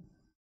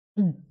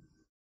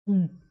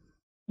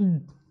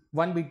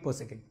 1 beat per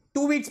second.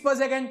 2 beats per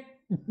second.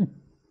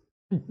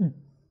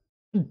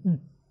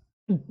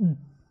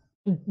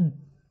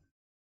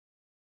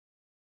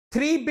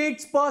 3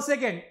 bits per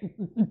second.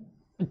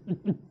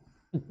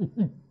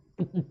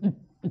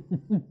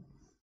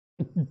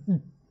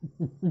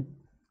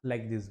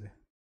 Like this way.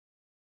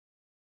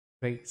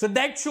 Right? So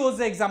that shows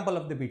the example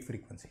of the bit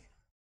frequency.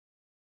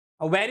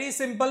 A very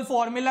simple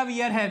formula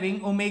we are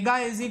having: omega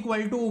is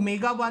equal to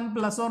omega 1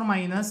 plus or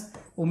minus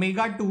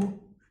omega 2,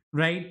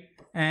 right?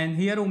 And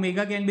here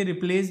omega can be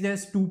replaced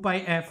as 2 pi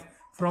f.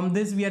 From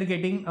this we are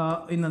getting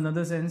in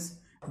another sense,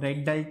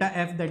 right, delta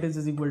f, that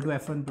is equal to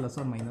f1 plus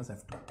or minus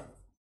f2.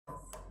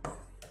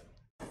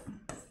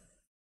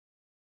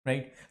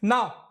 Right?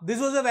 Now, this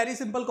was a very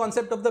simple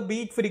concept of the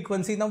beat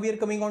frequency. Now we are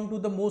coming on to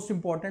the most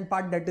important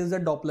part, that is the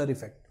Doppler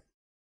effect.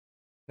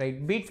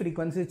 Right? Beat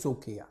frequency, it's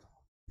okay. Yeah.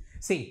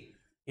 See,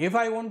 if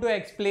I want to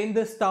explain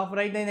this stuff,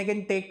 right, then I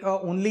can take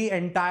only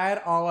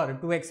entire hour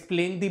to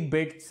explain the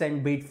bits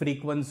and beat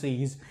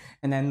frequencies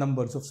and then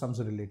numbers of sums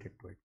related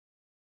to it.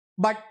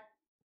 But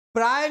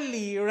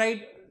priorly,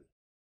 right,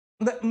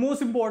 the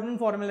most important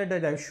formula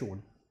that I've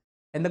shown,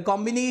 and the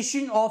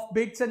combination of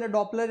bits and the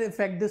Doppler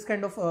effect, this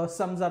kind of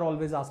sums are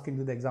always asked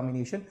into the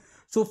examination.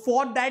 So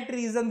for that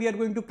reason, we are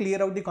going to clear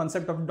out the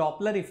concept of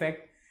Doppler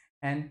effect,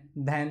 and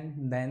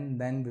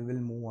then we will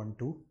move on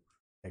to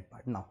that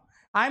part. Now,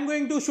 I'm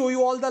going to show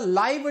you all the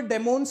live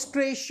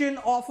demonstration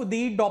of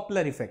the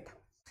Doppler effect.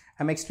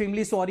 I'm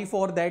extremely sorry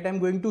for that. I'm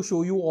going to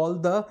show you all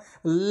the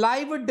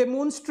live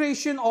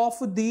demonstration of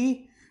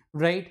the,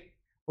 right,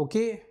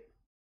 okay,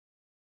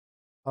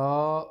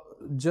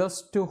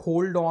 just to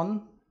hold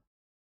on.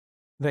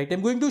 Right,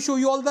 I'm going to show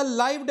you all the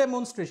live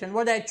demonstration,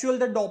 what actual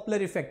the Doppler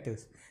effect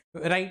is,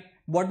 right?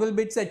 What will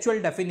be its actual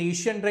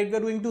definition, right? We're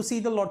going to see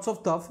the lots of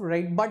stuff,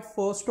 right? But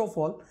first of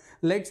all,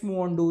 let's move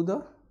on to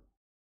the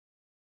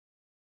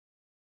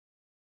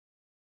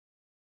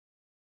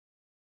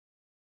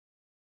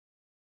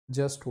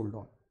just hold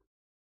on.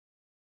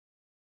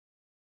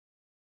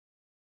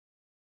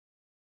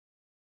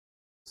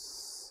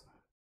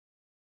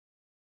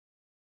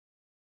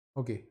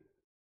 Okay.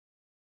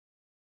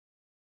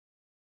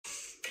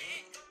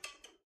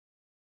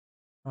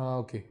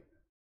 Okay.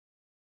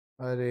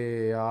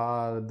 Arey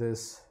yaar,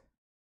 this.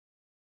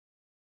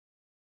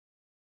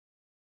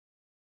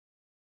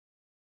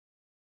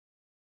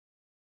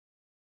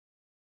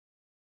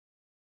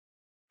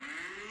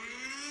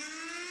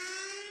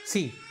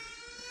 See,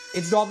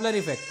 it's Doppler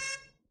effect,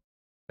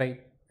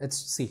 right? Let's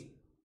see.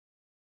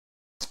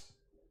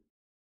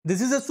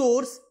 This is a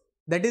source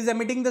that is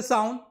emitting the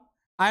sound.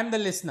 I am the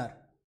listener,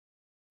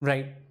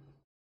 right?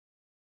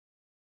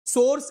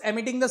 Source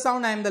emitting the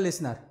sound, I am the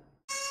listener.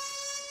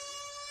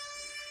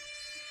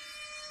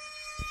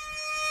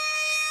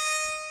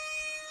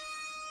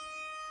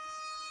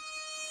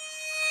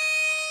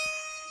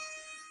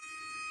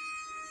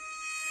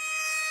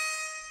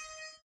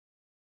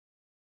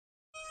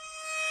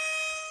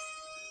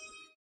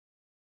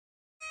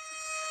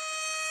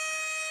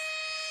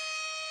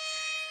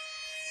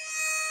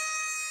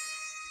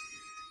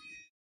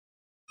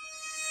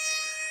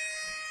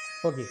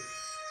 Okay,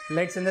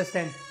 let's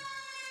understand.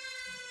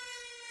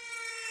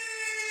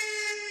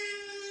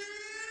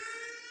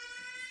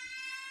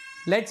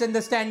 Let's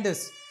understand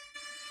this.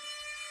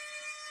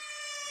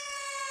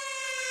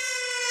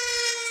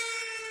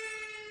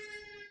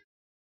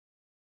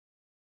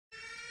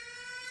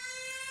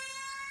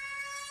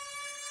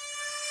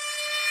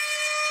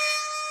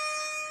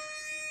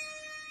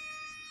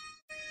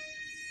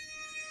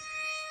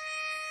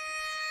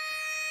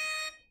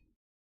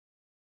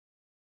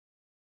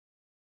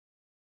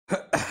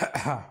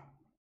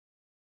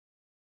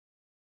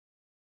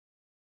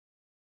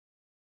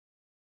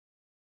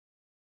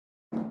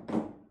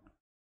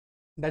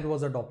 That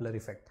was a Doppler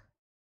effect.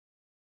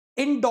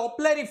 In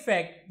Doppler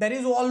effect, there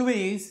is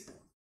always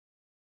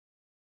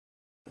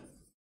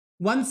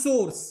one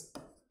source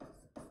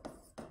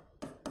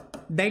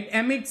that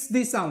emits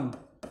the sound,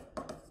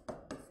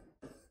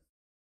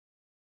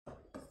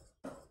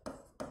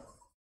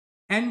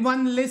 and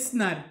one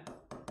listener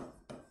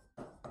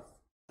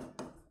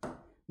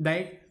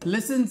that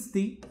listens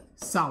the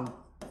sound.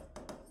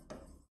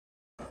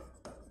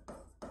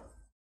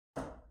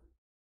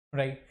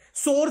 Right?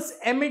 Source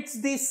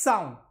emits the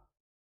sound.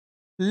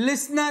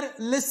 Listener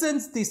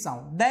listens the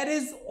sound. There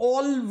is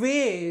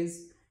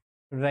always,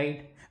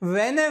 right?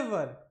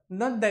 Whenever,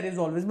 not there is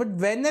always, but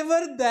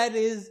whenever there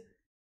is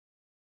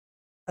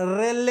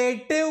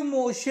relative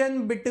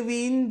motion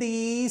between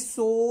the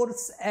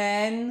source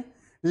and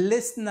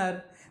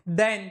listener,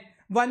 then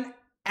one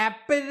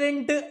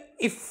apparent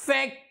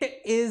effect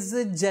is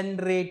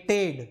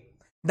generated.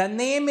 The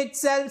name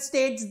itself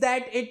states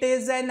that it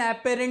is an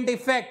apparent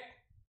effect.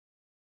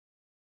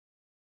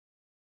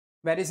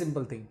 Very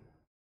simple thing,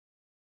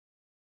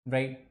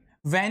 right?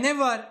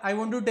 Whenever I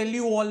want to tell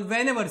you all,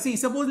 whenever, see,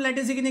 suppose let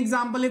us take an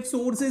example. If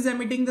source is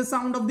emitting the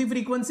sound of the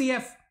frequency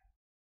f,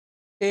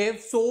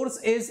 if source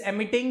is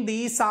emitting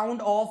the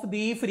sound of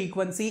the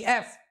frequency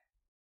f,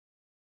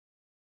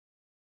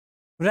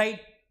 right?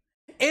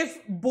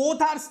 If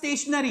both are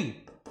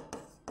stationary,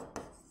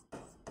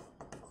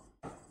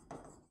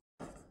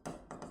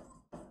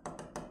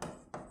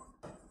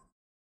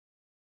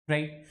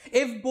 right?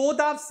 If both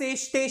are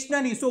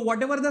stationary, so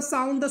whatever the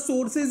sound the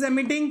source is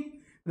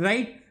emitting,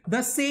 right,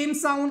 the same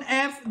sound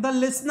f the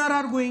listener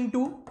are going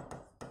to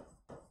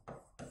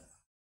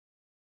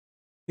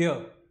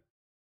hear,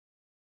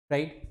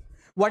 right?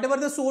 Whatever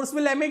the source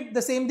will emit,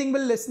 the same thing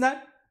will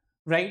listener,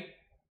 right,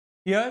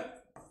 here.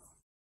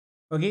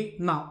 Okay,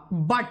 now,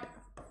 but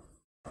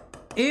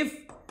if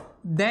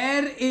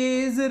there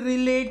is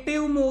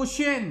relative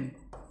motion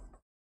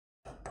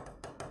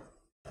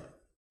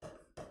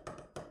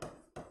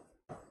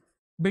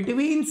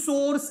between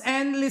source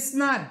and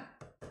listener,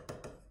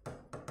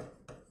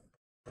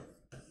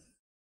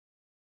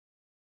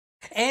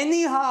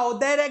 anyhow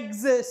there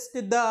exists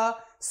the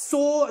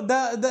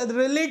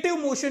relative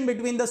motion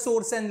between the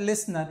source and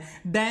listener,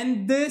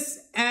 then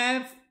this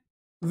f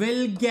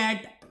will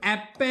get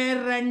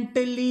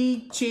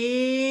apparently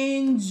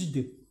changed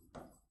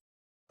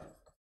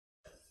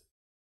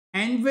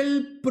and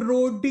will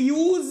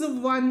produce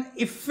one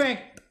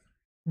effect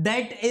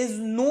that is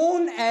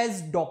known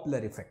as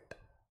Doppler effect.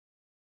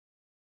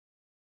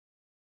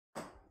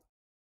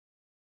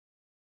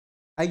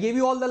 I gave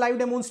you all the live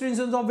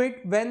demonstrations of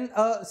it. When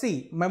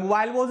see, my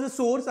mobile was a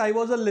source, I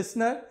was a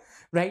listener,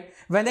 right?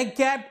 When I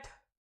kept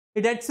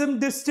it at some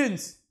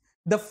distance,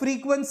 the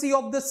frequency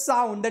of the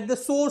sound that the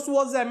source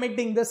was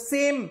emitting, the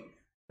same,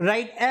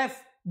 right,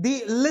 f,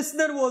 the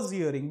listener was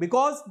hearing,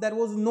 because there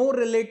was no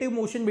relative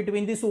motion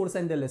between the source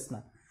and the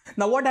listener.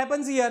 Now what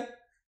happens here?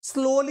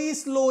 Slowly,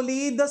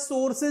 slowly the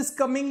source is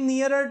coming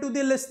nearer to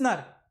the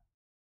listener,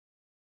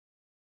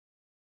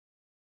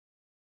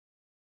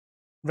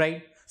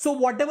 right? So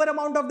whatever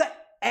amount of the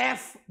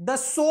f the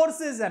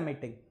source is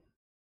emitting,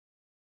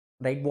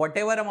 right,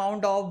 whatever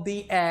amount of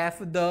the f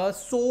the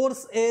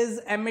source is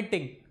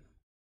emitting,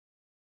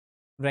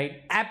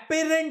 right,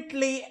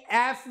 apparently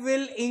f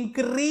will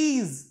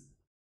increase,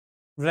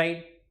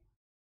 right,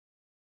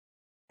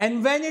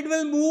 and when it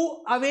will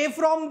move away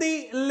from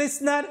the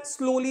listener,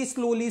 slowly,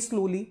 slowly,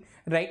 slowly,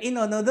 right, in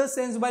another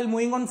sense, while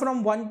moving on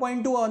from one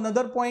point to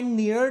another point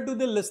near to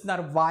the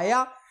listener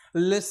via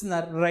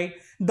listener, right,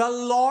 the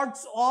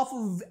lots of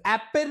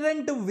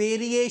apparent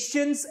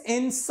variations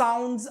in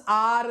sounds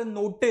are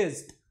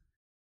noticed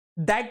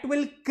that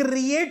will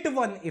create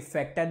one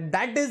effect, and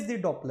that is the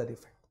Doppler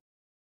effect.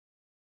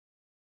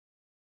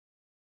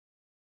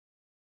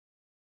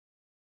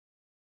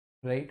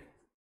 Right,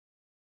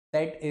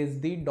 that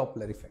is the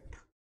Doppler effect.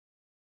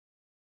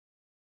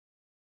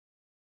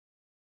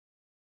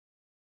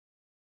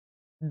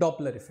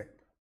 Doppler effect.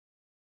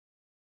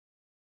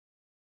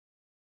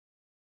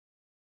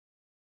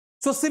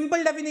 So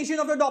simple definition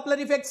of the Doppler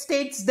effect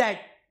states that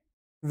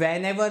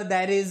whenever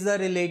there is a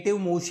relative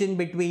motion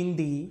between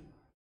the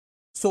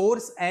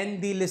source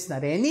and the listener,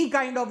 any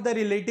kind of the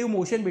relative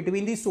motion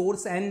between the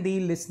source and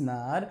the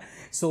listener,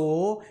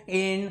 so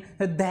in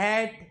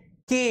that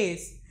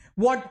case,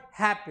 what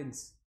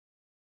happens,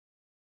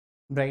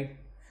 right?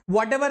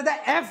 Whatever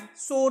the f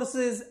source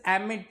is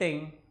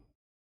emitting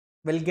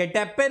will get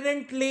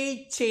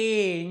apparently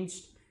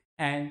changed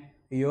and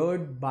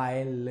heard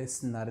by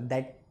listener.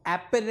 That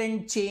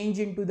apparent change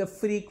into the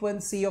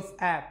frequency of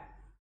f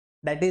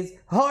that is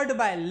heard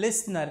by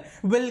listener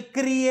will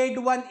create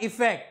one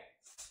effect,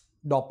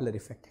 Doppler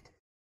effect.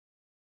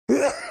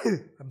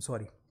 I'm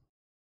sorry.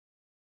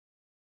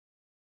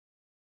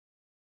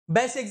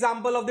 Best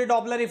example of the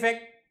Doppler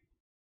effect,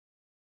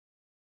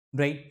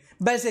 right?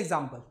 Best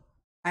example.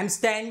 I'm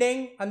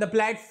standing on the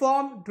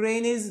platform,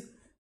 train is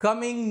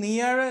coming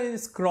near,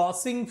 is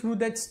crossing through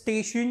that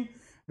station,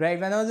 right?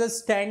 When I was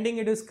just standing,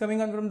 it is coming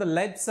on from the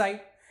left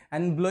side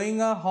and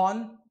blowing a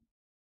horn,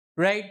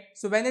 right?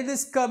 So when it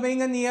is coming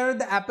near,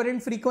 the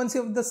apparent frequency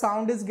of the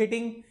sound is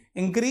getting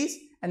increased,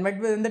 and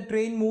when the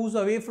train moves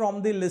away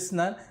from the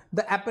listener,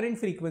 the apparent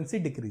frequency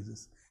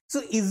decreases.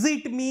 So is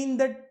it mean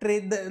that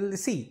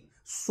see,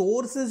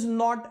 source is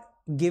not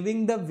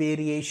giving the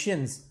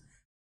variations,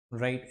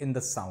 right, in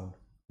the sound?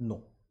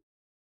 No.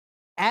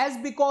 As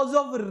because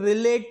of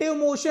relative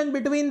motion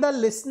between the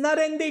listener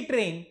and the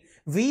train,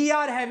 we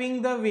are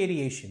having the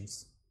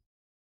variations,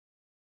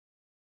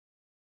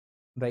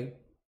 right?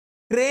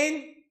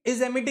 Train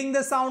is emitting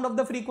the sound of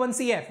the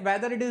frequency f,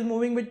 whether it is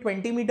moving with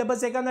 20 meter per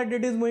second or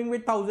it is moving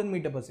with 1000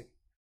 meter per second,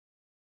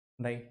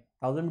 right?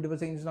 1000 meter per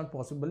second is not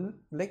possible.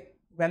 Like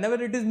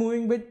whenever it is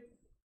moving with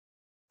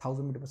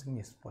 1000 meter per second,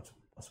 yes, possible.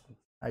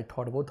 I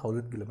thought about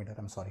 1000 kilometer.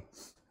 I'm sorry,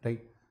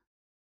 right?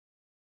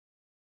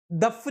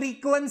 The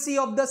frequency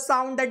of the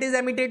sound that is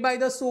emitted by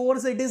the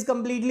source, it is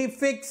completely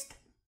fixed,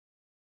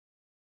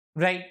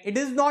 right? It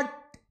is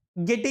not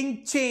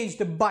getting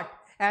changed, but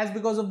as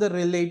because of the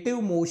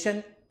relative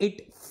motion,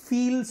 it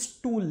feels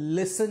to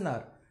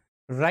listener,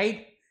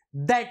 right,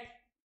 that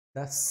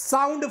the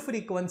sound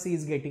frequency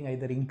is getting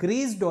either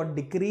increased or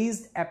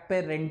decreased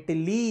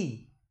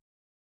apparently.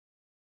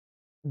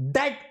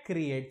 That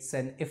creates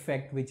an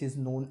effect which is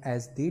known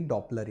as the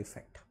Doppler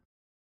effect,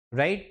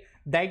 right?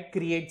 That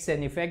creates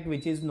an effect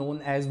which is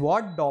known as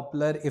what?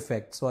 Doppler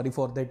effect. Sorry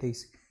for that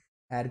is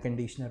air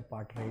conditioner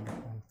part, right?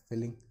 I'm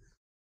filling.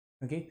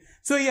 Okay.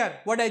 So here,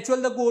 what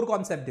actual the core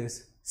concept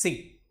is?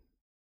 See,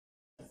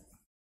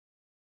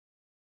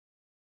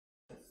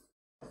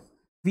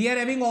 we are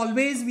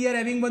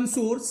having one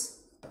source,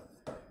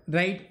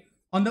 right?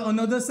 On the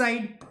another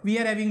side, we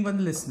are having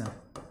one listener.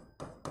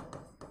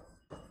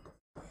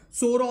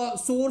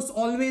 Source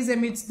always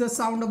emits the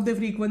sound of the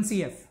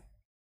frequency f,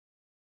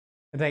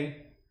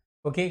 right?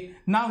 Okay.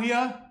 Now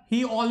here,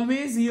 he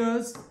always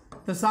hears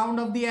the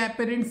sound of the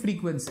apparent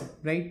frequency,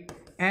 right?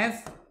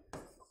 F,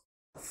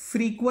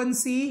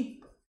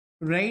 frequency,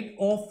 right,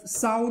 of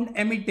sound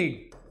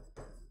emitted.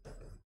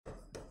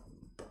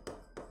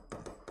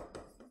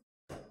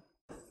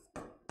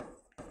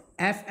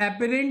 F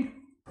apparent,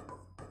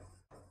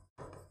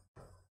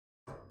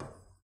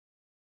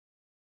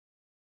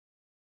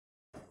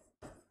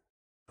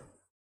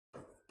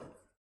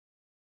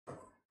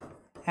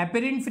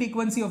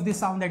 frequency of the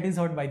sound that is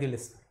heard by the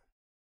listener.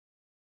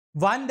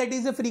 One, that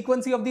is the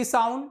frequency of the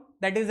sound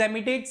that is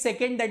emitted.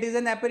 Second, that is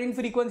an apparent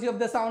frequency of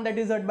the sound that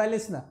is heard by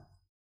listener.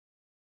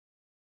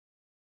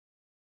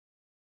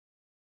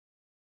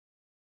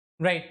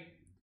 Right.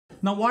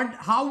 Now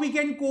how we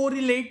can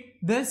correlate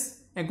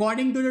this?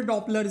 According to the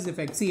Doppler's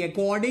effect. See,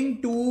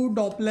 according to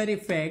Doppler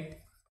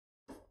effect,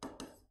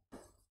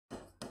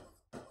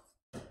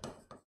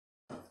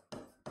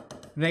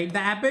 right, the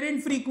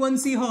apparent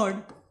frequency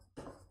heard,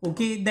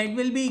 okay, that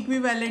will be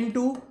equivalent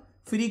to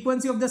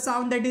frequency of the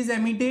sound that is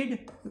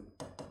emitted,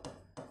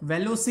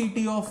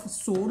 velocity of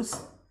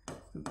source,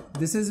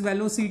 this is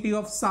velocity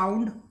of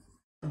sound,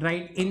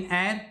 right, in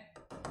air,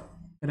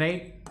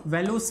 right,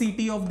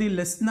 velocity of the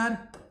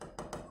listener,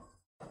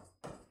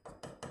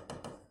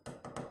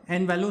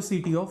 and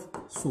velocity of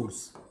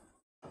source.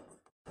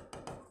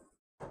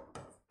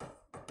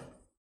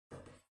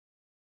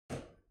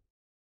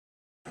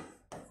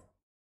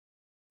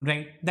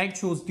 Right, that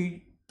shows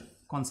the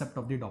concept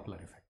of the Doppler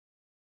effect.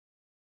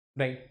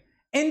 Right,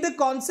 in the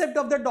concept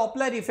of the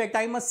Doppler effect,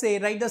 I must say,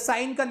 right, the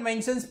sign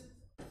conventions,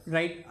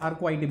 right, are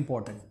quite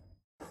important.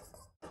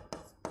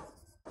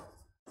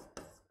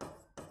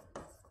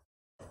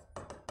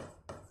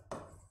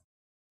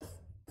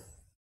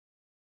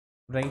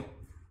 Right,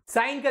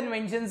 sign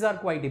conventions are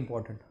quite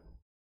important.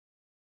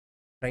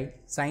 Right,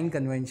 sign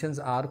conventions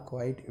are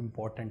quite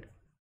important.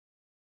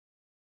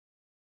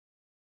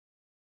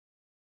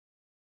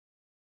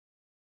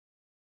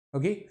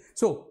 Okay,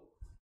 so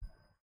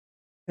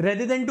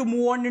rather than to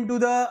move on into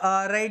the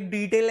right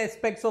detail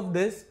aspects of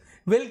this,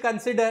 we'll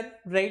consider,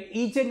 right,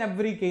 each and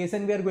every case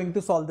and we are going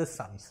to solve the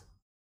sums.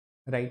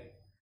 Right,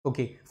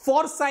 okay,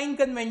 for sign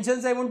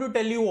conventions, I want to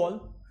tell you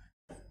all,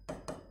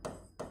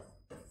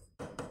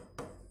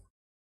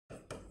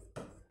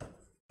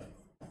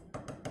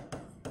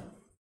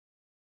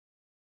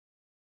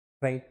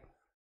 right,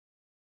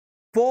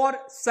 for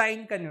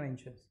sign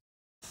conventions,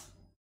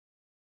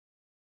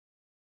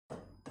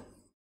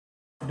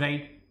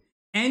 right,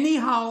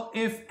 anyhow,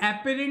 if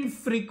apparent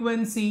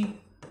frequency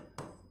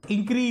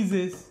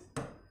increases,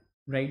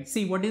 right,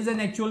 see what is an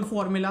actual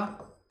formula?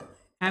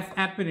 F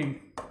apparent,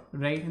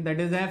 right, that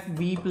is F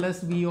V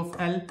plus V of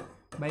L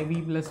by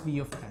V plus V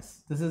of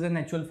S. This is an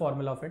actual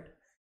formula of it.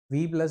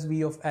 V plus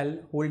V of L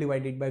whole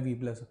divided by V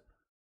plus.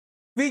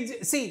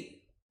 We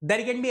see,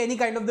 there can be any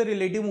kind of the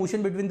relative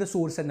motion between the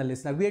source and the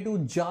listener. We have to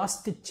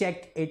just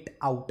check it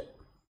out.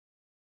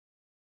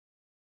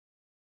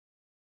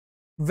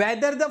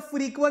 Whether the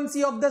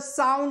frequency of the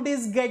sound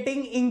is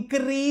getting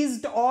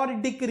increased or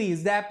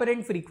decreased, the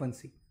apparent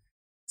frequency.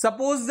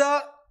 Suppose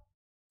the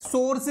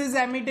source is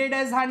emitted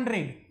as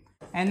 100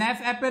 and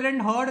F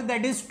apparent heard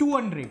that is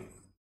 200.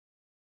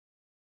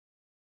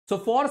 So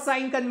for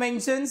sign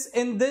conventions,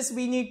 in this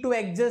we need to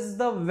adjust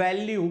the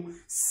value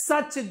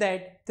such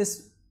that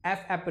this F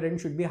apparent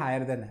should be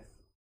higher than F.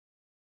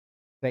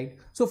 Right.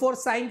 So for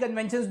sign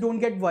conventions, don't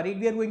get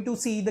worried. We are going to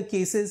see the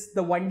cases,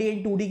 the 1D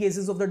and 2D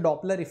cases of the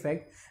Doppler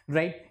effect,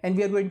 right? And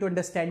we are going to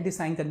understand the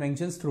sign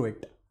conventions through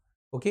it.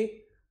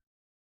 Okay.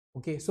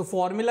 Okay, so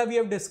formula we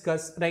have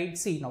discussed, right?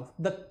 See now,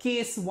 the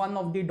case 1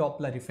 of the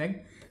Doppler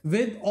effect.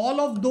 With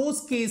all of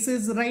those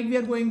cases, right, we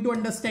are going to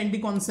understand the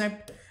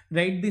concept,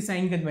 right, the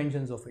sign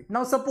conventions of it.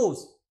 Now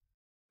suppose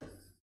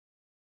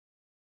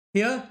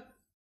here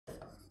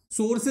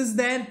source is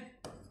there,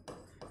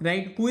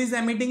 right? Who is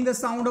emitting the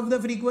sound of the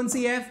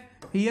frequency F?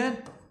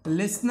 Here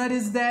listener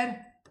is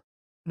there,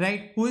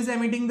 right? Who is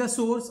emitting the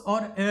source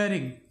or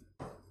hearing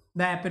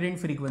the apparent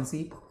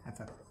frequency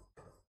FM.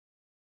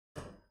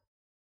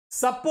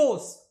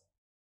 Suppose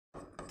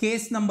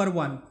case number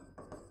 1,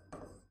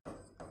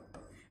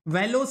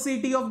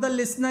 velocity of the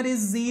listener is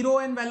 0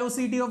 and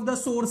velocity of the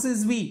source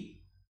is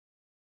v.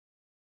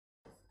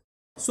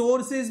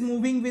 Source is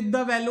moving with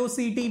the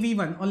velocity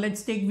v1, or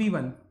let's take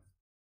v1,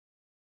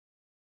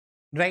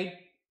 right?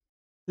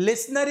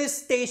 Listener is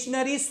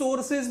stationary,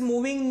 source is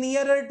moving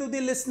nearer to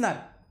the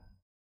listener,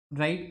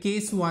 right?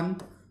 Case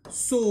 1,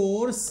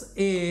 source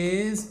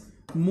is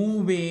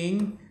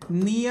moving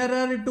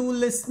nearer to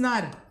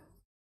listener.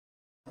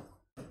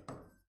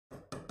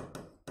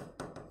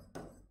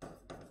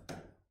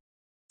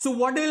 So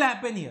what will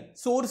happen here?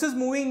 Source is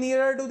moving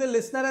nearer to the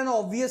listener, and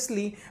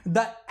obviously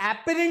the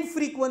apparent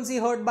frequency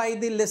heard by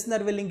the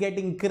listener will get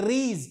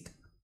increased.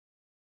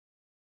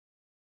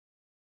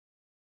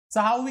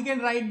 So how we can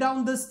write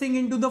down this thing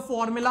into the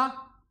formula?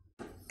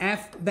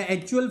 F, the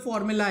actual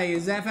formula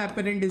is F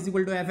apparent is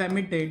equal to F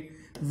emitted,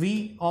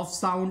 V of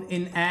sound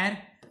in air,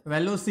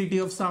 velocity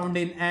of sound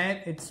in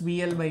air, it's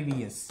VL by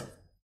Vs.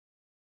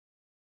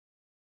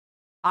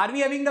 Are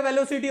we having the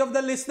velocity of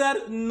the listener?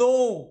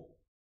 No.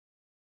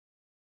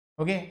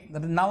 Okay,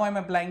 now I'm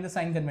applying the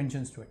sign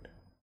conventions to it.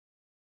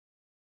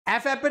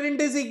 F apparent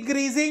is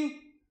increasing.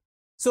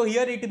 So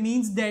here it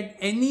means that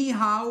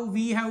anyhow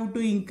we have to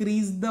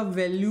increase the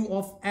value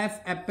of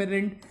F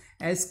apparent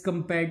as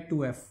compared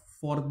to F.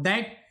 For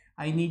that,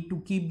 I need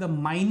to keep the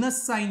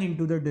minus sign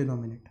into the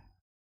denominator.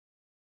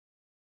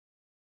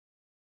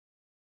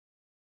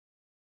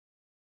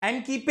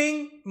 And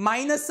keeping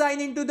minus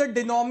sign into the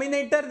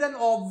denominator, then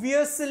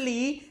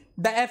obviously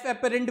the F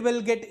apparent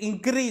will get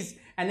increased,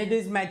 and it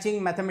is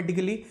matching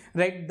mathematically,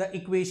 right? The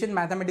equation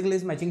mathematically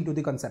is matching to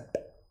the concept.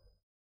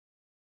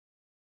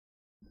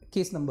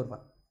 Case number 1.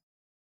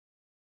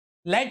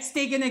 Let's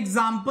take an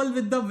example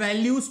with the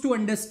values to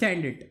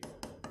understand it.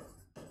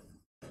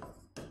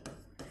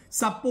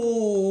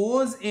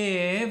 Suppose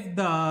if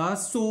the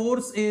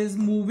source is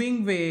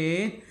moving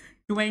with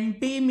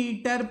 20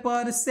 meter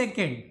per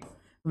second,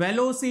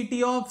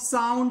 velocity of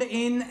sound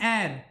in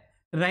air,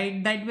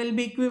 right, that will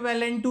be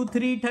equivalent to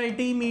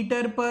 330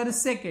 meter per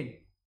second.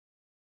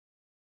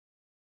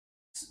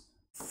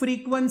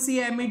 Frequency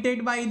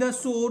emitted by the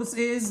source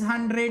is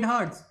 100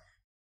 Hertz.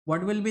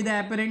 What will be the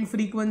apparent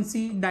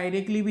frequency?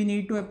 Directly we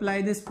need to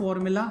apply this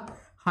formula,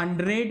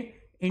 100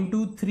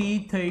 into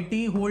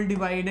 330 whole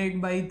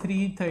divided by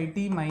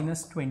 330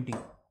 minus 20.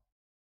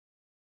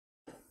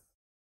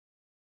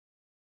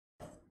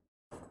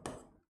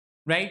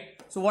 Right?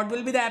 So what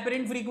will be the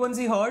apparent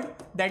frequency heard?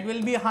 That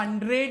will be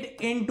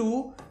 100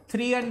 into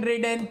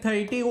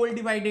 330 whole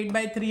divided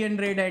by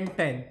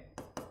 310.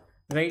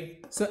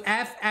 Right? So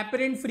F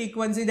apparent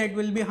frequency, that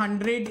will be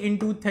 100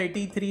 into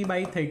 33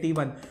 by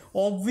 31.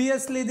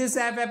 Obviously this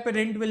F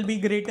apparent will be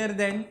greater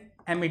than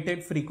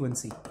emitted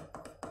frequency.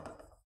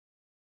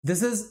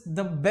 This is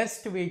the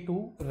best way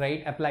to,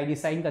 right, apply the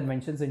sign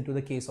conventions into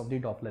the case of the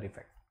Doppler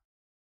effect.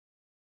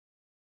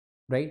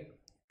 Right?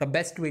 The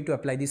best way to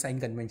apply the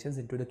sign conventions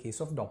into the case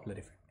of Doppler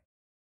effect.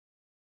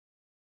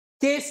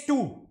 Case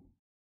 2.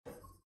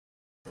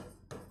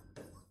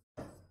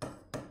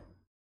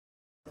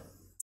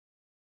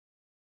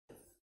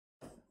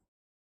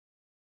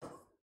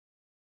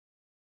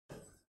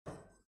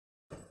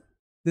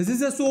 This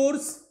is a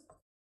source.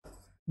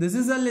 This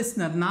is a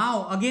listener.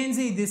 Now again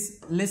see,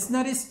 this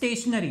listener is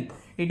stationary.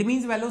 It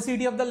means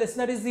velocity of the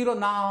listener is 0.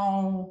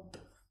 Now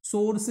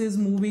source is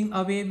moving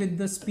away with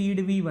the speed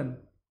v1.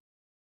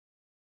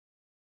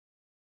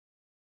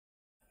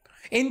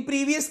 In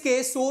previous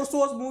case, source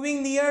was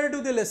moving nearer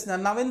to the listener.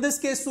 Now in this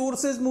case,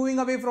 source is moving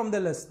away from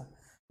the listener.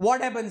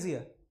 What happens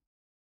here?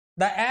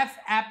 The F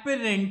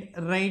apparent,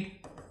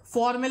 right,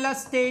 formula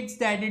states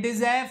that it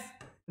is F,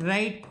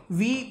 right,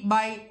 V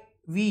by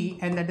V,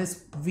 and that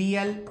is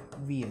VL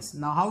Vs.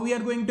 Now how we are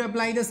going to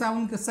apply the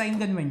sign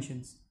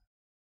conventions?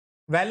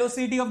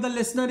 Velocity of the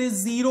listener is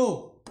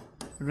 0,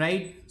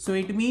 right? So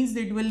it means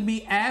it will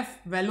be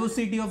F,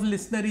 velocity of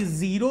listener is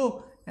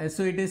 0.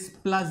 So it is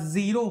plus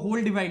 0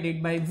 whole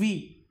divided by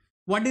V.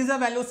 What is the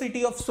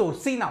velocity of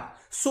source? See now,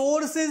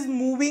 source is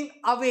moving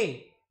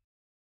away,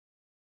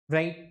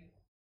 right?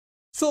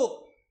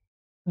 So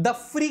the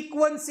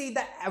frequency,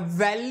 the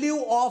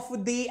value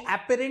of the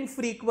apparent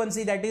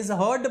frequency that is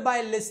heard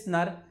by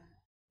listener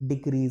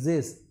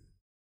decreases.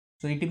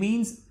 So it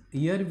means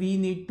here we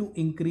need to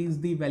increase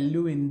the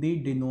value in the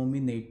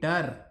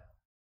denominator.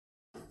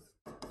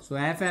 So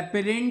F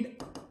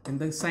apparent, in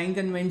the sign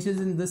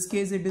conventions, in this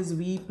case it is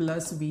V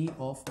plus V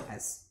of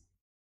S.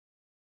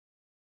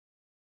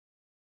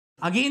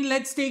 Again,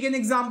 let's take an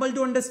example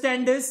to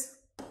understand this.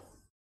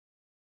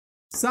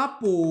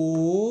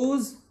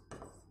 Suppose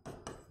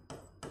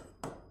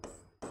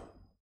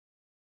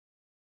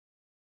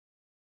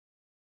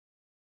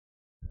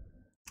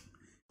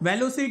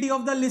velocity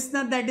of the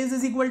listener that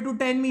is equal to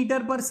 10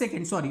 meter per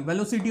second. Sorry,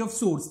 velocity of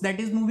source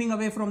that is moving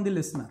away from the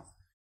listener.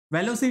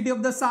 Velocity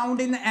of the sound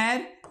in the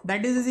air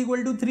that is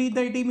equal to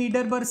 330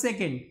 meter per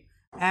second.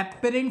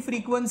 Apparent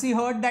frequency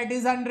heard that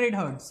is 100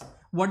 hertz.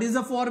 What is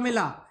the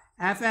formula?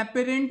 F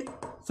apparent,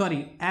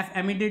 sorry, F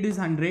emitted is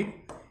 100.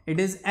 It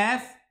is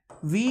F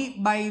V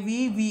by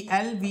V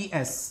VL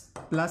Vs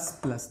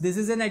plus. This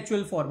is an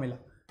actual formula.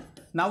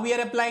 Now we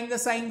are applying the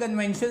sign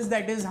conventions,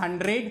 that is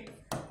 100,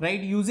 right?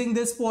 Using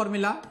this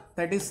formula,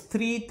 that is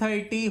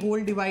 330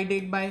 whole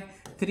divided by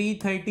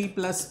 330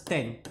 plus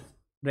 10,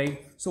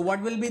 right? So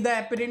what will be the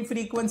apparent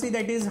frequency?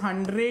 That is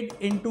 100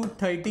 into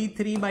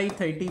 33 by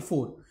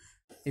 34.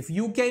 If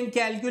you can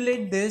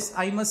calculate this,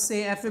 I must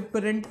say F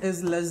apparent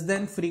is less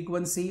than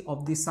frequency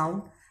of the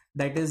sound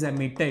that is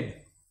emitted.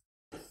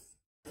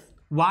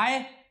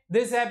 Why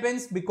this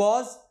happens?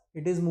 Because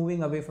it is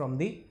moving away from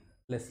the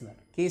listener.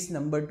 Case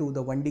number 2,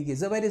 the 1D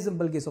case, a very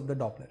simple case of the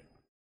Doppler.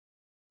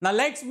 Now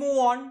let's move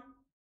on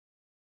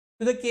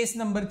to the case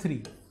number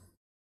 3.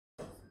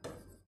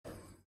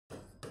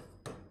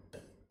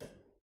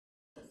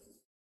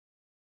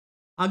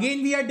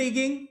 Again we are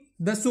taking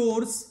the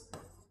source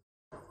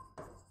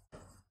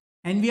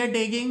and we are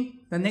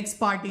taking the next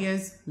party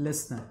as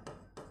listener.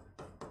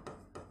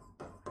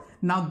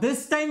 Now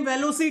this time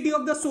velocity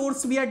of the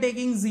source we are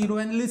taking 0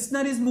 and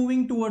listener is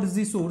moving towards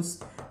the source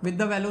with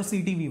the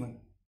velocity v1.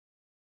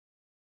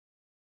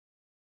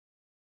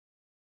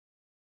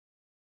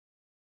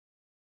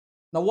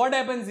 Now what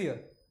happens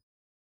here?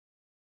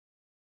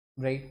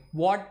 Right?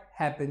 What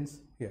happens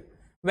here?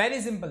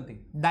 Very simple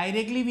thing.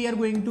 Directly we are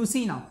going to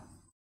see now.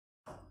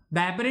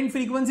 The apparent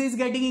frequency is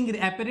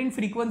apparent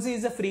frequency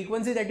is a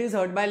frequency that is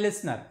heard by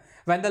listener.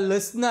 When the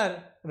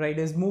listener, right,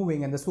 is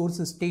moving and the source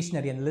is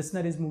stationary and the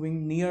listener is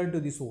moving near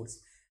to the source,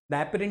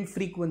 the apparent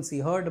frequency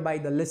heard by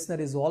the listener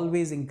is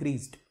always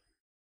increased,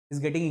 is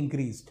getting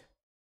increased.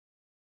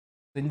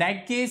 In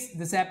that case,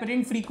 this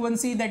apparent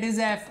frequency, that is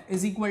F,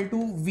 is equal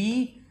to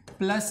V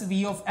plus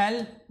V of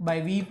L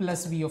by V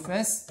plus V of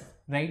S,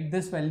 right?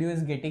 This value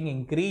is getting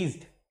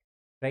increased,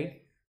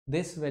 right?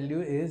 This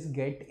value is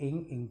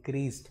getting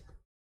increased,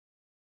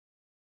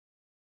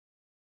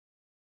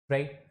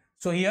 right?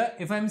 So here,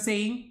 if I'm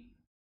saying,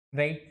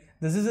 right,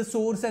 this is a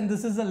source and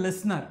this is a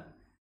listener,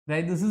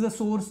 right? This is a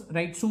source,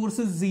 right? Source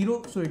is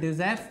 0, so it is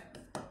F,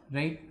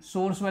 right?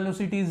 Source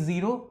velocity is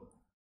 0,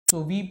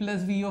 so V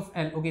plus V of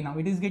L. Okay, now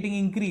it is getting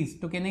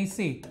increased. So can I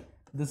say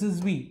this is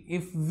V?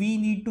 If we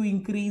need to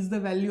increase the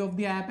value of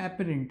the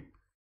apparent,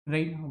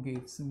 right? Okay,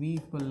 it's V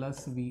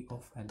plus V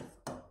of L.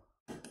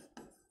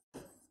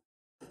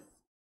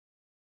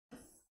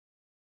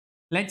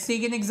 Let's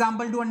take an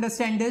example to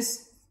understand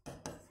this.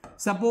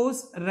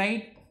 Suppose,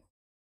 right,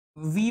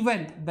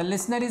 V1, the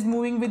listener is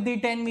moving with the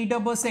 10 meter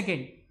per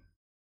second.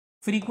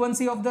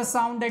 Frequency of the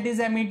sound that is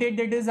emitted,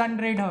 that is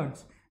 100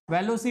 hertz.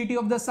 Velocity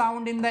of the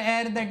sound in the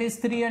air, that is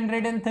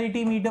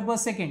 330 meter per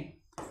second.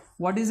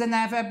 What is an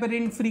F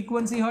apparent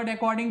frequency heard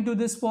according to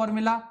this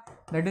formula?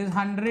 That is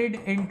 100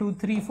 into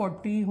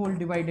 340 whole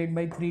divided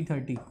by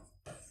 330.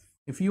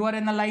 If you are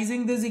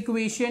analyzing this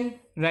equation,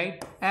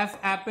 right, F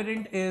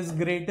apparent is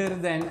greater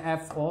than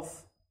F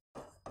of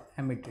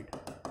emitted,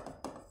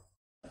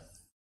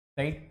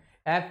 right?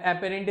 F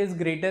apparent is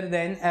greater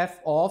than F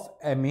of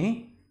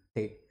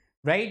emitted,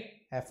 right?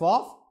 F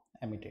of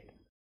emitted.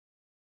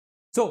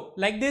 So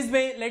like this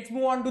way, let's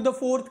move on to the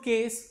fourth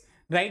case,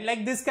 right?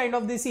 Like this kind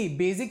of, this, see,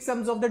 basic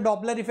sums of the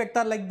Doppler effect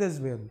are like this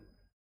way,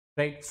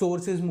 right?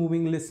 Source is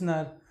moving,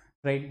 listener,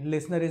 right?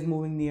 Listener is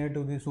moving near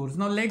to the source.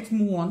 Now let's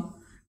move on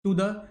to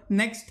the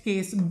next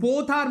case.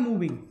 Both are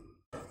moving,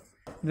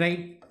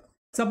 right?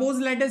 Suppose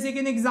let us take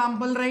an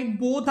example, right?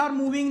 Both are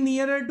moving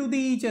nearer to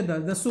each other.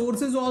 The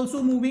source is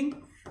also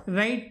moving,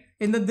 right,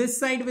 in this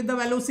side with the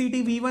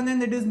velocity v1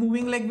 and it is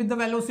moving like with the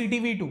velocity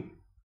v2,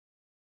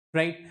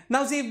 right?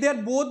 Now see, if they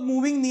are both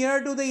moving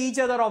near to each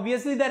other,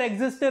 obviously there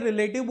exists a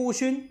relative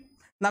motion.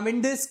 Now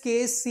in this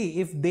case, see,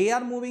 if they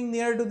are moving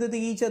near to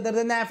each other,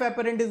 then F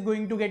apparent is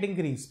going to get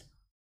increased,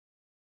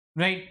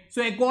 right?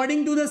 So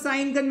according to the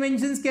sign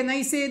conventions, can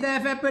I say the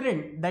F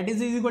apparent, that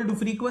is equal to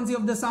frequency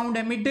of the sound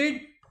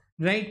emitted,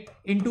 right,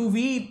 into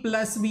V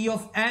plus V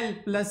of L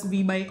plus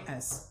V by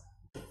S,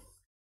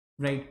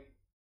 right?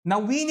 Now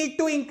we need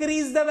to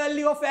increase the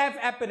value of F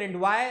apparent.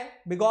 Why?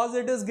 Because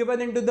it is given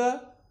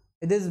into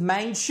it is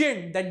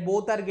mentioned that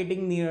both are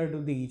getting near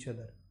to each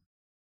other,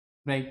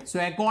 right? So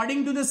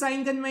according to the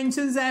sign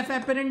conventions, F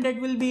apparent, that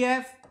will be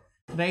F,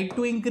 right?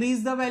 To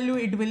increase the value,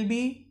 it will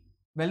be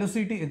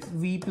velocity, it's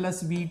V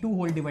plus V2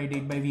 whole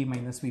divided by V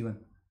minus V1,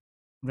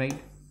 right?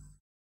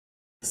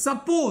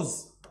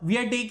 Suppose we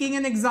are taking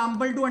an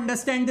example to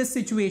understand this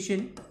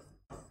situation,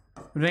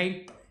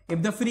 right?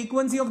 If the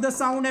frequency of the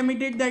sound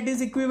emitted, that is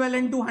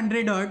equivalent to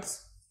 100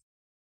 hertz,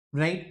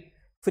 right?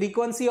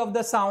 Frequency of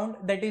the sound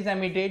that is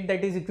emitted,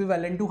 that is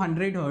equivalent to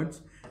 100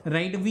 hertz,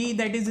 right? V,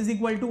 that is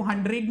equal to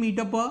 100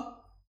 meter per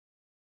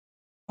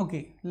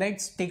Okay,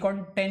 let's take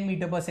on 10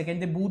 meter per second.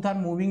 They both are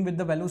moving with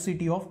the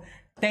velocity of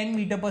 10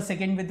 meter per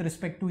second with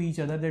respect to each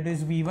other. That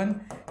is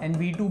V1 and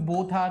V2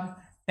 both are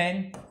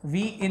 10.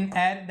 V in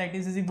air, that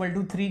is equal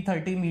to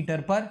 330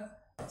 meter per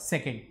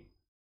second.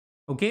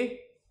 Okay.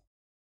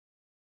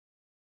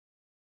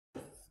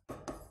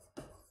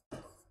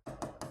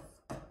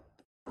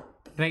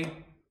 Right.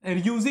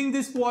 Using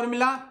this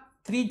formula,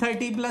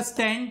 330 plus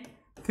 10,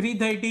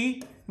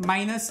 330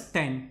 minus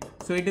 10.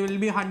 So it will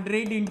be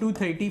 100 into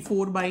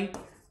 34 by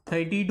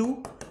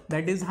 32.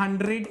 That is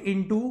 100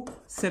 into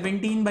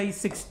 17 by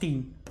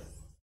 16.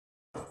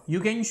 You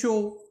can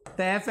show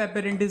the F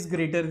apparent is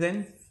greater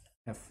than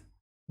F.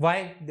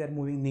 Why? They are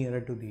moving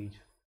nearer to the edge.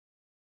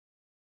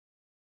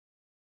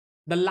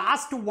 The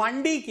last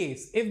 1D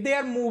case, if they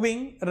are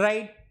moving,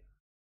 right,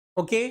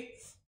 okay,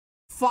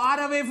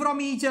 far away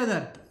from each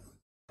other,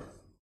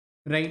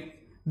 right,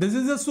 this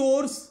is a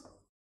source,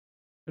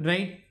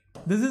 right,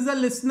 this is a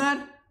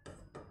listener,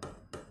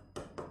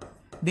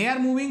 they are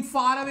moving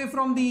far away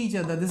from each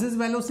other. This is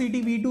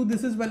velocity V2,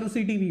 this is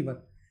velocity V1.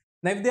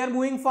 Now if they are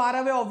moving far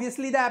away,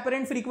 obviously the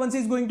apparent frequency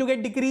is going to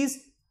get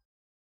decreased.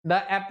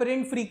 The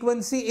apparent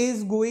frequency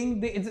is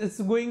going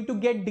to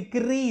get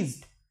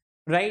decreased,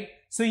 right?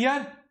 So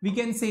here we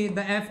can say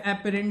the F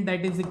apparent,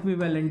 that is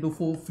equivalent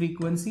to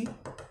frequency.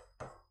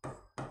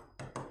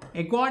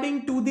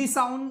 According to the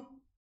sound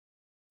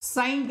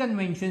sign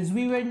conventions,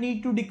 we will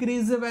need to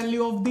decrease the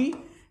value of the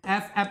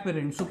F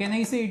apparent. So can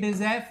I say it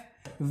is F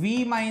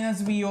V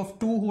minus V of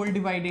 2 whole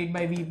divided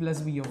by V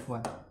plus V of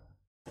 1,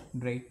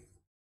 right?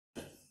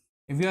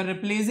 If you are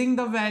replacing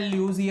the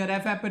values here,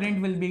 F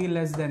apparent will be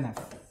less than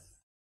F.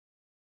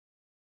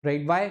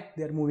 Right? Why?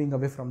 They are moving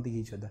away from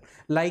each other.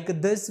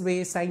 Like this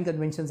way, sign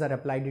conventions are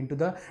applied into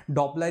the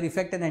Doppler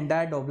effect, and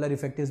entire Doppler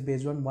effect is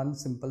based on one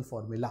simple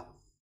formula.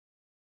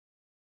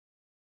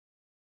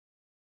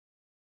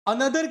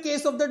 Another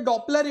case of the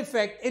Doppler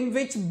effect in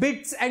which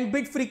bits and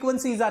bit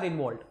frequencies are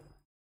involved.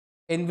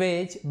 In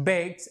which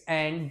bits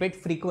and bit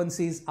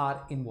frequencies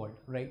are involved.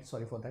 Right?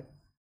 Sorry for that.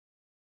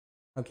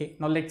 Okay.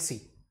 Now let's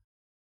see.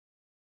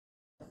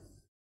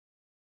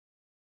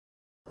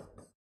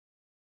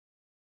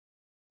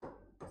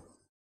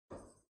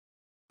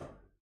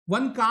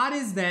 One car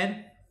is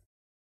there.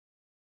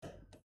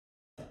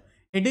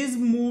 It is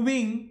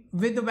moving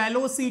with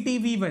velocity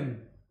V1.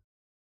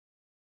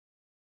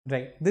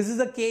 Right. This is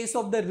a case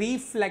of the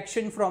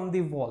reflection from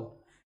the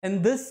wall.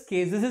 In this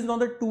case, this is not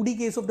the 2D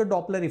case of the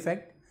Doppler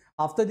effect.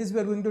 After this, we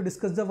are going to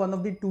discuss the one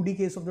of the 2D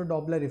case of the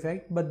Doppler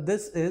effect. But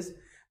this is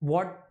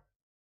what,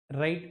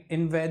 right,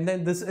 in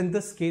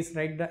this case,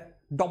 right, the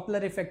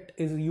Doppler effect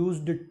is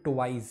used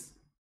twice.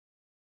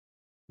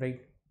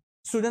 Right.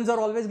 Students are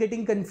always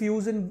getting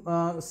confused in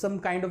some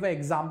kind of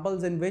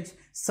examples in which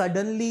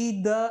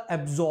suddenly the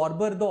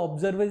absorber, the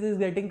observer, is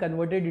getting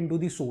converted into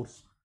the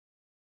source.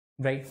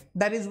 Right?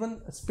 That is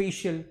one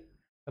spatial,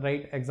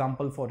 right,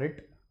 example for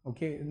it.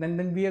 Okay,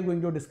 then we are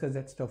going to discuss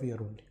that stuff here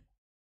only.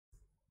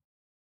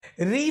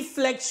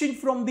 Reflection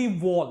from the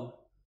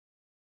wall.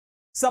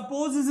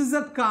 Suppose this is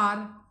a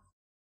car,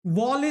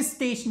 wall is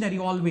stationary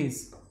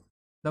always.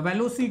 The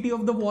velocity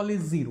of the wall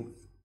is 0.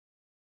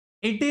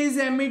 It is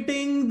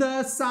emitting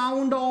the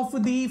sound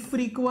of the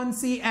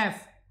frequency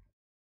F.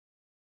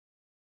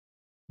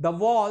 The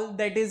wall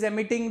that is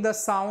emitting the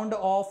sound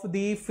of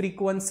the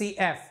frequency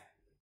F.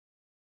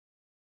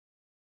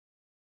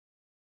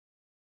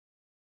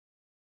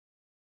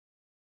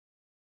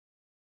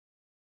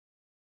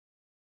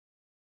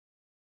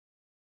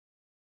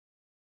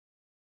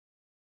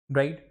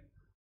 Right?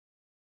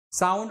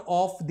 Sound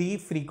of the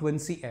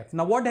frequency F.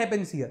 Now what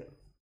happens here?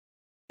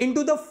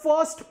 Into the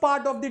first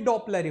part of the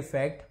Doppler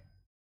effect,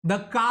 the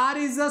car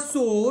is a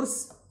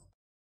source.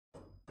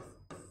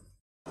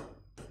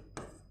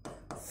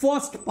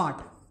 First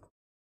part.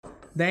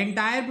 The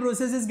entire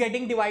process is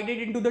getting divided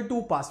into the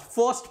two parts.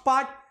 First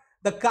part,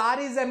 the car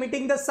is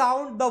emitting the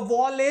sound, the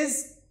wall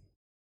is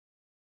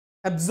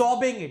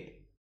absorbing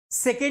it.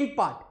 Second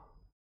part,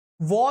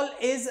 wall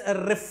is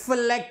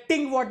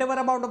reflecting whatever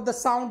amount of the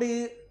sound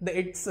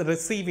it's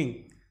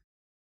receiving.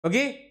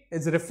 Okay,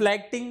 it's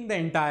reflecting the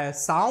entire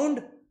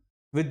sound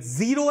with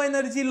 0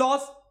 energy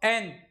loss,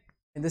 and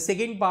in the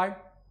second part,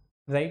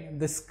 right,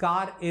 this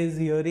car is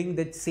hearing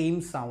that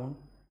same sound,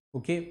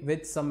 okay,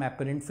 with some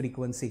apparent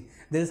frequency.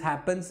 This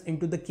happens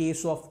into the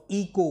case of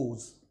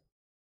echoes.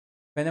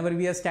 Whenever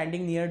we are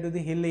standing near to the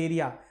hill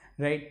area,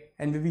 right,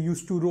 and we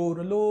used to roar,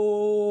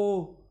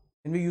 hello,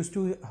 and we used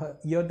to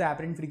hear the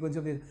apparent frequency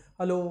of this,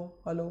 hello,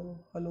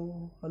 hello,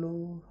 hello,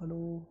 hello,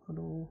 hello,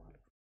 hello,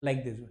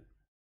 like this one.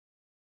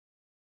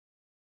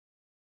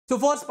 So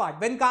first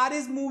part, when car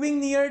is moving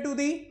near to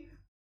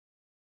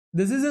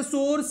this is a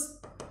source,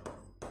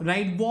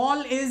 right,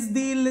 wall is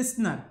the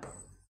listener,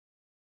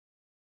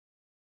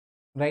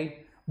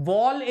 right,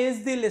 wall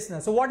is the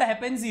listener. So what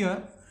happens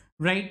here,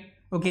 right,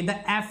 Okay, the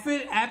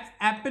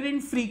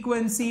apparent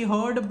frequency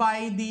heard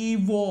by the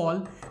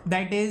wall,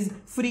 that is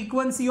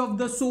frequency of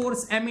the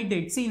source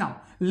emitted. See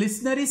now,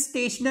 listener is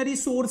stationary,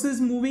 source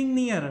is moving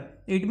nearer.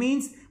 It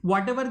means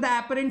whatever the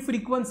apparent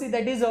frequency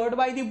that is heard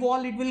by the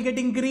wall, it will get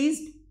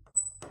increased,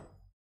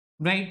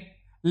 right?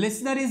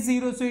 Listener is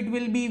 0, so it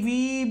will be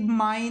V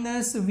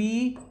minus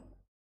V.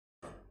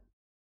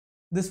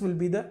 This will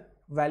be the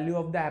value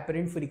of the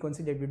apparent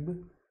frequency that would be.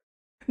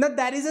 Now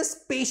there is a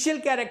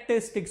spatial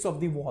characteristics of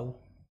the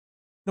wall.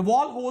 The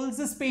wall holds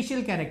the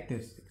spatial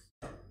characteristics,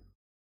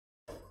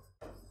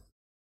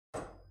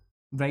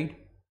 right?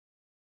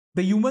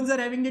 The humans are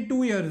having a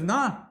 2 years,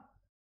 nah?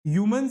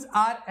 Humans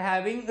are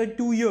having a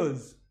 2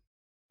 years,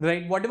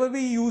 right? Whatever we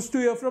used to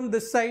hear from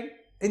this side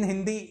in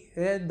Hindi,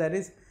 there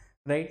is,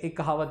 right? एक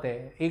कहावत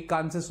है, एक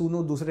कान से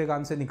सुनो, दूसरे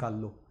कान से निकाल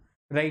लो,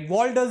 right?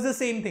 Wall does the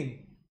same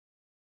thing,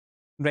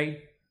 right?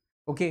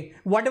 Okay,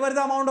 whatever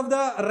the amount of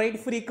the right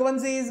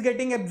frequency is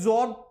getting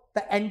absorbed,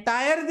 the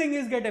entire thing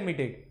is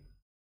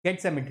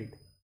gets emitted.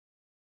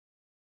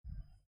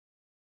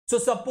 So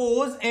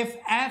suppose if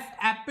F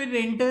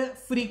apparent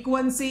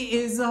frequency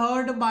is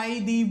heard by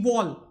the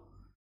wall,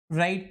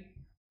 right?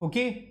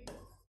 Okay,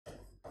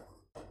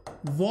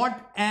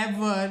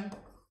 whatever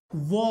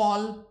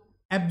wall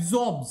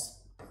absorbs,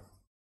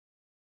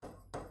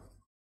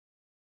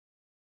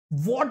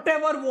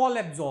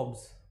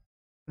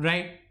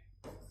 right,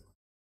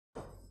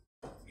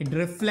 it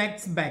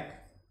reflects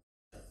back.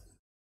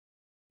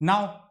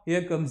 Now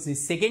here comes the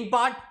second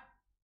part.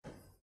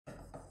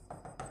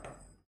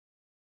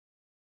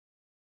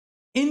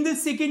 In the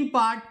second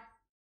part,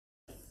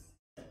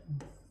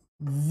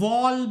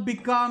 wall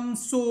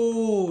becomes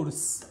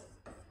source,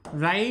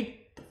 right?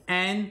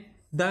 And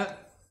the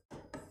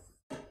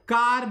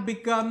car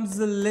becomes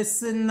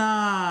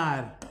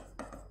listener,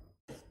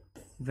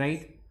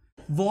 right?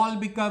 Wall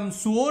becomes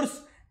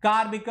source,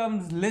 car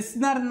becomes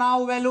listener.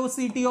 Now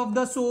velocity of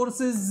the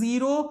source is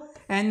 0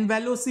 and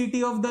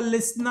velocity of the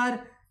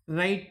listener,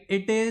 right,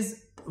 it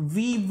is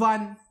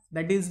V1,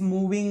 that is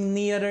moving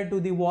nearer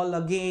to the wall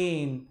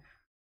again.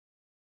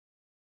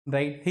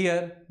 Right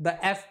here,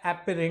 the F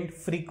apparent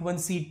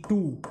frequency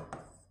 2,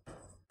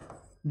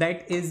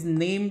 that is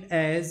named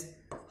as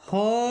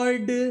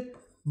heard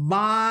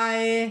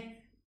by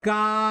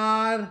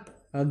car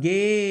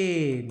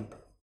again,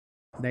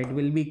 that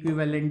will be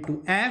equivalent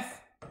to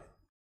F.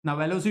 Now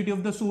velocity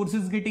of the source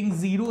is getting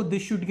 0,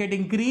 this should get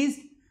increased,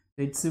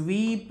 it's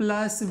V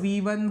plus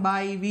V1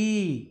 by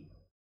V,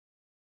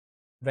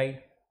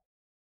 right?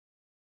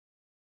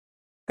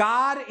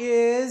 Car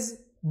is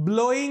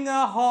blowing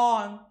a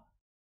horn,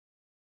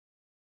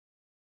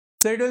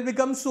 so it will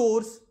become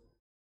source.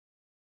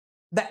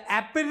 The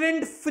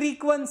apparent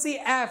frequency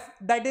F,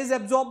 that is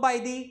absorbed by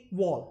the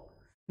wall.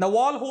 Now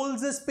wall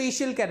holds the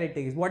spatial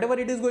characteristics. Whatever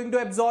it is going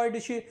to absorb,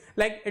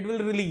 like it will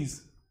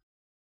release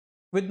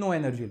with no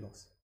energy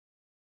loss.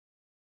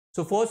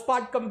 So first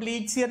part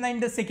completes here. Now in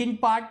the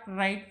second part,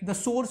 right, the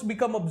source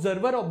become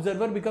observer,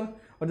 observer become,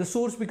 or the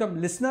source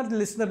become listener,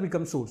 listener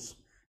become source.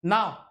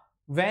 Now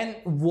when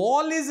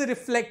wall is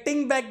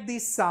reflecting back the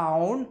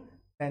sound,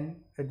 then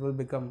it will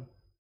become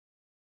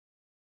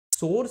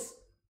source,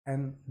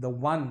 and the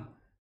one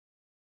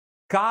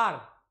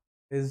car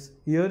is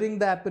hearing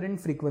the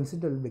apparent frequency,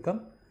 it will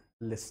become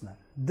listener.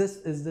 This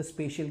is the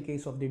spatial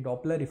case of the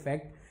Doppler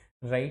effect,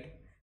 right?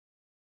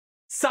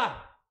 Sir,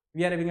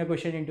 we are having a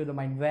question into the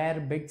mind, where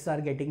bits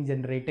are getting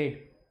generated,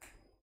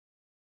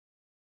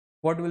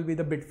 what will be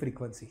the bit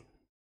frequency?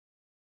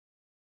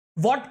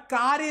 What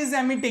car is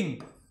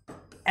emitting?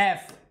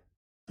 F.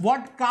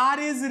 What car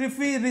is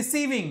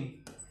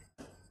receiving?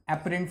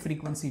 Apparent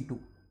frequency 2.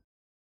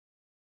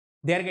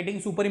 They are getting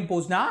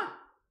superimposed, na?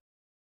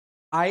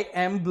 I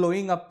am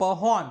blowing up a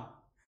horn,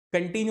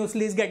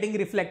 continuously is getting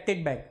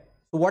reflected back.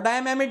 So what I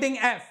am emitting?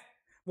 F.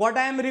 What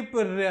I am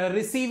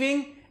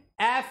receiving?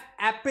 F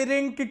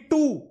apparent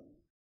 2.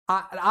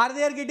 Are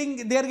they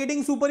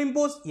getting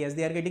superimposed? Yes,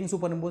 they are getting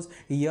superimposed.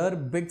 Here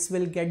bits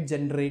will get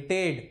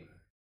generated.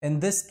 In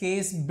this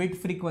case, bit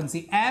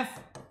frequency F,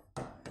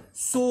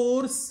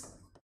 source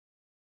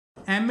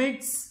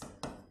emits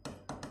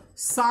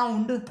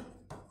sound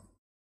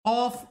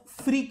of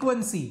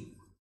frequency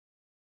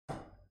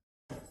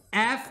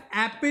F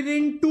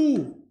apparent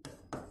 2,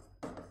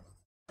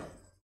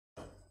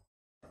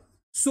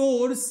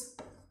 source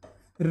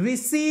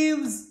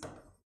receives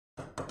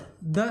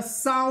the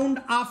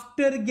sound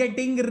after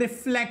getting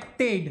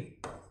reflected.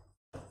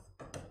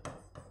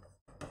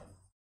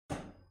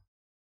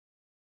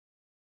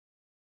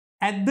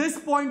 At this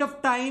point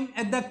of time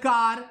at the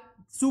car,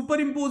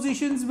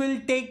 superimpositions will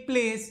take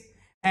place,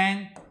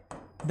 and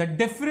the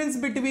difference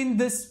between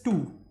these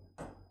two,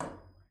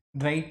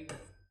 right,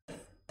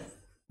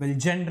 will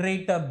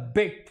generate a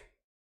bit,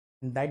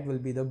 and that will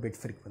be the bit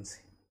frequency.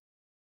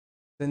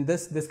 Then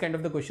this kind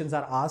of the questions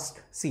are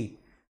asked. See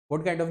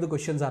what kind of the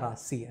questions are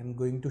asked. See, I'm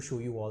going to show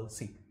you all.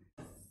 See,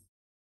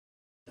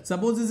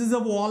 suppose this is a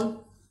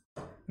wall,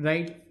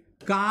 right?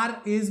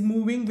 Car is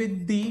moving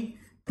with the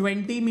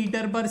 20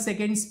 meter per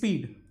second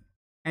speed,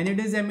 and it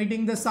is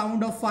emitting the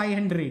sound of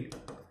 500.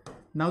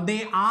 Now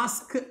they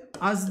ask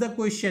us the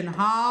question,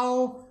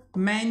 how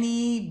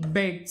many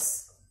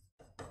bits,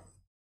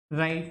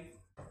 right,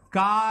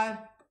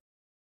 car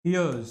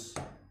hears,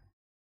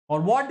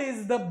 or what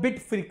is the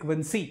bit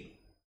frequency?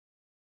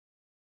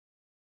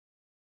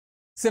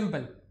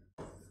 Simple.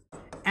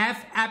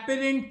 F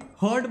apparent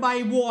heard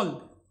by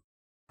wall.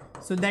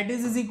 So that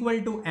is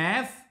equal to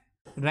F,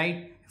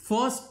 right?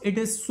 First it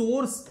is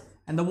source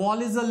and the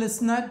wall is a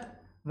listener,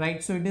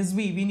 right? So it is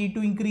V. We need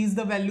to increase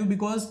the value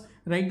because,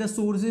 right, the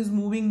source is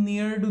moving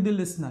near to the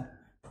listener,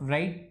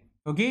 right?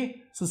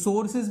 Okay, so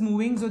source is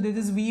moving, so this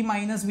is V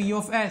minus V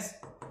of S.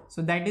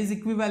 So that is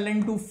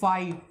equivalent to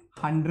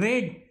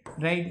 500,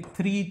 right?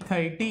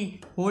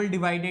 330 whole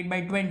divided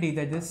by 20,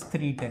 that is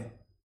 310.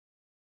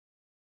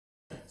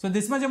 So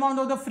this much amount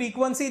of the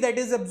frequency that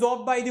is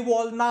absorbed by the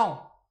wall.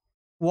 Now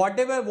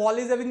whatever wall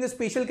is having the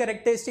spatial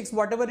characteristics,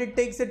 whatever it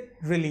takes, it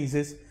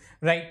releases,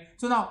 right?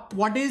 So now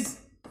what is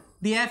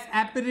the F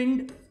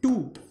apparent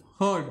to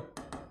heard?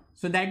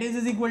 So that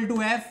is equal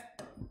to F.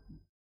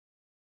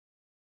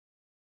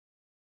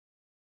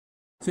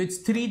 So it's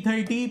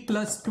 330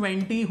 plus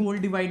 20 whole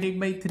divided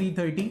by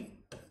 330,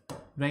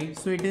 right?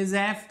 So it is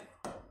F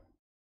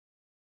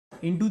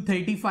into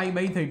 35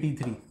 by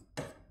 33.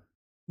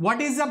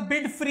 What is the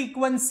bit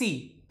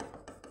frequency?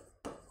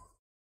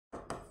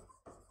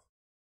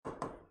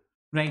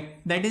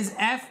 Right, that is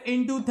F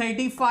into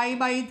 35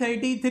 by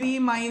 33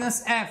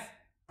 minus F.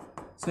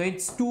 So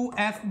it's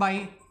 2F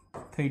by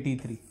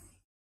 33.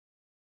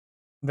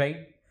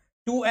 Right,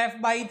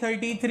 2F by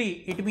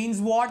 33. It means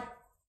what?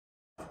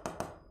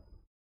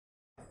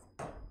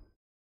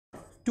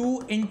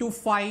 2 into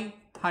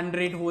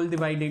 500 whole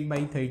divided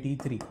by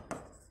 33.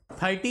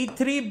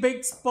 33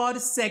 bits per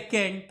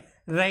second,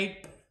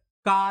 right?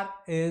 Car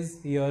is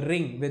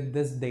hearing with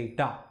this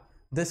data.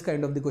 This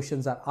kind of the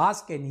questions are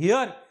asked, and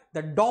here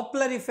the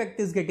Doppler effect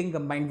is getting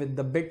combined with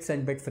the bits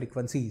and bit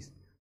frequencies.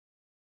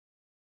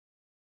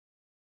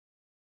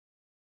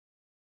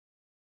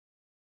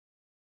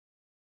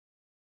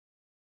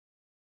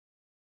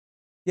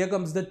 Here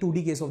comes the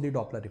 2D case of the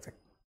Doppler effect.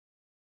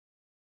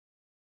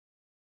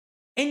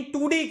 In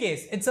 2D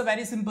case, it's a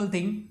very simple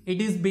thing.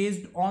 It is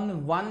based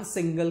on one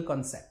single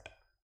concept.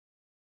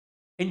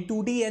 In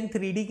 2D and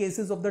 3D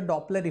cases of the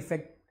Doppler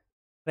effect,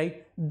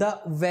 right,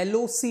 the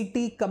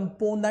velocity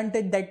component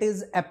that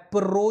is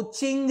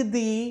approaching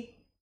the,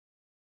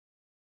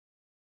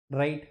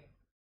 right,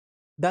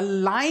 the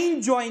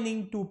line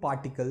joining two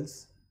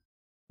particles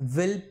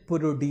will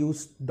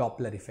produce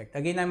Doppler effect.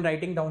 Again, I'm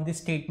writing down the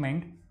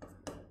statement.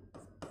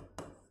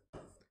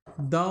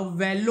 The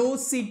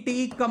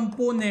velocity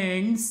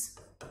components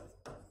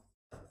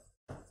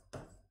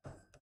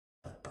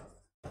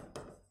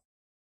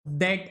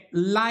that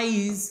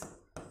lies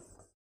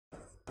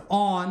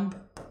on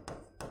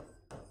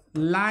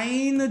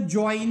line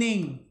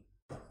joining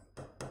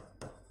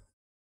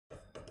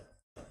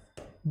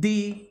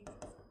the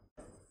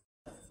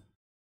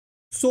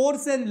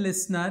source and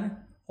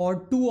listener,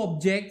 or two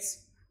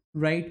objects,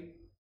 right,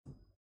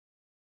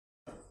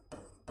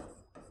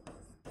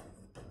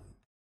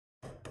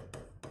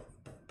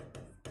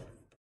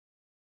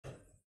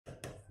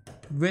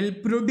 will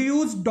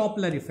produce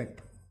Doppler effect.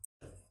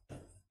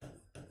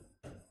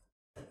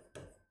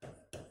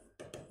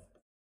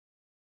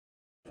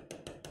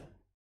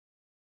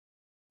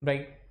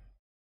 Right,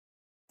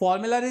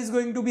 formula is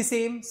going to be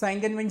same,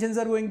 sign conventions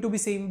are going to be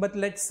same, but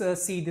let's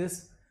see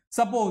this.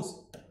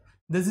 Suppose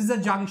this is a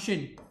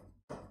junction,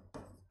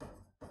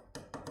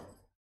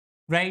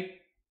 right?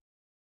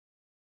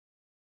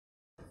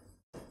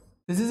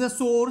 This is a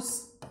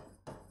source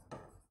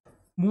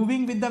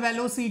moving with the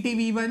velocity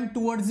v1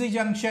 towards the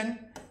junction,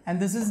 and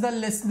this is the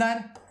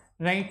listener,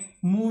 right,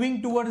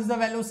 moving towards the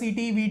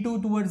velocity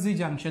v2 towards the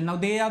junction. Now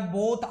they are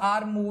both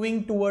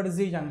moving towards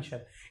the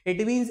junction.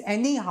 It means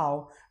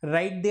anyhow,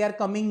 right, they are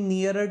coming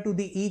nearer to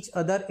the each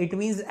other. It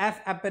means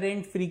F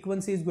apparent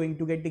frequency is going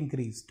to get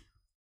increased.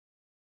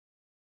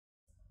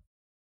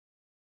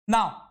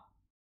 Now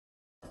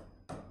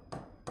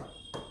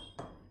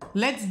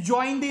let's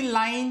join the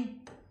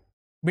line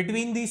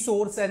between the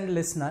source and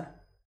listener,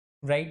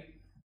 right?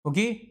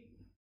 Okay.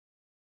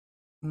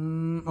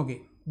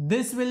 Okay,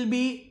 this will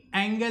be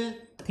angle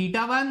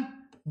theta 1,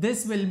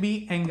 this will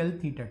be angle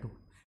theta 2.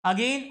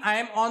 Again, I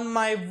am on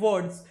my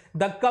words.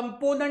 The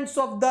components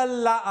of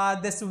the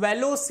this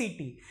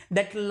velocity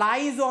that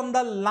lies on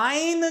the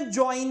line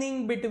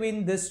joining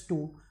between these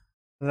two,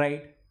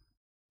 right,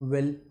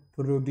 will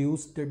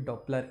produce the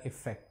Doppler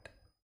effect.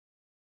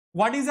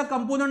 What is the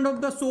component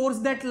of the source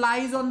that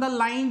lies on the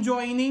line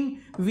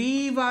joining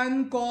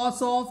v1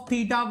 cos of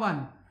theta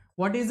 1?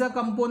 What is the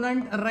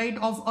component, right,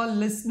 of a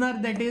listener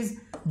that is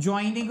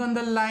joining on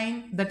the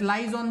line, that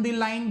lies on the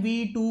line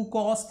v2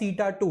 cos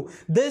theta 2?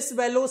 This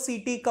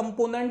velocity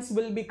components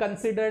will be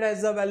considered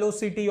as the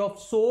velocity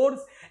of source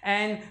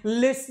and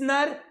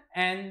listener,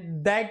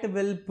 and that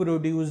will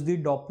produce the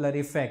Doppler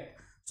effect.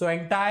 So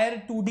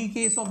entire 2D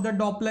case of the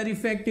Doppler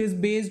effect is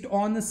based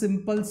on a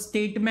simple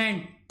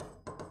statement.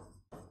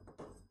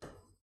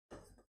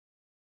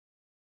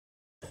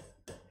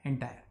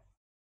 Entire.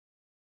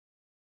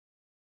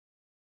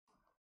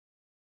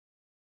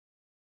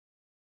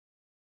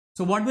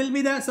 So what will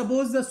be the,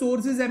 suppose the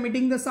source is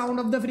emitting the sound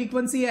of the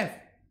frequency f.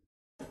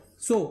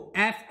 So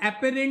f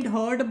apparent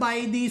heard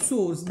by the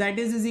source, that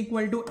is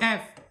equal to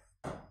f,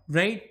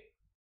 right?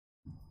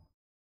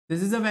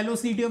 This is the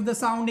velocity of the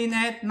sound in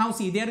air. Now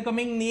see, they are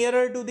coming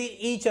nearer to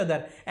each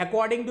other.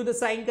 According to the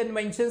sign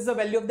conventions, the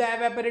value of the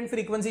f apparent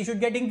frequency should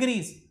get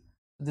increased.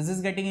 This is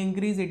getting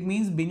increased. It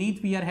means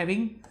beneath we are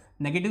having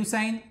negative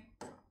sign.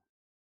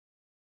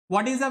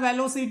 What is the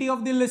velocity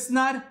of the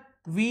listener?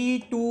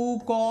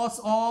 V2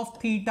 cos of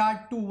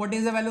theta 2. What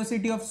is the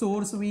velocity of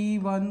source?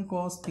 V1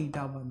 cos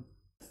theta 1.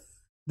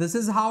 This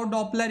is how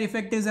Doppler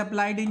effect is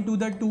applied into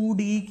the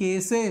 2D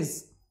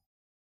cases.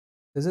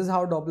 This is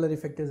how Doppler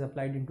effect is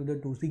applied into the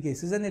 2D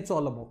cases, and it's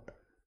all about,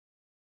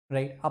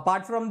 right?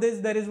 Apart from this,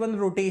 there is one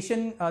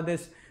rotation,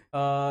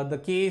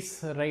 the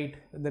case, right?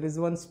 There is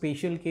one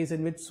spatial case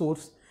in which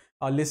source,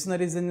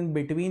 listener is in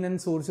between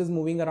and source is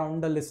moving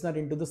around the listener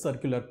into the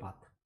circular path,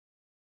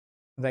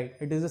 right?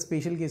 It is a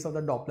spatial case of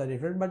the Doppler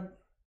effect, but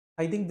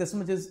I think this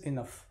much is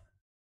enough,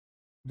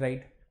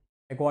 right?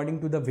 According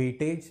to the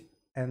weightage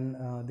and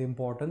the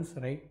importance,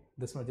 right?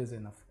 This much is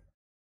enough.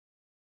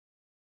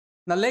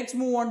 Now let's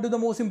move on to the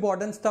most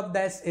important stuff,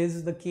 that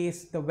is the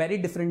case, the very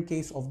different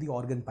case of the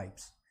organ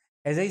pipes.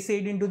 As I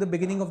said into the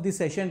beginning of the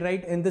session,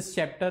 right, in this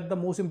chapter, the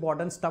most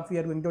important stuff we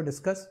are going to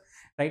discuss,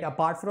 right?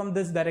 Apart from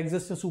this, there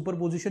exists a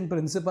superposition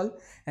principle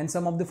and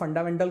some of the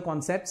fundamental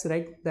concepts,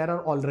 right, that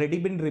are already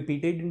been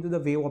repeated into the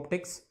wave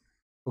optics,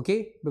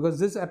 okay, because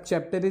this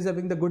chapter is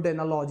having the good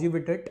analogy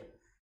with it,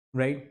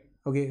 right?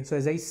 Okay, so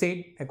as I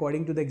said,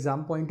 according to the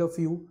exam point of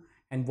view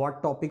and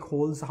what topic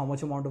holds how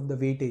much amount of the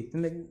weightage,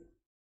 and like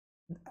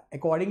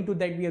according to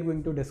that we are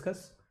going to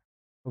discuss,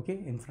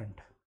 okay, in front,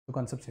 the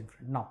concepts in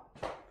front. Now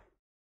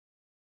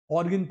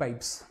organ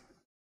pipes.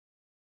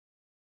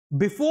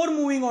 Before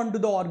moving on to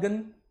the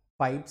organ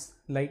pipes,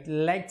 like,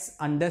 let's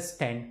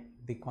understand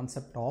the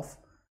concept of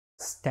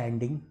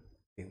standing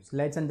waves.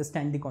 Let's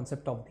understand the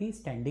concept of the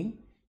standing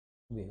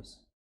waves.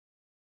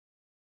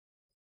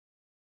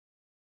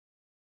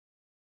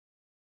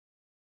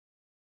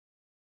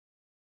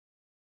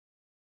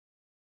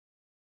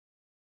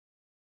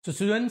 So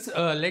students,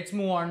 let's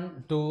move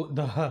on to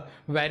the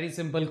very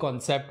simple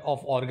concept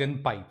of organ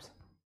pipes.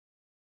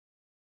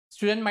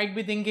 Student might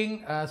be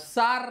thinking,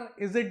 sir,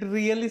 is it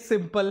really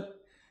simple?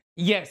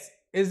 Yes,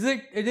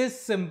 it is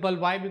simple.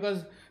 Why?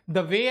 Because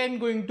the way I'm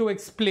going to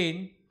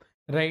explain,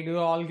 right, you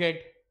all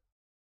get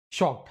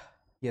shocked.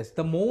 Yes,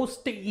 the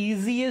most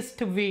easiest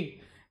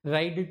way,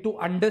 right, to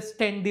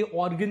understand the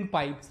organ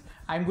pipes,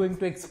 I'm going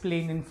to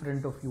explain in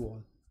front of you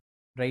all,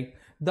 right?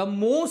 The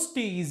most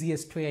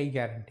easiest way, I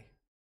guarantee.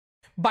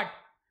 But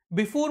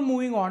before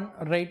moving on,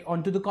 right,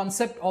 onto the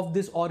concept of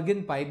this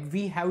organ pipe,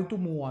 we have to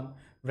move on,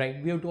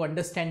 right? We have to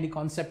understand the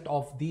concept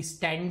of the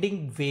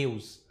standing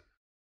waves.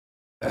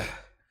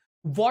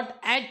 What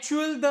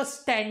actual the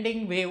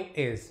standing wave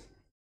is,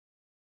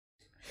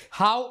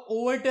 how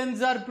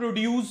overtones are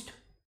produced,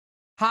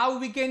 how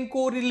we can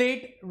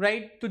correlate,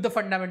 right, to the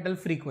fundamental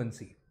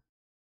frequency.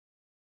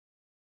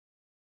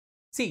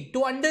 See,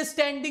 to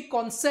understand the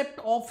concept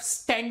of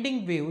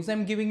standing waves,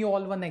 I'm giving you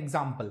all one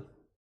example.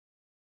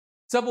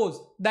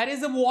 Suppose there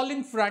is a wall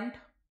in front.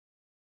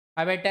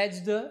 I've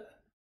attached the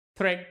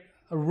thread,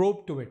 a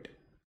rope to it.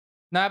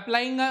 Now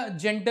applying a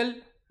gentle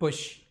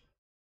push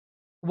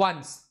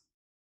once.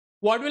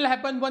 What will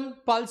happen? One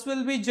pulse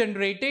will be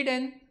generated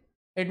and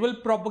it will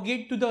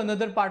propagate to the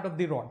another part of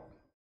the rod.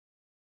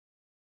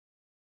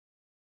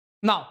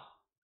 Now,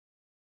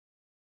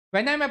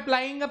 when I'm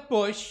applying a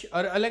push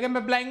or like I'm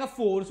applying a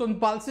force, when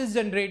pulse is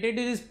generated,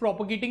 it is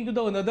propagating to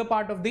the another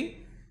part of the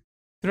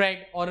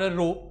thread or a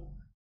rope.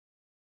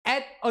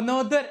 At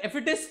another, if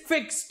it is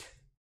fixed,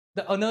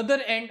 the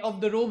another end of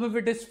the rope, if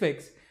it is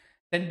fixed,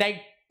 then that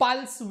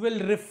pulse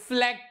will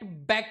reflect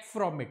back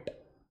from it.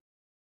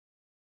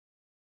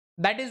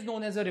 That is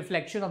known as a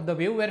reflection of the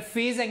wave, where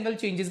phase angle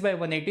changes by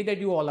 180, that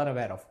you all are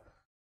aware of.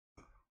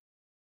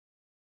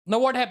 Now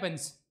what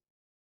happens?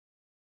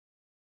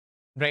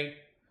 Right?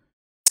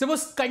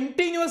 Suppose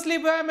continuously,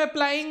 if I am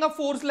applying a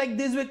force like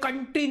this way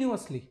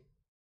continuously,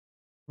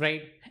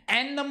 right,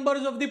 n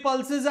numbers of the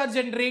pulses are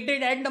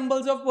generated, n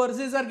numbers of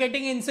pulses are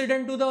getting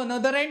incident to the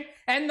another end,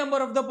 n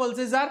number of the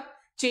pulses are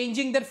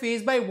changing their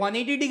phase by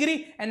 180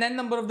 degree, and n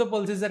number of the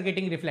pulses are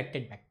getting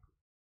reflected back.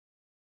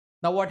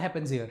 Now what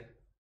happens here?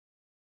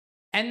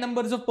 N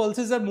numbers of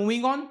pulses are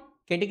moving on,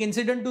 getting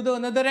incident to the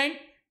another end,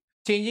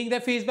 changing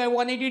their phase by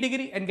 180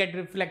 degree and get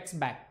reflects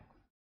back.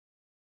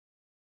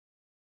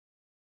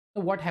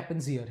 So what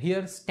happens here?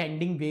 Here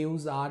standing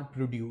waves are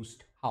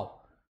produced. How?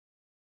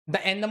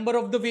 The n number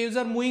of the waves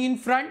are moving in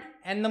front,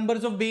 n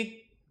numbers of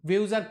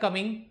waves are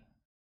coming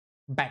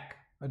back,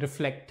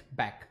 reflect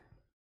back.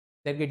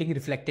 They're getting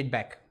reflected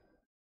back,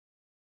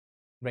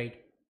 right?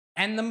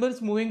 N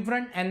numbers moving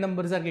front, n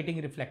numbers are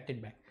getting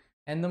reflected back.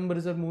 N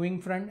numbers are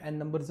moving front, n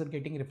numbers are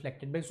getting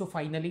reflected back. So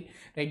finally,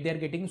 right, they're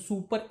getting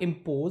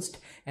superimposed,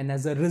 and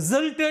as a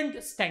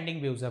resultant,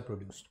 standing waves are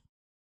produced,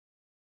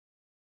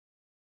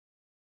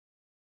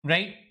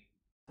 right?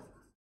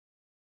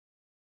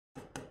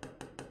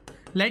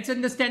 Let's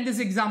understand this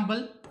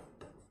example.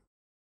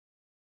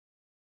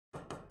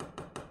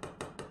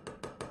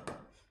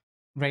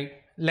 Right.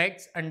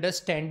 Let's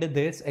understand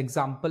this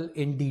example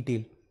in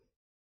detail.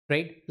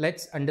 Right.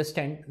 Let's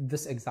understand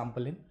this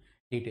example in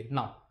detail.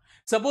 Now,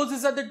 suppose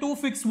these are the two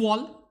fixed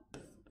wall.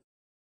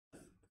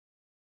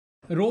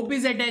 Rope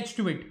is attached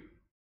to it.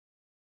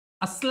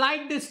 A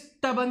slight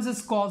disturbance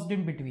is caused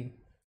in between,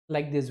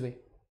 like this way.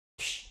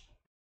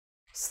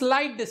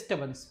 Slight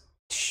disturbance,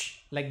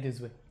 like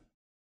this way.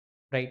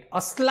 Right?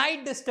 A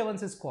slight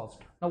disturbance is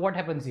caused. Now what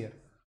happens here?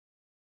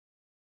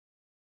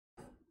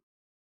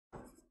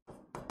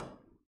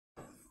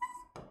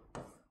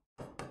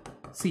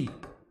 See.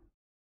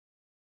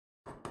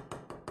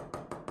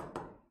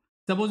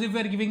 Suppose if we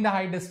are giving the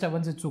high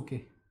disturbance, it's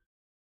okay.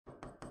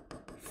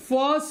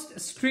 First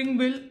string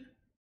will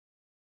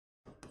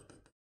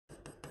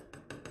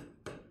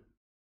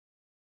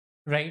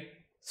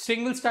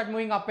string will start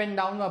moving up and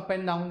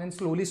down, and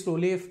slowly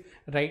if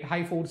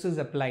high force is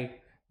applied,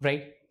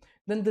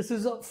 then this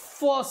is a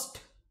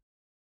first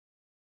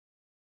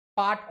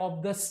part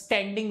of the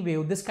standing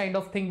wave. This kind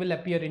of thing will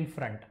appear in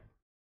front,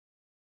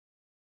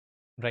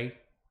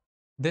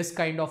 this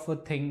kind of a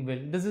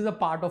thing this is a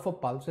part of a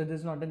pulse. So this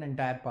is not an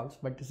entire pulse,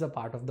 but it's a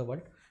part of the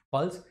word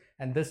pulse,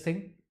 and this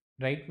thing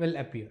will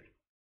appear.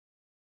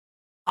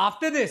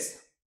 After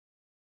this,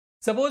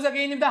 suppose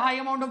again if the high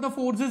amount of the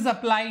force is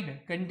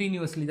applied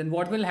continuously, then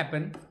what will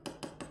happen?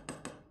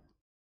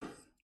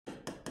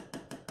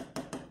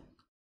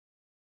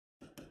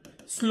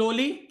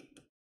 Slowly,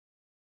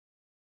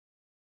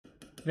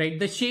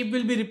 the shape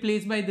will be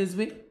replaced by this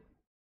way.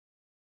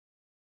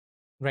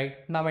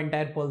 Now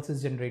entire pulse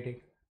is generated.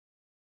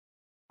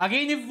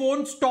 Again, if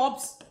won't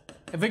stops,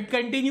 if it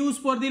continues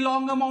for the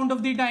long amount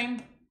of the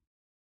time,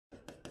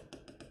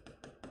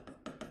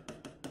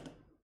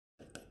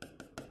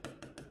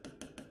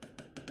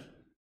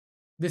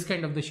 this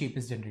kind of the shape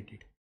is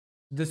generated.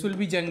 This will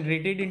be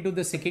generated into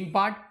the second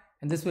part,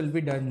 and this will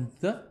be done in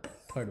the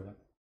third one.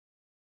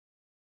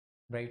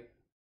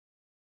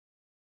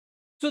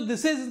 So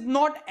this is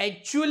not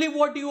actually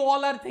what you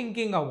all are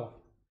thinking about.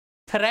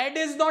 Thread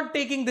is not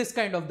taking this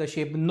kind of the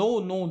shape.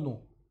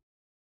 No.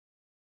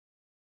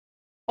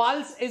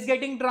 Pulse is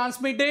getting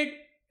transmitted.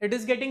 It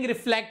is getting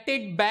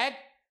reflected back.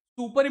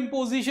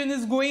 Superimposition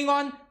is going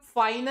on.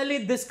 Finally,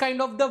 this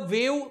kind of the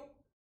wave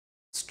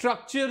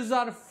structures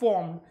are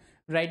formed.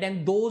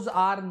 And those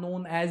are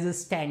known as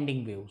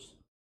standing waves.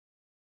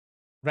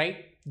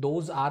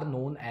 Those are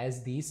known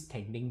as these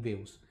standing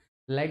waves.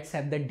 Let's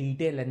have the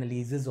detailed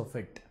analysis of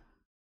it.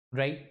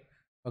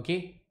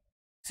 Okay.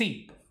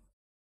 See,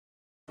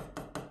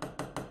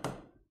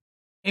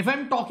 if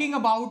I'm talking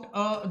about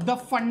the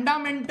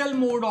fundamental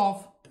mode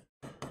of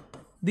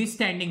the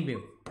standing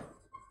wave,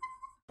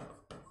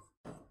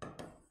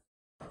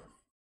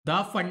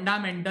 the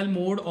fundamental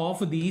mode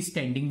of the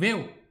standing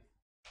wave.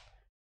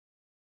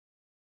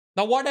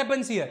 Now what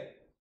happens here?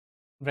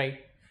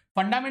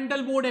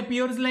 Fundamental mode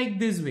appears like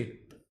this way.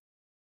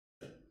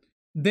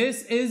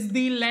 This is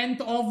the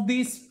length of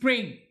the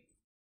spring.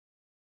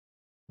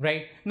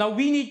 Now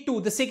we need to,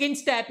 the second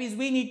step is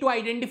we need to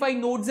identify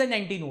nodes and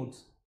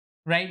antinodes.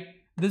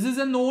 This is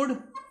a node,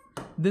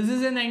 this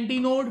is an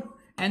antinode,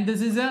 and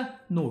this is a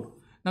node.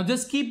 Now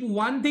just keep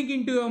one thing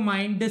into your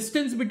mind.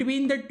 Distance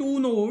between the two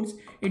nodes,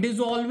 it is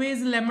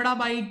always lambda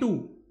by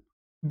 2.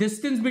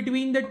 Distance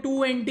between the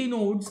two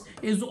antinodes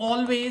is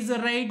always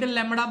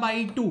lambda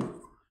by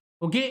 2.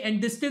 Okay,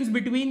 and distance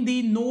between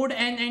the node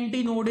and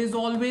antinode is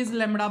always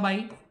lambda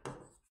by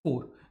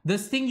 4.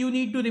 This thing you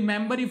need to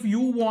remember if you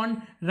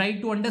want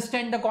to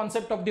understand the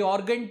concept of the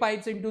organ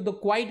pipes into the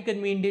quite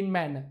convenient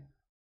manner.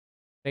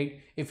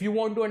 If you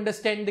want to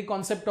understand the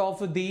concept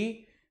of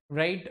the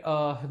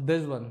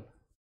this one,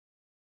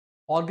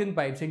 organ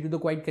pipes into the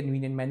quite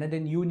convenient manner,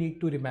 then you need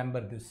to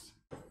remember this.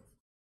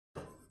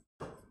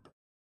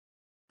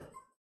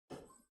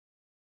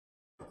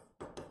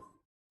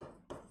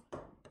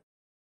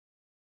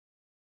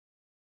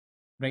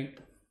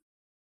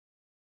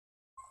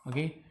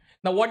 Okay.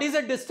 Now what is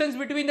the distance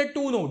between the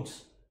two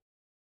nodes?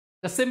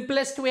 The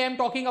simplest way I'm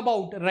talking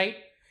about,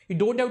 You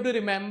don't have to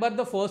remember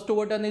the first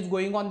overturn is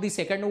going on the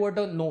second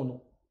overturn.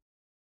 No.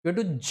 You have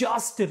to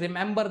just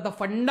remember the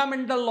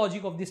fundamental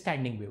logic of the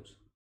standing waves.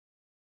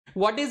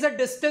 What is the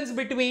distance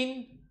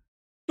between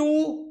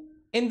two,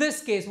 in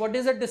this case, what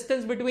is the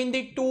distance between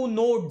the two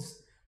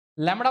nodes?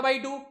 Lambda by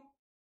 2.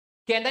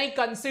 Can I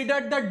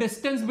consider the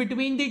distance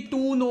between the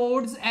two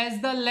nodes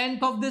as the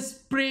length of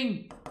this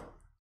string?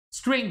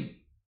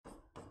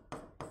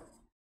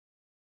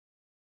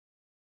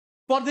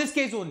 For this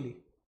case only.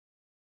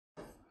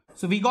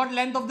 So we got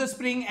length of the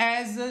string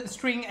as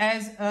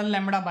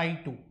lambda by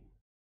 2.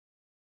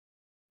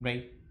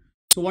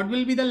 So what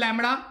will be the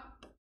lambda?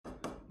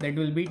 That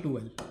will be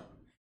 12.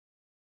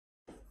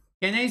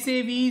 Can I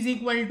say V is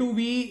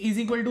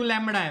equal to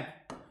lambda f?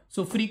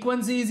 So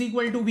frequency is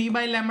equal to V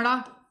by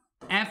lambda.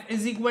 F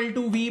is equal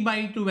to V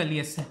by 12.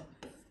 Yes.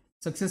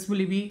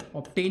 Successfully we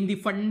obtain the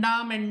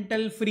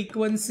fundamental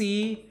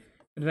frequency.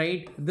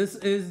 This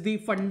is the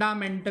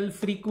fundamental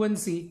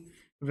frequency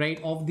right,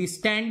 of the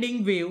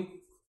standing wave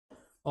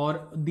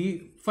or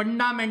the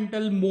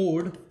fundamental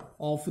mode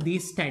of the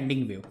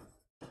standing wave.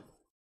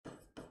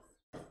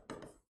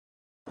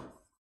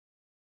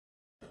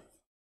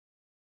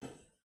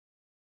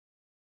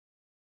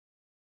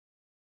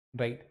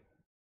 Right.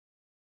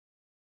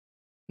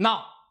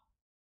 Now,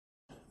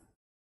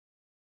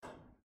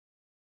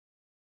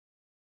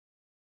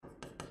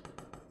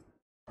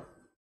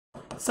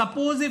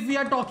 suppose if we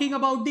are talking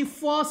about the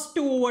first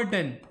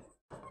 2/10,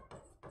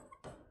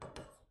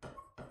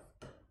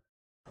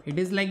 it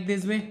is like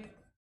this way.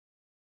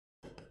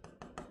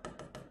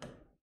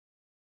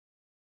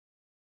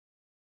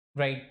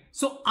 Right.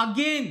 So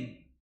again,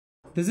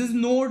 this is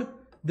node,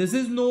 this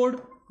is node,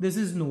 this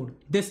is node.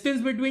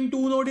 Distance between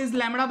two node is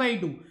lambda by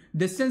 2.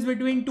 Distance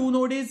between two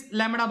node is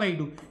lambda by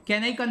 2.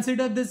 Can I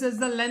consider this as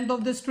the length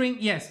of the string?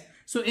 Yes.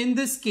 So in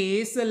this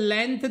case, the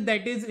length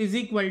that is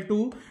equal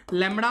to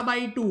lambda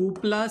by 2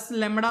 plus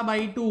lambda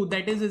by 2,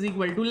 that is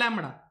equal to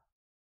lambda.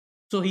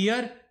 So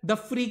here the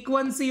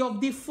frequency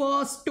of the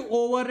first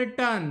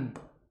overturn,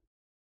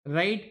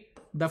 right?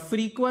 The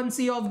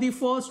frequency of the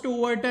first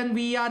overturn,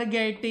 we are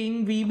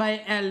getting V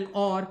by L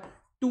or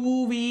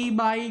 2V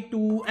by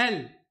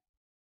 2L.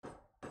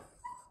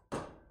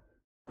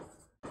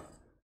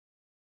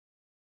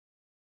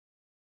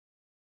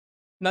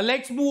 Now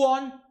let's move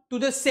on to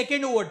the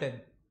second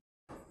overturn.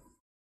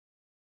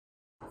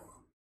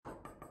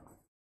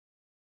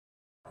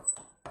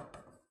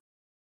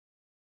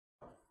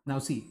 Now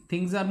see,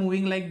 things are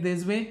moving like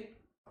this way.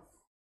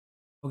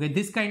 Okay,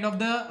 this kind of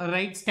the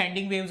right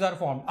standing waves are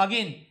formed.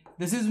 Again,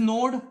 this is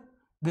node,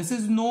 this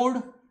is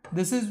node,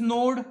 this is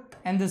node,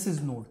 and this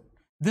is node.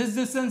 This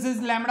distance is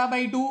lambda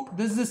by 2,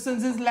 this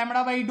distance is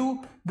lambda by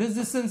 2, this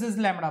distance is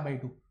lambda by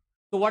 2.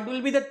 So what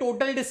will be the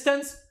total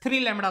distance?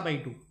 3 lambda by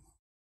 2.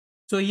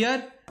 So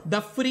here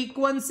the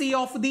frequency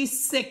of the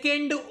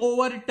second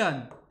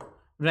overturn,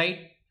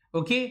 right?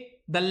 Okay,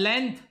 the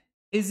length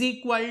is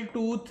equal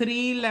to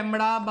 3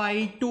 lambda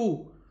by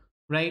 2,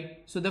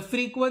 right? So the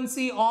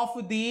frequency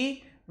of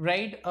the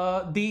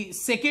the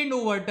second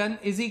overturn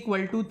is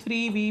equal to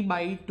 3V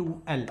by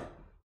 2L,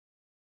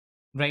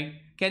 right?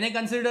 Can I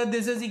consider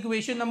this as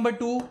equation number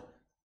 2?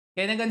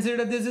 Can I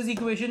consider this as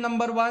equation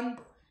number 1?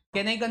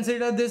 Can I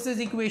consider this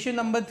as equation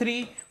number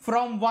 3?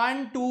 From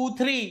 1 to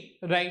 3,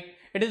 right?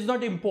 It is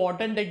not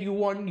important that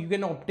you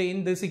can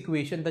obtain this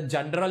equation, the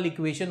general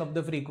equation of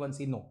the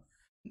frequency. No,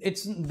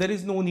 there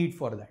is no need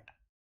for that,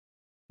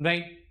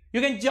 right?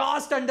 You can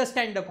just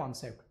understand the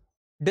concept.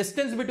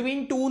 Distance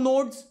between two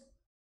nodes,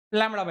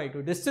 lambda by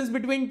 2. Distance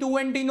between two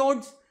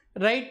antinodes,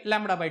 right?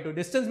 Lambda by 2.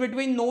 Distance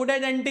between node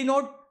and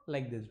antinode,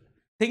 like this.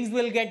 Things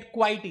will get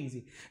quite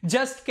easy.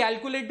 Just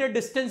calculate the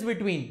distance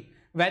between,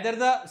 whether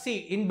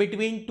in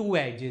between two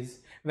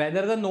edges,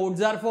 whether the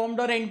nodes are formed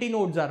or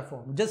antinodes are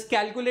formed. Just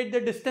calculate the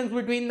distance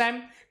between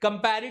them,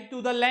 compare it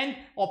to the length,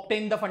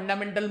 obtain the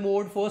fundamental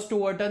mode, first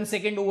overturn,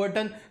 second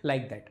overturn,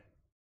 like that.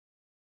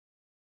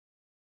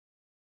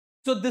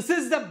 So this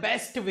is the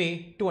best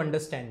way to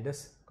understand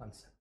this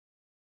concept,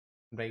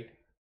 right?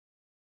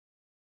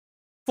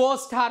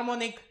 First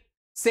harmonic,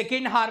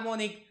 second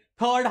harmonic,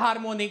 third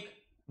harmonic,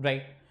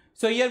 right?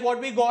 So here what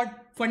we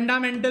got?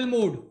 Fundamental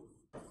mode,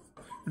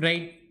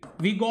 right?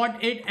 We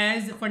got it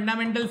as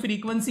fundamental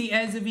frequency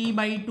as V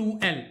by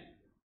 2L,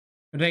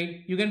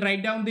 right? You can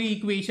write down the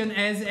equation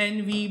as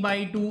NV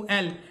by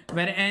 2L,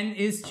 where N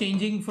is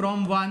changing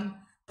from 1,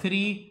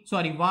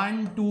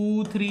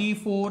 2, 3,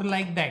 4,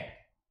 like that.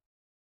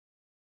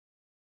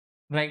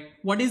 Right?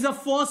 What is the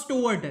first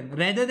overturn?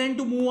 Rather than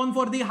to move on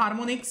for the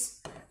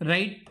harmonics,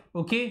 right?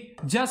 Okay,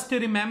 just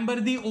remember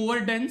the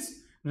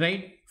overturns,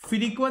 right?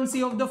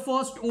 Frequency of the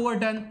first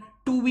overturn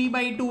 2V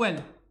by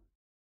 2L.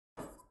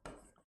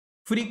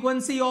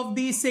 Frequency of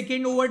the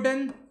second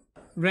overturn,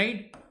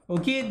 right?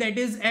 Okay, that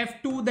is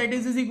F2, that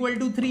is equal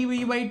to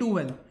 3V by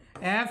 2L.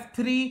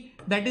 F3,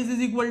 that is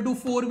equal to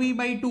 4V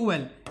by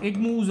 2L. It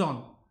moves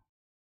on.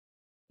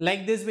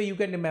 Like this way you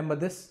can remember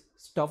this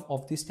stuff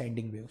of the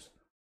standing waves.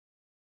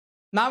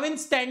 Now in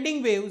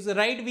standing waves,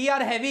 right, we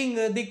are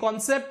having the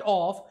concept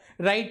of,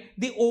 right,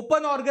 the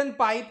open organ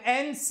pipe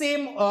and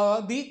same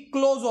the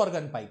closed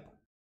organ pipe.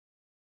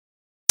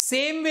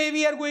 Same way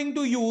we are going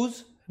to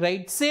use,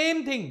 right,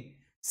 same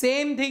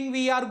thing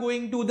we are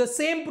going to, the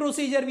same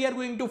procedure we are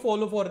going to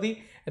follow for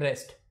the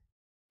rest.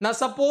 Now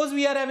suppose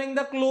we are having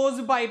the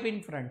closed pipe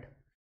in front.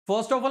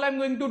 First of all, I am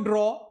going to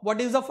draw what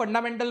is the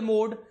fundamental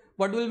mode,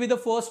 what will be the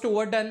first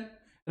overturn,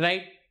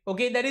 right?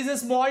 Okay, there is a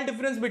small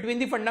difference between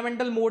the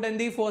fundamental mode and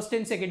the first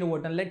and second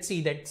overturn. Let's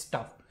see that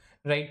stuff,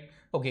 right?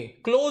 Okay,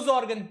 closed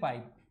organ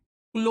pipe.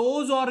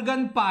 Closed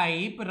organ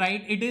pipe,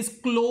 right? It is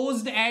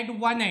closed at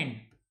one end,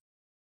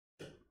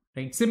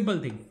 right? Simple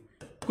thing.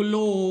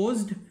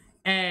 Closed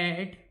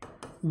at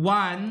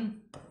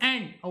one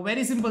end. A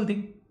very simple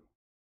thing.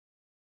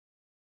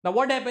 Now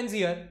what happens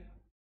here?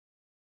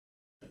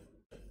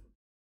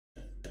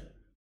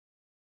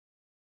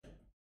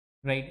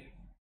 Right?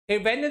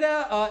 When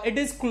it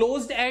is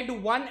closed at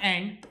one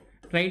end,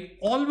 right,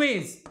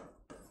 always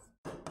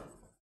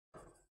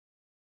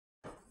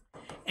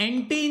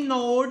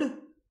antinode,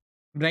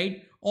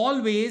 right?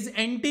 Always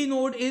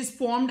antinode is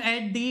formed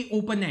at the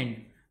open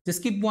end.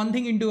 Just keep one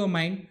thing into your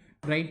mind,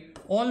 right?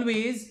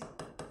 Always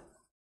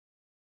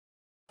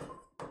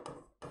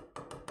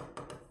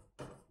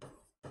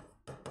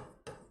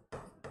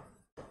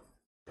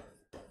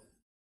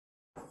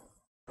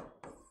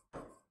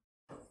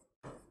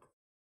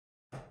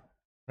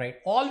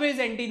always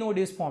antinode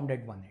is formed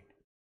at one end,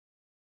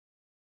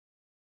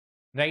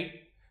 right?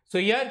 So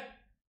here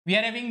we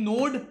are having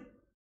node,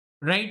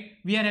 right?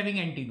 We are having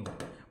antinode.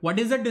 What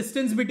is the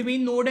distance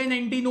between node and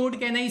antinode?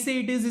 Can I say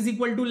it is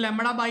equal to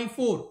lambda by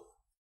 4?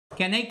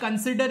 Can I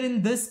consider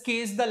in this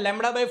case the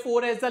lambda by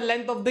 4 as the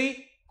length of the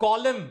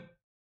column?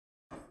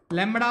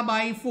 Lambda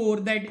by 4,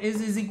 that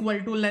is equal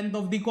to length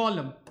of the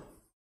column,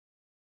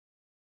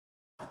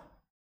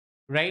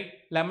 right?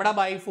 Lambda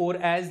by 4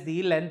 as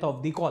the length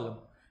of the column,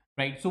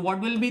 right? So what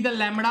will be the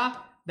lambda?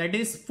 That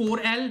is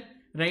 4L,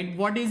 right?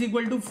 What is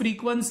equal to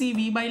frequency?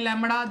 V by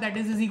lambda, that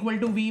is equal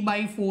to V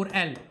by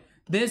 4L.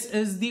 This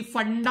is the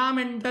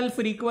fundamental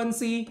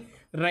frequency,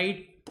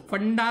 right?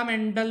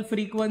 Fundamental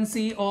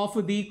frequency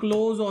of the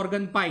closed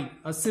organ pipe.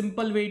 A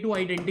simple way to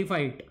identify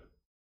it.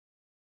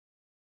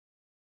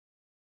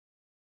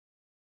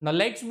 Now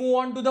let's move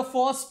on to the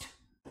first.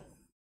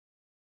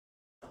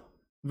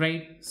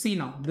 Right, see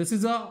now, this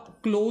is a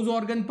closed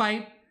organ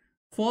pipe.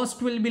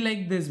 First will be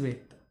like this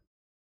way.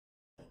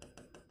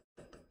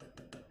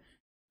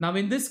 Now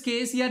in this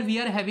case here we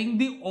are having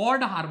the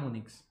odd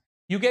harmonics.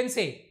 You can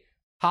say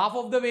half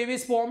of the wave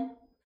is formed.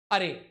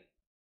 Array.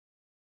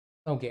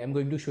 Okay, I'm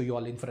going to show you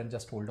all in front.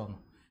 Just hold on.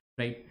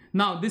 Right,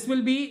 now this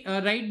will be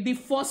right, the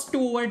first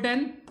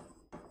 2/10.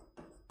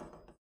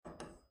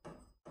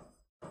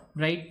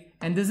 Right,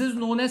 and this is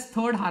known as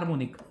third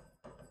harmonic.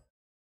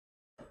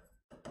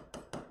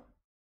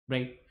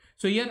 Right,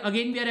 so here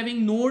again we are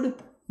having node,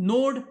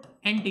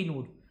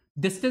 antinode.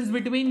 Distance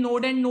between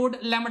node and node,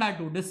 lambda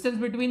 2. Distance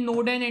between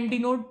node and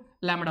antinode,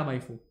 lambda by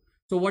 4.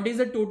 So what is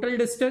the total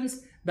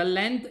distance? The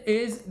length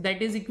is,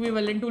 that is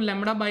equivalent to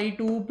lambda by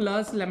 2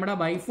 plus lambda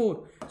by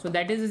 4. So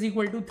that is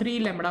equal to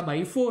 3 lambda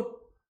by 4.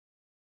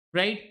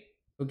 Right?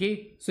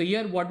 Okay. So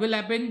here what will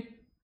happen?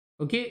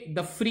 Okay.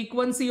 The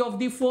frequency of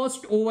the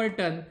first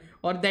overturn,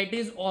 or that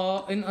is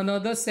in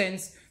another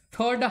sense,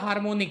 third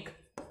harmonic.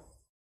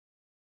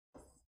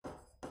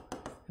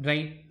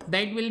 Right?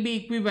 That will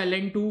be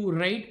equivalent to,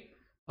 right,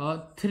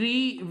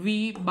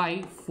 3V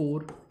by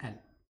 4L.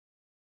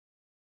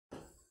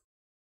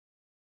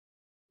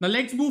 Now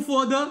let's move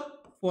further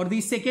for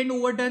the second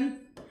overturn,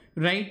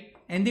 right,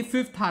 and the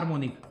fifth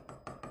harmonic.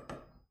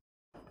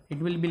 It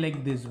will be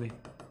like this way,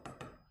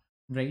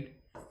 right?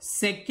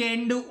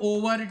 Second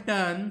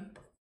overturn,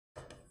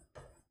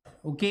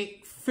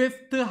 okay,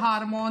 fifth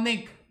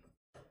harmonic.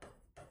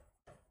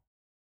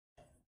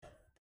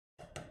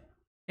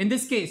 In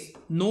this case,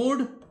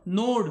 node,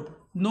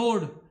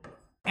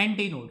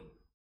 antinode.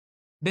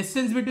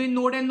 Distance between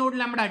node and node,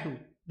 lambda 2.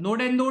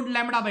 Node and node,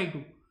 lambda by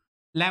 2.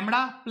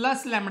 Lambda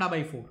plus lambda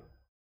by 4.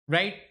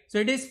 Right? So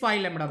it is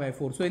 5 lambda by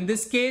 4. So in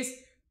this case,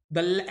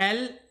 the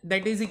L,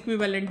 that is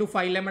equivalent to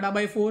 5 lambda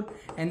by 4.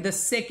 And the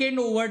second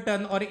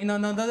overturn, or in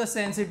another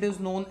sense, it is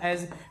known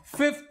as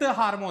fifth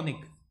harmonic.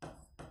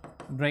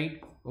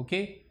 Right?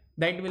 Okay?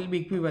 That will be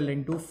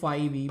equivalent to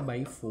 5E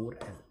by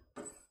 4L.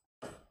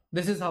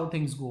 This is how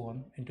things go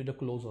on into the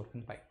closed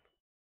organ pipe.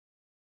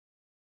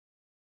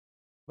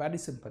 Very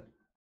simple,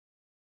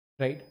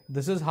 right?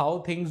 This is how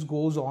things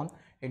goes on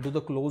into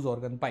the closed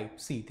organ pipe.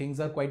 See, things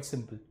are quite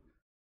simple.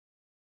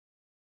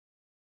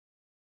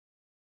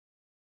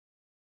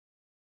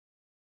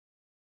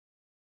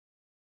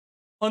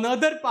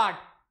 Another part,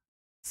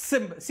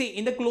 see,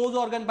 in the closed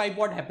organ pipe,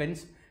 what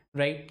happens,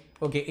 right?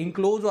 Okay, in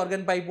closed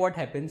organ pipe, what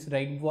happens,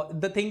 right?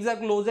 The things are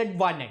closed at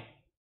one end.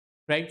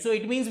 Right, so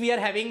it means we are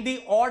having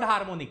the odd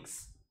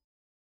harmonics,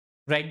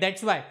 right?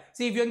 That's why,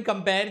 see, if you can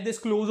compare this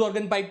closed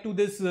organ pipe to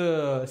this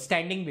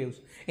standing waves.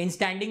 In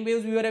standing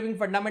waves, we were having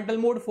fundamental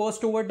mode,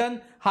 first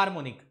overturn,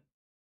 harmonic,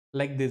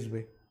 like this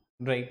way,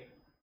 right?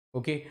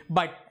 Okay,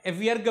 but if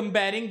we are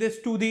comparing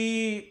this to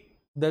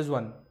this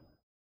one,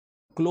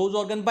 closed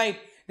organ pipe,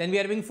 then we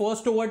are having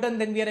first overturn,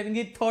 then we are having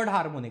the third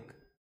harmonic.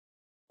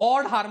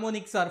 Odd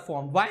harmonics are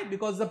formed. Why?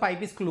 Because the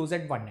pipe is closed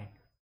at one end.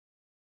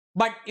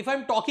 But if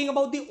I'm talking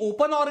about the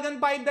open organ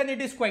pipe, then it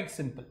is quite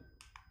simple,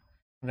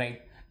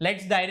 right?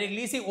 Let's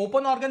directly see.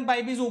 Open organ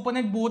pipe is open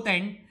at both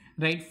ends,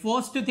 right?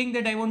 First thing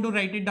that I want to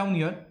write it down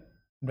here,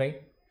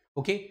 right?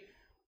 Okay.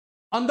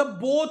 On the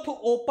both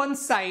open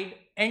side,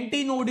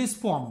 antinode is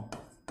formed.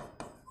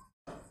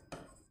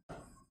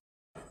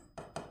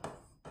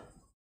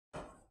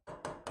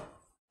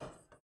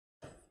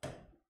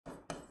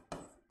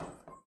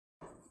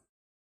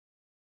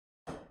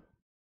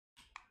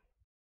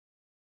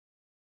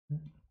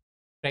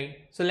 Right,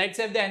 so let's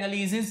have the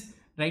analysis,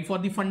 right, for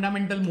the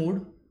fundamental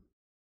mode.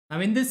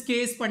 Now in this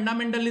case,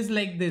 fundamental is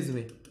like this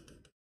way.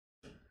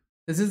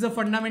 This is the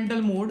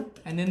fundamental mode,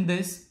 and in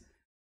this,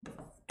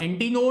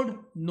 antinode,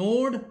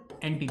 node,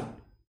 antinode.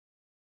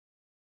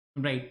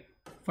 Right,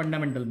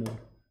 fundamental mode.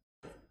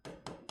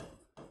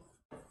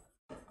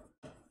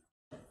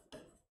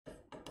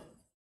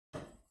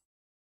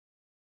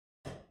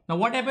 Now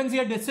what happens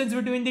here? Distance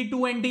between the two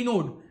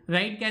antinode,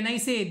 right? Can I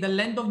say the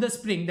length of the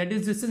spring, that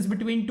is distance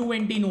between two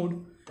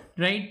antinode,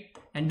 right?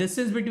 And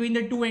distance between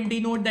the two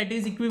antinode, that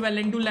is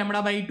equivalent to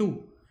lambda by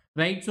 2,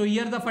 right? So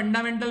here the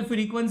fundamental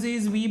frequency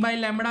is V by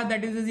lambda,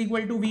 that is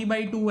equal to V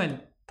by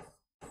 2L,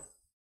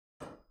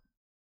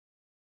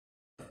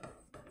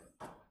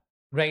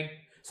 right?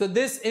 So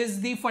this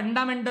is the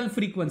fundamental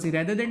frequency.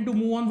 Rather than to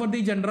move on for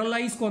the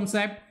generalized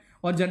concept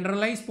or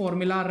generalized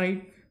formula,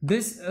 right?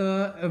 This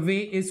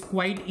way is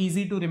quite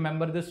easy to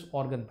remember this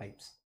organ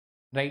pipes,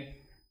 right?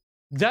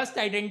 Just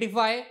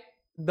identify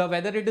the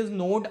whether it is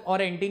node or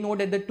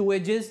antinode at the two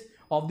edges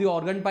of the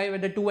organ pipe,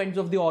 at the two ends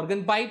of the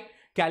organ pipe,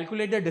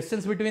 calculate the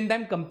distance between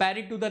them, compare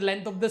it to the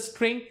length of the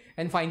string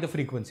and find the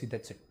frequency.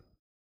 That's it.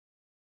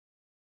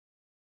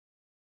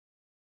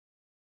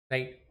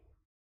 Right?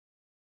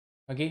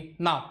 Okay.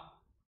 Now,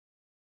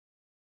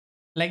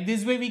 like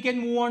this way we can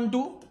move on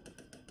to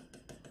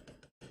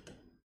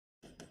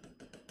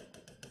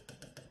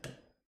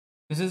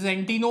this is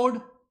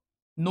antinode,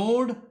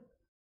 node,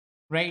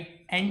 right?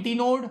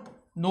 Antinode,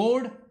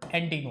 node,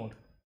 antinode,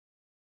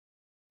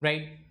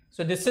 right?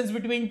 So distance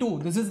between two,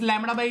 this is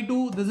lambda by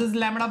 2, this is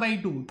lambda by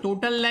 2.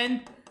 Total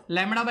length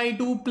lambda by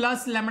 2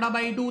 plus lambda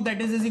by 2,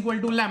 that is equal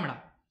to lambda,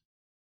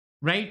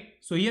 right?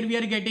 So here we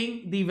are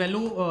getting the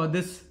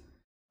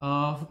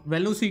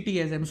velocity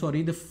as, I'm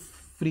sorry, the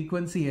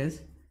frequency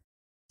as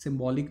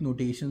symbolic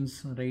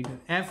notations, right?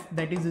 F,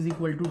 that is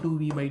equal to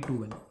 2V by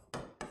 2L,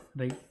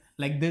 right?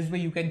 Like this way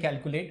you can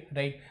calculate,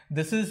 right?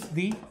 This is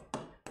the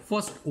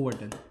first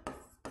overturn,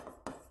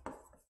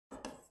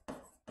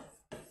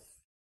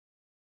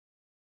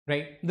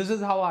 right? This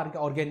is how our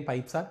organ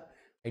pipes are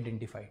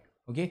identified.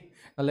 Okay,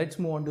 now let's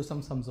move on to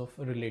some sums of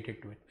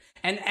related to it.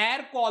 An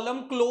air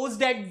column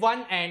closed at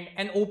one end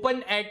and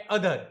open at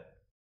other.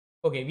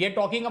 Okay, we are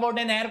talking about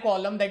an air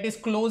column that is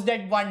closed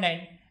at one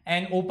end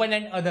and open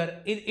at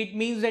other. It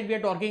means that we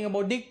are talking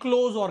about the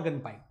closed organ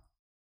pipe.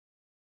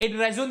 It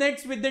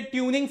resonates with the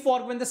tuning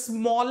fork when the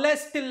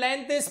smallest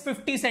length is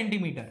 50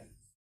 centimeter.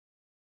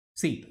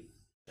 See,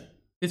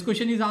 this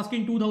question is asked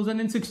in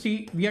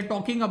 2060. We are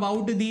talking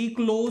about the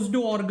closed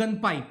organ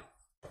pipe,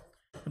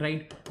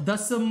 right? The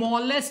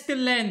smallest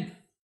length,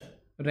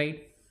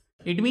 right?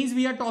 It means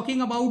we are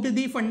talking about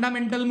the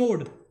fundamental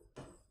mode.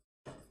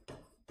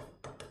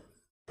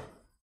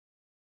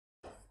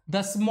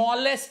 The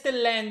smallest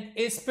length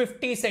is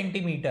 50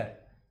 centimeter,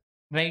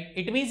 right?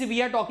 It means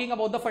we are talking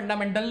about the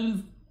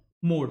fundamental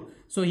mode.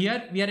 So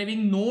here we are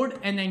having node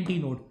and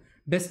antinode.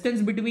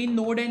 Distance between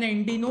node and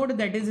antinode,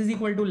 that is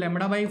equal to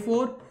lambda by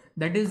 4.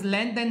 That is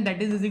length, and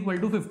that is equal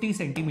to 50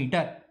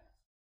 centimeter.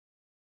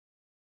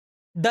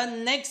 The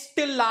next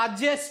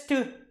largest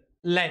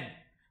length.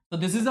 So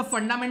this is the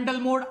fundamental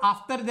mode.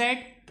 After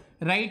that,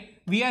 right,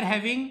 we are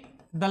having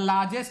the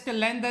largest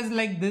length as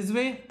like this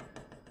way,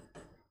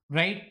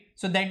 right?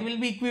 So that will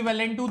be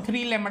equivalent to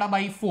 3 lambda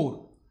by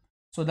 4.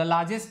 So the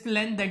largest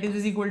length, that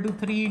is equal to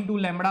 3 into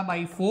lambda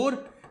by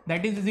 4,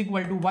 that is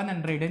equal to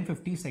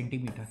 150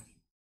 centimeter,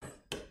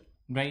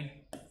 right?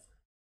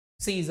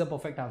 C is a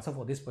perfect answer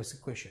for this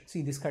question.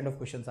 See, this kind of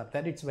questions are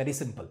there. It's very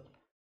simple,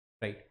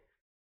 right?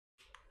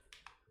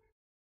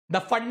 The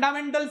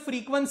fundamental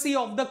frequency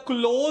of the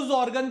closed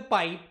organ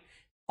pipe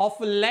of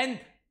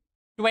length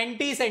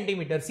 20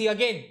 centimeters. See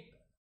again,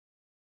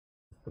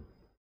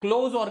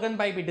 closed organ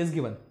pipe, it is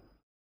given.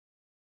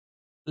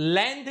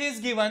 Length is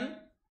given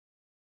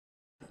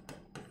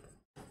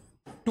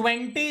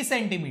 20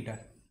 centimeter,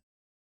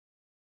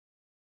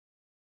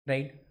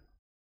 right?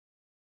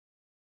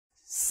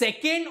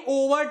 Second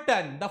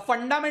overturn, the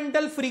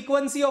fundamental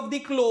frequency of the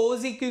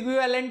close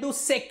equivalent to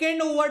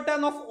second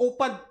overturn of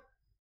open.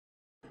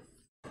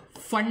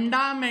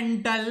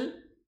 Fundamental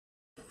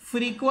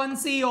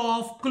frequency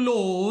of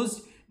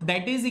closed,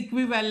 that is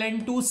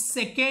equivalent to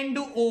second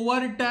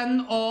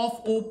overturn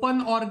of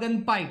open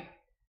organ pipe,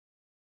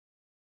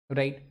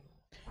 right?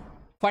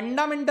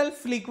 Fundamental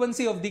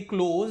frequency of the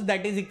closed,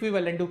 that is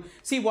equivalent to,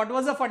 see, what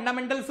was the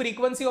fundamental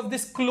frequency of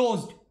this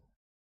closed,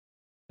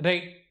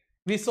 right?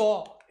 We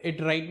saw it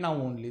right now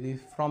only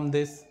from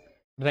this,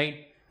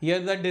 right? Here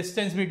the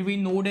distance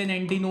between node and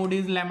antinode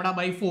is lambda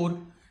by 4,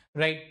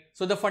 right?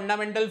 So the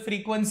fundamental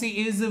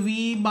frequency is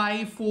V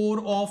by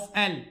 4 of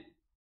L,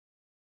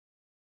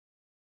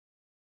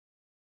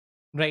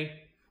 right?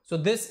 So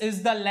this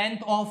is the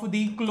length of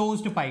the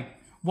closed pipe.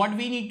 What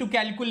we need to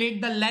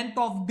calculate, the length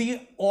of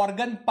the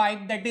organ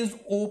pipe that is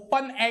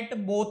open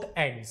at both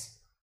ends.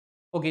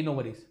 Okay, no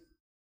worries.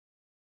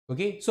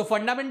 Okay, so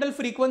fundamental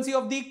frequency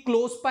of the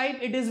closed pipe,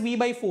 it is V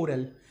by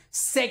 4L.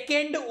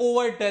 Second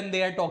overturn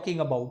they are talking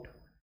about,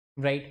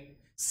 right?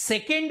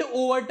 Second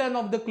overturn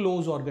of the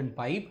closed organ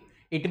pipe,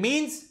 it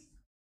means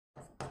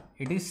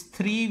it is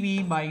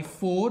 3V by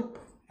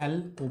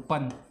 4L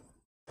open,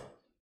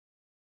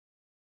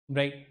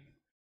 right?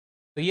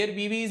 So here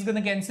VV is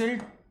gonna cancel,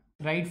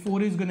 right?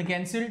 4 is gonna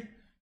cancel,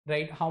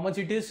 right? How much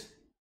it is?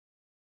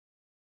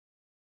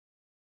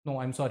 No,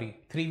 I'm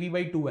sorry, 3V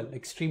by 2L,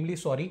 extremely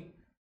sorry.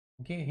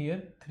 Okay,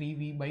 here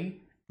 3V by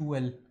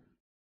 2L.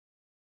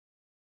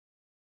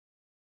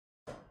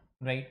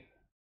 right?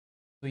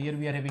 So here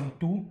we are having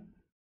 2.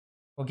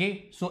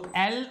 Okay, so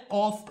L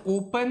of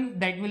open,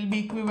 that will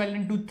be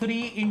equivalent to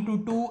 3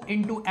 into 2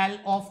 into L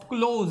of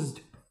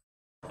closed,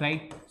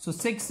 right? So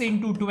 6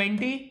 into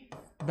 20,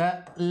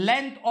 the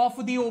length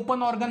of the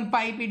open organ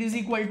pipe, it is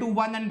equal to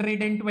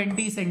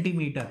 120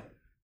 centimeter,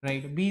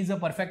 right? B is a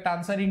perfect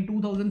answer. In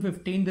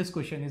 2015 this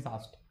question is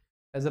asked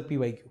as a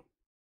PYQ.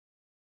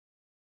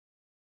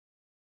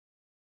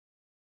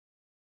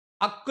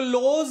 A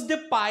closed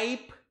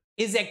pipe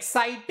is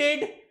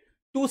excited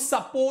to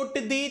support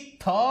the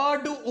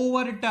third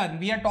overturn.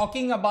 We are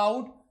talking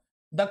about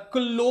the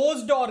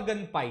closed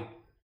organ pipe.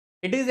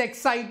 It is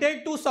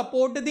excited to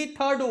support the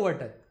third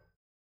overturn,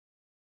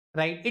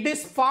 right? It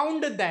is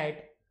found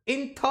that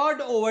in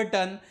third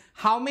overturn,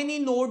 how many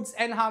nodes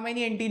and how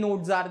many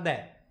antinodes are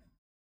there?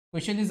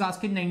 Question is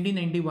asked in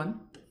 1991.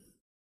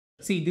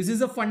 See, this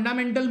is a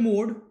fundamental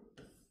mode,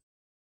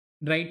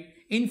 right?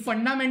 In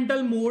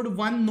fundamental mode,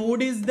 one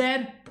node is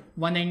there,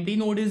 one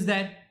antinode is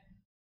there,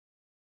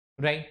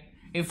 right?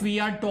 If we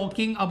are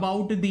talking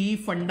about the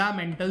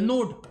fundamental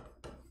node,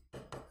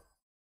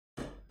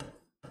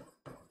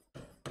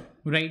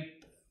 right,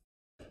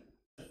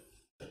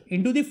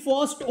 into the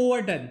first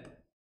overturn,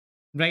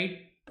 right,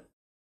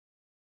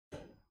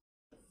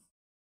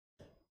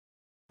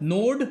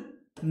 node,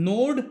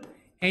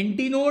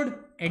 antinode,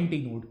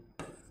 antinode.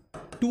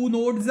 2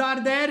 nodes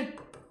are there,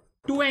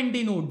 2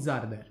 antinodes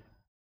are there.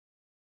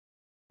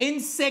 In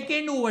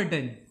second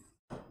overturn,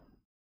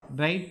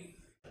 right,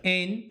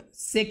 in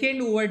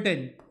second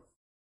overturn,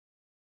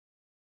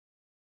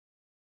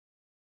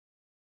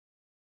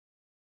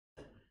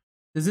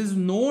 this is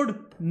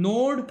node,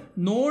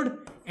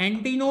 antinode,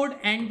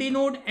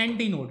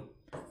 antinode.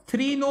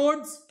 3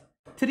 nodes,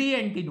 3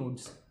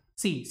 antinodes.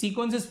 See,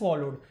 sequence is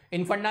followed.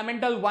 In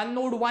fundamental, 1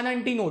 node, 1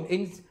 antinode.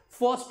 In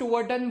first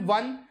overturn,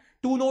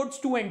 2 nodes,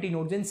 2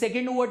 antinodes. In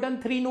second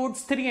overturn, 3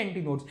 nodes, 3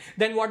 antinodes.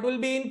 Then what will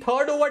be in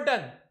third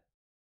overturn?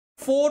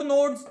 4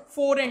 nodes,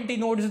 4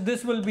 antinodes.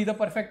 This will be the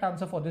perfect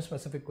answer for this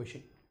specific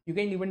question. You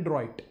can even draw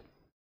it,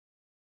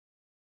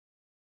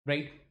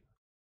 right?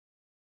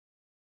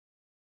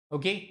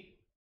 Okay.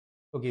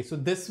 Okay, so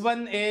this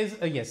one is,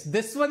 yes,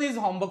 this one is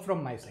homework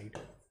from my side,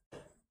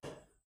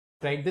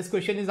 right? This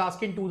question is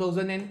asked in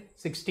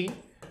 2016.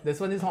 This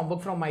one is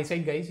homework from my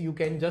side, guys. You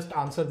can just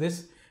answer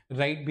this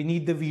right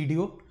beneath the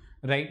video,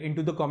 right,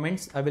 into the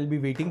comments. I will be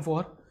waiting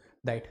for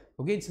that.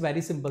 Okay, it's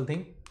very simple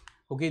thing.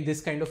 Okay,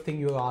 this kind of thing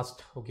you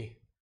asked. Okay.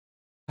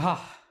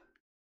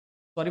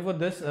 Sorry for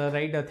this,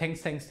 right?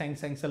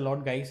 Thanks a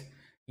lot, guys.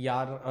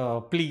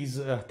 Yeah, please,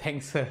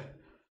 thanks. So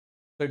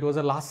it was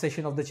the last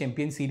session of the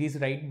Champion series,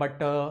 right?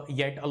 But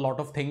yet a lot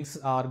of things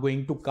are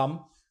going to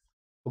come.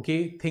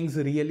 Okay, things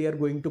really are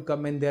going to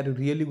come and they are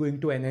really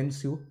going to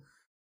enhance you,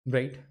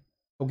 right?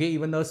 Okay,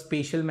 even a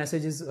special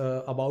message is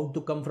about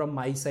to come from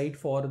my side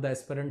for the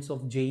aspirants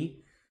of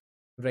JEE,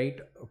 right?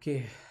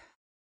 Okay,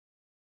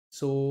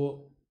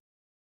 so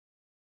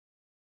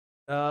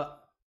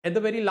at the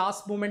very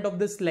last moment of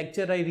this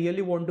lecture, I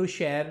really want to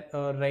share,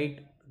 right,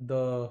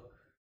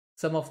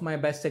 some of my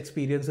best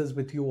experiences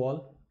with you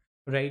all,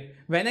 right?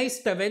 When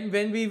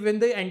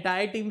the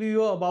entire team, we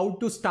were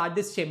about to start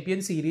this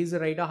Champion series,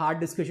 right,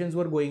 hard discussions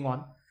were going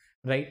on,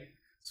 right?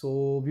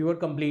 So we were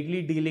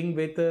completely dealing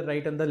with,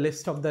 right, on the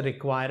list of the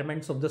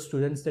requirements of the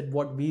students, that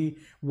what we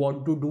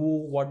want to do,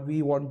 what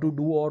we want to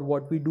do, or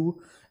what we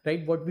do,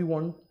 right, what we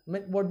want,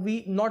 what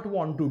we not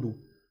want to do,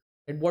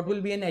 and what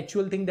will be an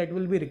actual thing that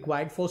will be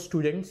required for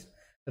students,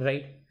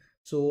 right?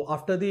 So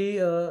after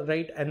the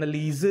right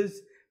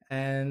analysis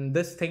and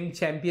this thing,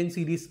 Champion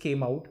series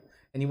came out,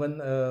 and even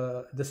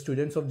the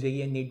students of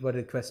JEE and NEET were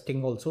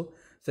requesting also.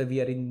 So we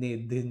are in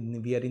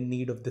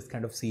need of this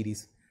kind of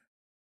series.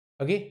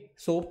 Okay,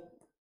 so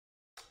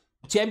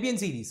Champion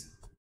series,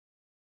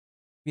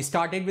 we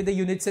started with the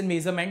units and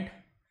measurement,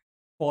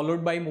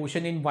 followed by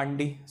motion in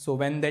 1D. So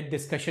when that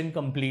discussion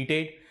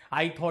completed,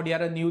 I thought,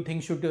 yeah, a new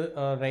thing should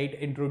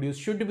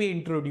should be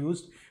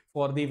introduced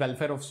for the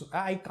welfare of,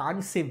 I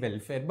can't say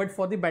welfare, but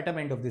for the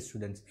betterment of the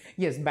students.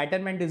 Yes,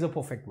 betterment is a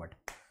perfect word.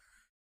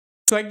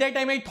 So at that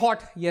time I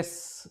thought,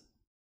 yes,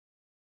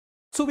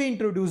 so we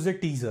introduced the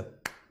teaser.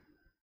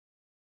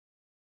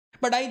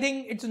 But I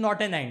think it's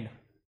not an end.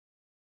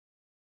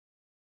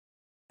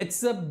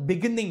 It's a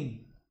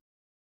beginning,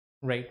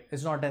 right?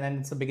 It's not an end,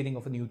 it's the beginning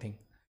of a new thing.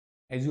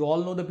 As you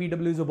all know, the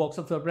PW is a box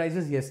of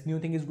surprises. Yes, new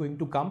thing is going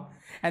to come.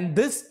 And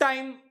this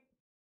time,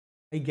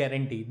 I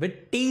guarantee,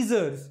 with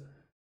teasers,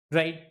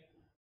 right,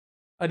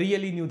 a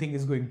really new thing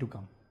is going to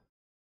come.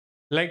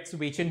 Let's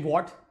wait and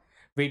watch,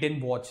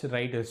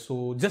 right?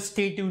 So just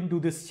stay tuned to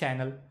this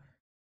channel,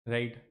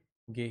 right?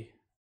 Okay.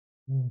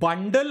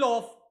 Bundle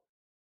of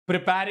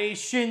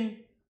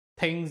preparation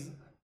things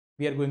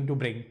we are going to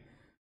bring,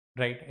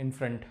 right, in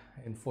front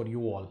and for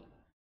you all.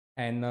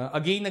 And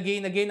again,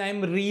 I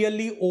am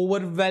really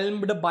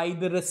overwhelmed by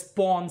the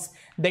response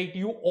that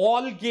you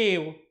all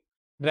gave,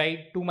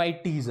 right, to my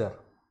teaser.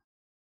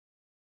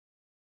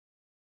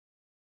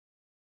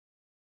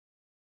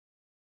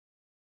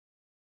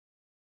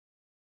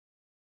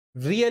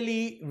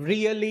 Really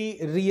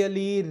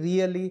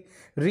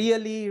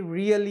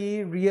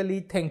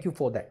thank you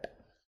for that.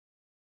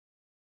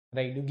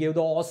 Right, you gave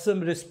the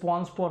awesome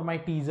response for my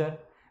teaser.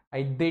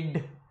 I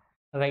did,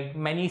 right?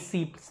 Many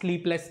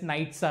sleepless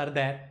nights are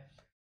there,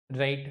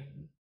 right?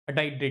 But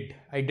I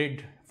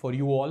did for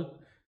you all,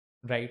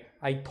 right?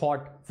 I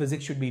thought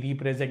physics should be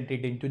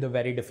represented into the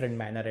very different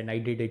manner, and I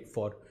did it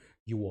for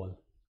you all.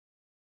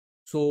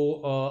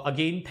 So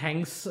again,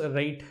 thanks,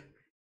 right?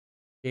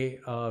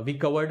 Okay, we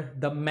covered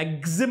the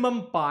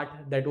maximum part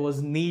that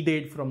was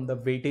needed from the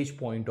weightage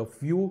point of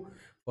view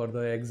for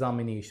the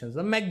examinations.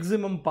 The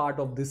maximum part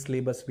of this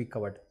syllabus we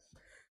covered.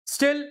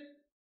 Still,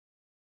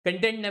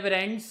 content never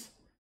ends,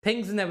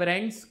 things never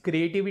ends,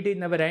 creativity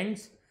never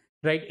ends,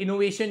 right?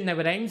 Innovation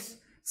never ends,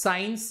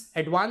 science,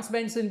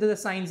 advancements into the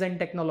science and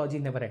technology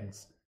never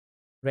ends,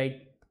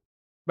 right?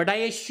 But I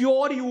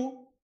assure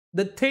you,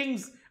 the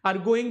things are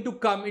going to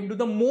come into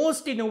the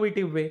most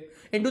innovative way,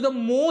 into the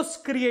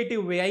most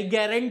creative way. I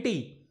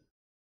guarantee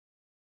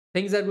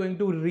things are going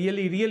to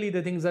really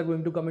the things are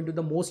going to come into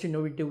the most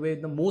innovative way,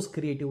 the most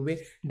creative way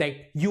that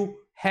you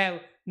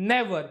have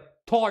never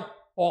thought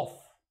of.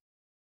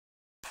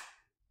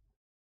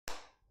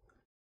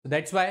 So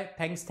that's why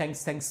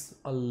thanks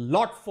a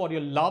lot for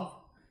your love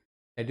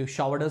that you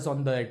showered us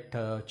on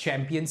that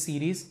champion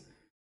series.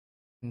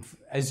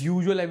 As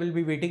usual, I will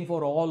be waiting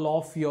for all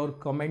of your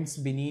comments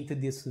beneath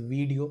this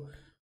video,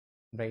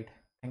 right?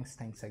 Thanks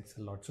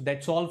a lot. So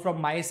that's all from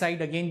my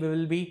side. Again, we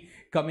will be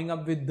coming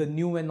up with the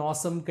new and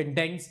awesome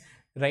contents,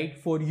 right,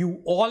 for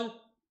you all,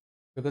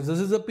 because this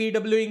is a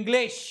PW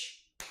English,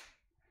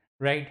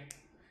 right?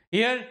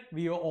 Here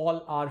we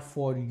all are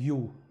for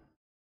you.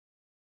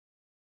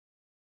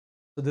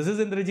 So this is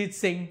Indrajeet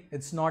Singh.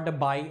 It's not a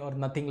buy or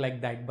nothing like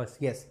that, but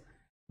yes,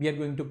 we are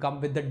going to come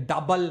with the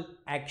double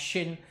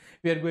action.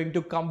 We are going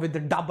to come with the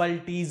double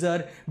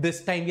teaser.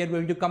 This time we are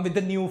going to come with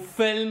the new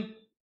film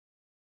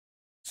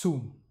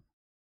soon.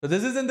 So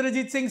this is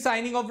Indrajeet Singh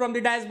signing off from the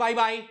desk. Bye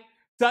bye.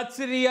 Sat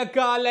Sri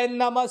Akal and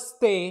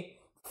Namaste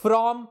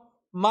from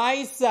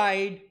my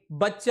side,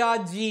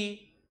 Bacha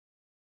Ji.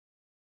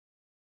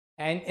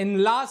 And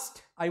in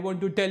last, I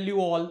want to tell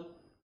you all,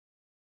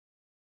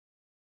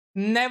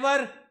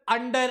 never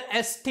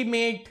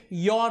underestimate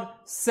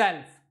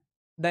yourself.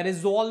 There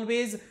is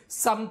always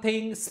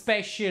something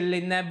special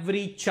in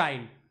every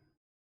child.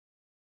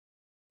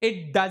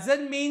 It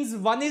doesn't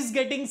mean one is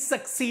getting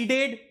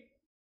succeeded,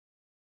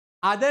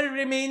 other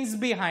remains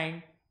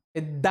behind.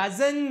 It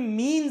doesn't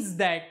mean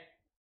that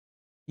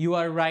you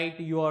are right,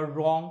 you are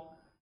wrong,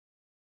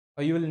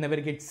 or you will never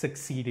get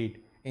succeeded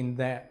in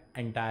the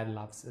entire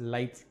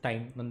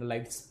lifetime, on the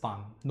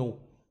lifespan. No.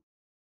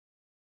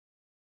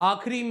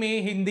 आखिरी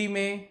में हिंदी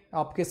में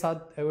आपके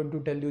साथ I want to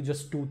tell you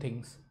just two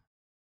things.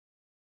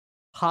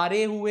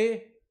 हारे हुए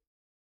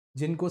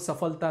जिनको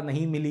सफलता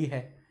नहीं मिली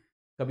है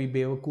कभी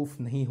बेवकूफ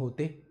नहीं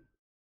होते.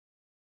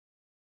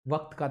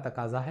 वक्त का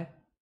तकाजा है,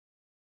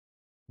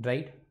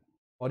 राइट?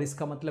 और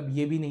इसका मतलब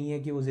ये भी नहीं है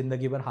कि वो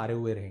जिंदगी भर हारे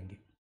हुए रहेंगे.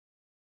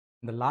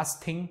 The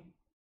last thing,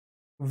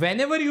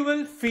 whenever you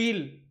will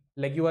feel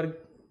like you are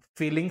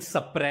feeling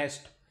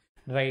suppressed,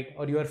 right,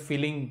 or you are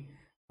feeling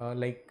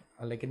like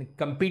in a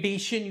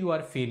competition you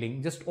are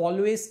feeling, just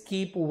always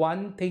keep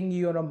one thing in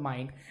your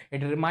mind.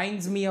 It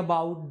reminds me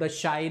about the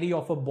Shayari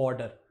of a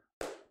border.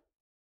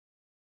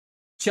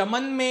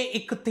 चमन में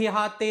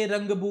इख्तियाते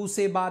रंगबू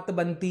से बात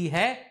बनती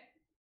है.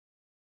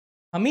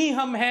 हम ही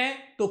हम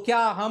हैं तो क्या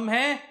हम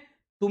हैं,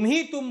 तुम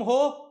ही तुम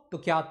हो तो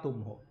क्या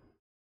तुम हो.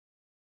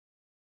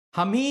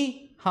 हम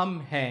ही हम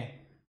हैं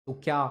तो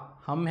क्या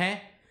हम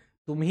हैं,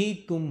 तुम ही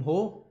तुम हो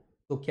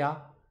तो क्या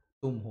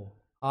तुम हो.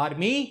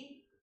 Army,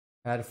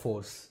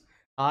 air force.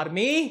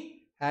 Army,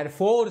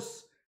 air force.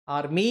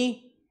 Army,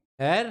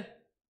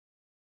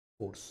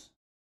 air force.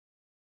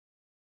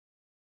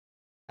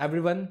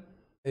 Everyone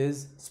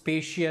is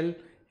special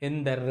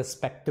in their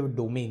respective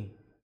domain,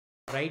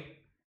 right?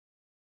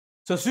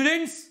 So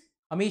students,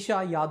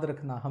 हमेशा याद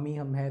रखना, हम ही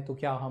हम हैं तो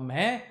क्या हम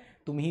हैं,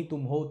 तुम ही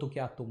तुम हो तो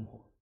क्या तुम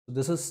हो. So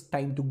this is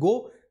time to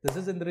go. This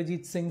is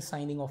Indrajeet Singh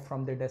signing off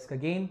from the desk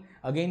again.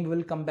 Again, we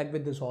will come back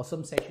with this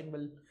awesome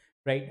session,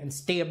 right? And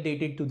stay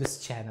updated to this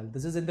channel.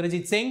 This is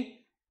Indrajeet Singh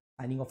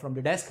signing off from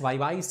the desk. Bye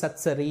bye. Sat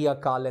Sri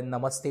Akal and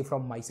Namaste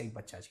from my side,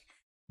 Bacha Ji.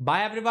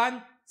 Bye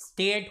everyone.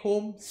 Stay at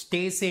home.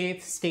 Stay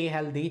safe. Stay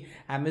healthy.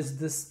 I miss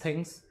these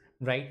things,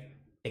 right?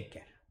 Take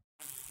care.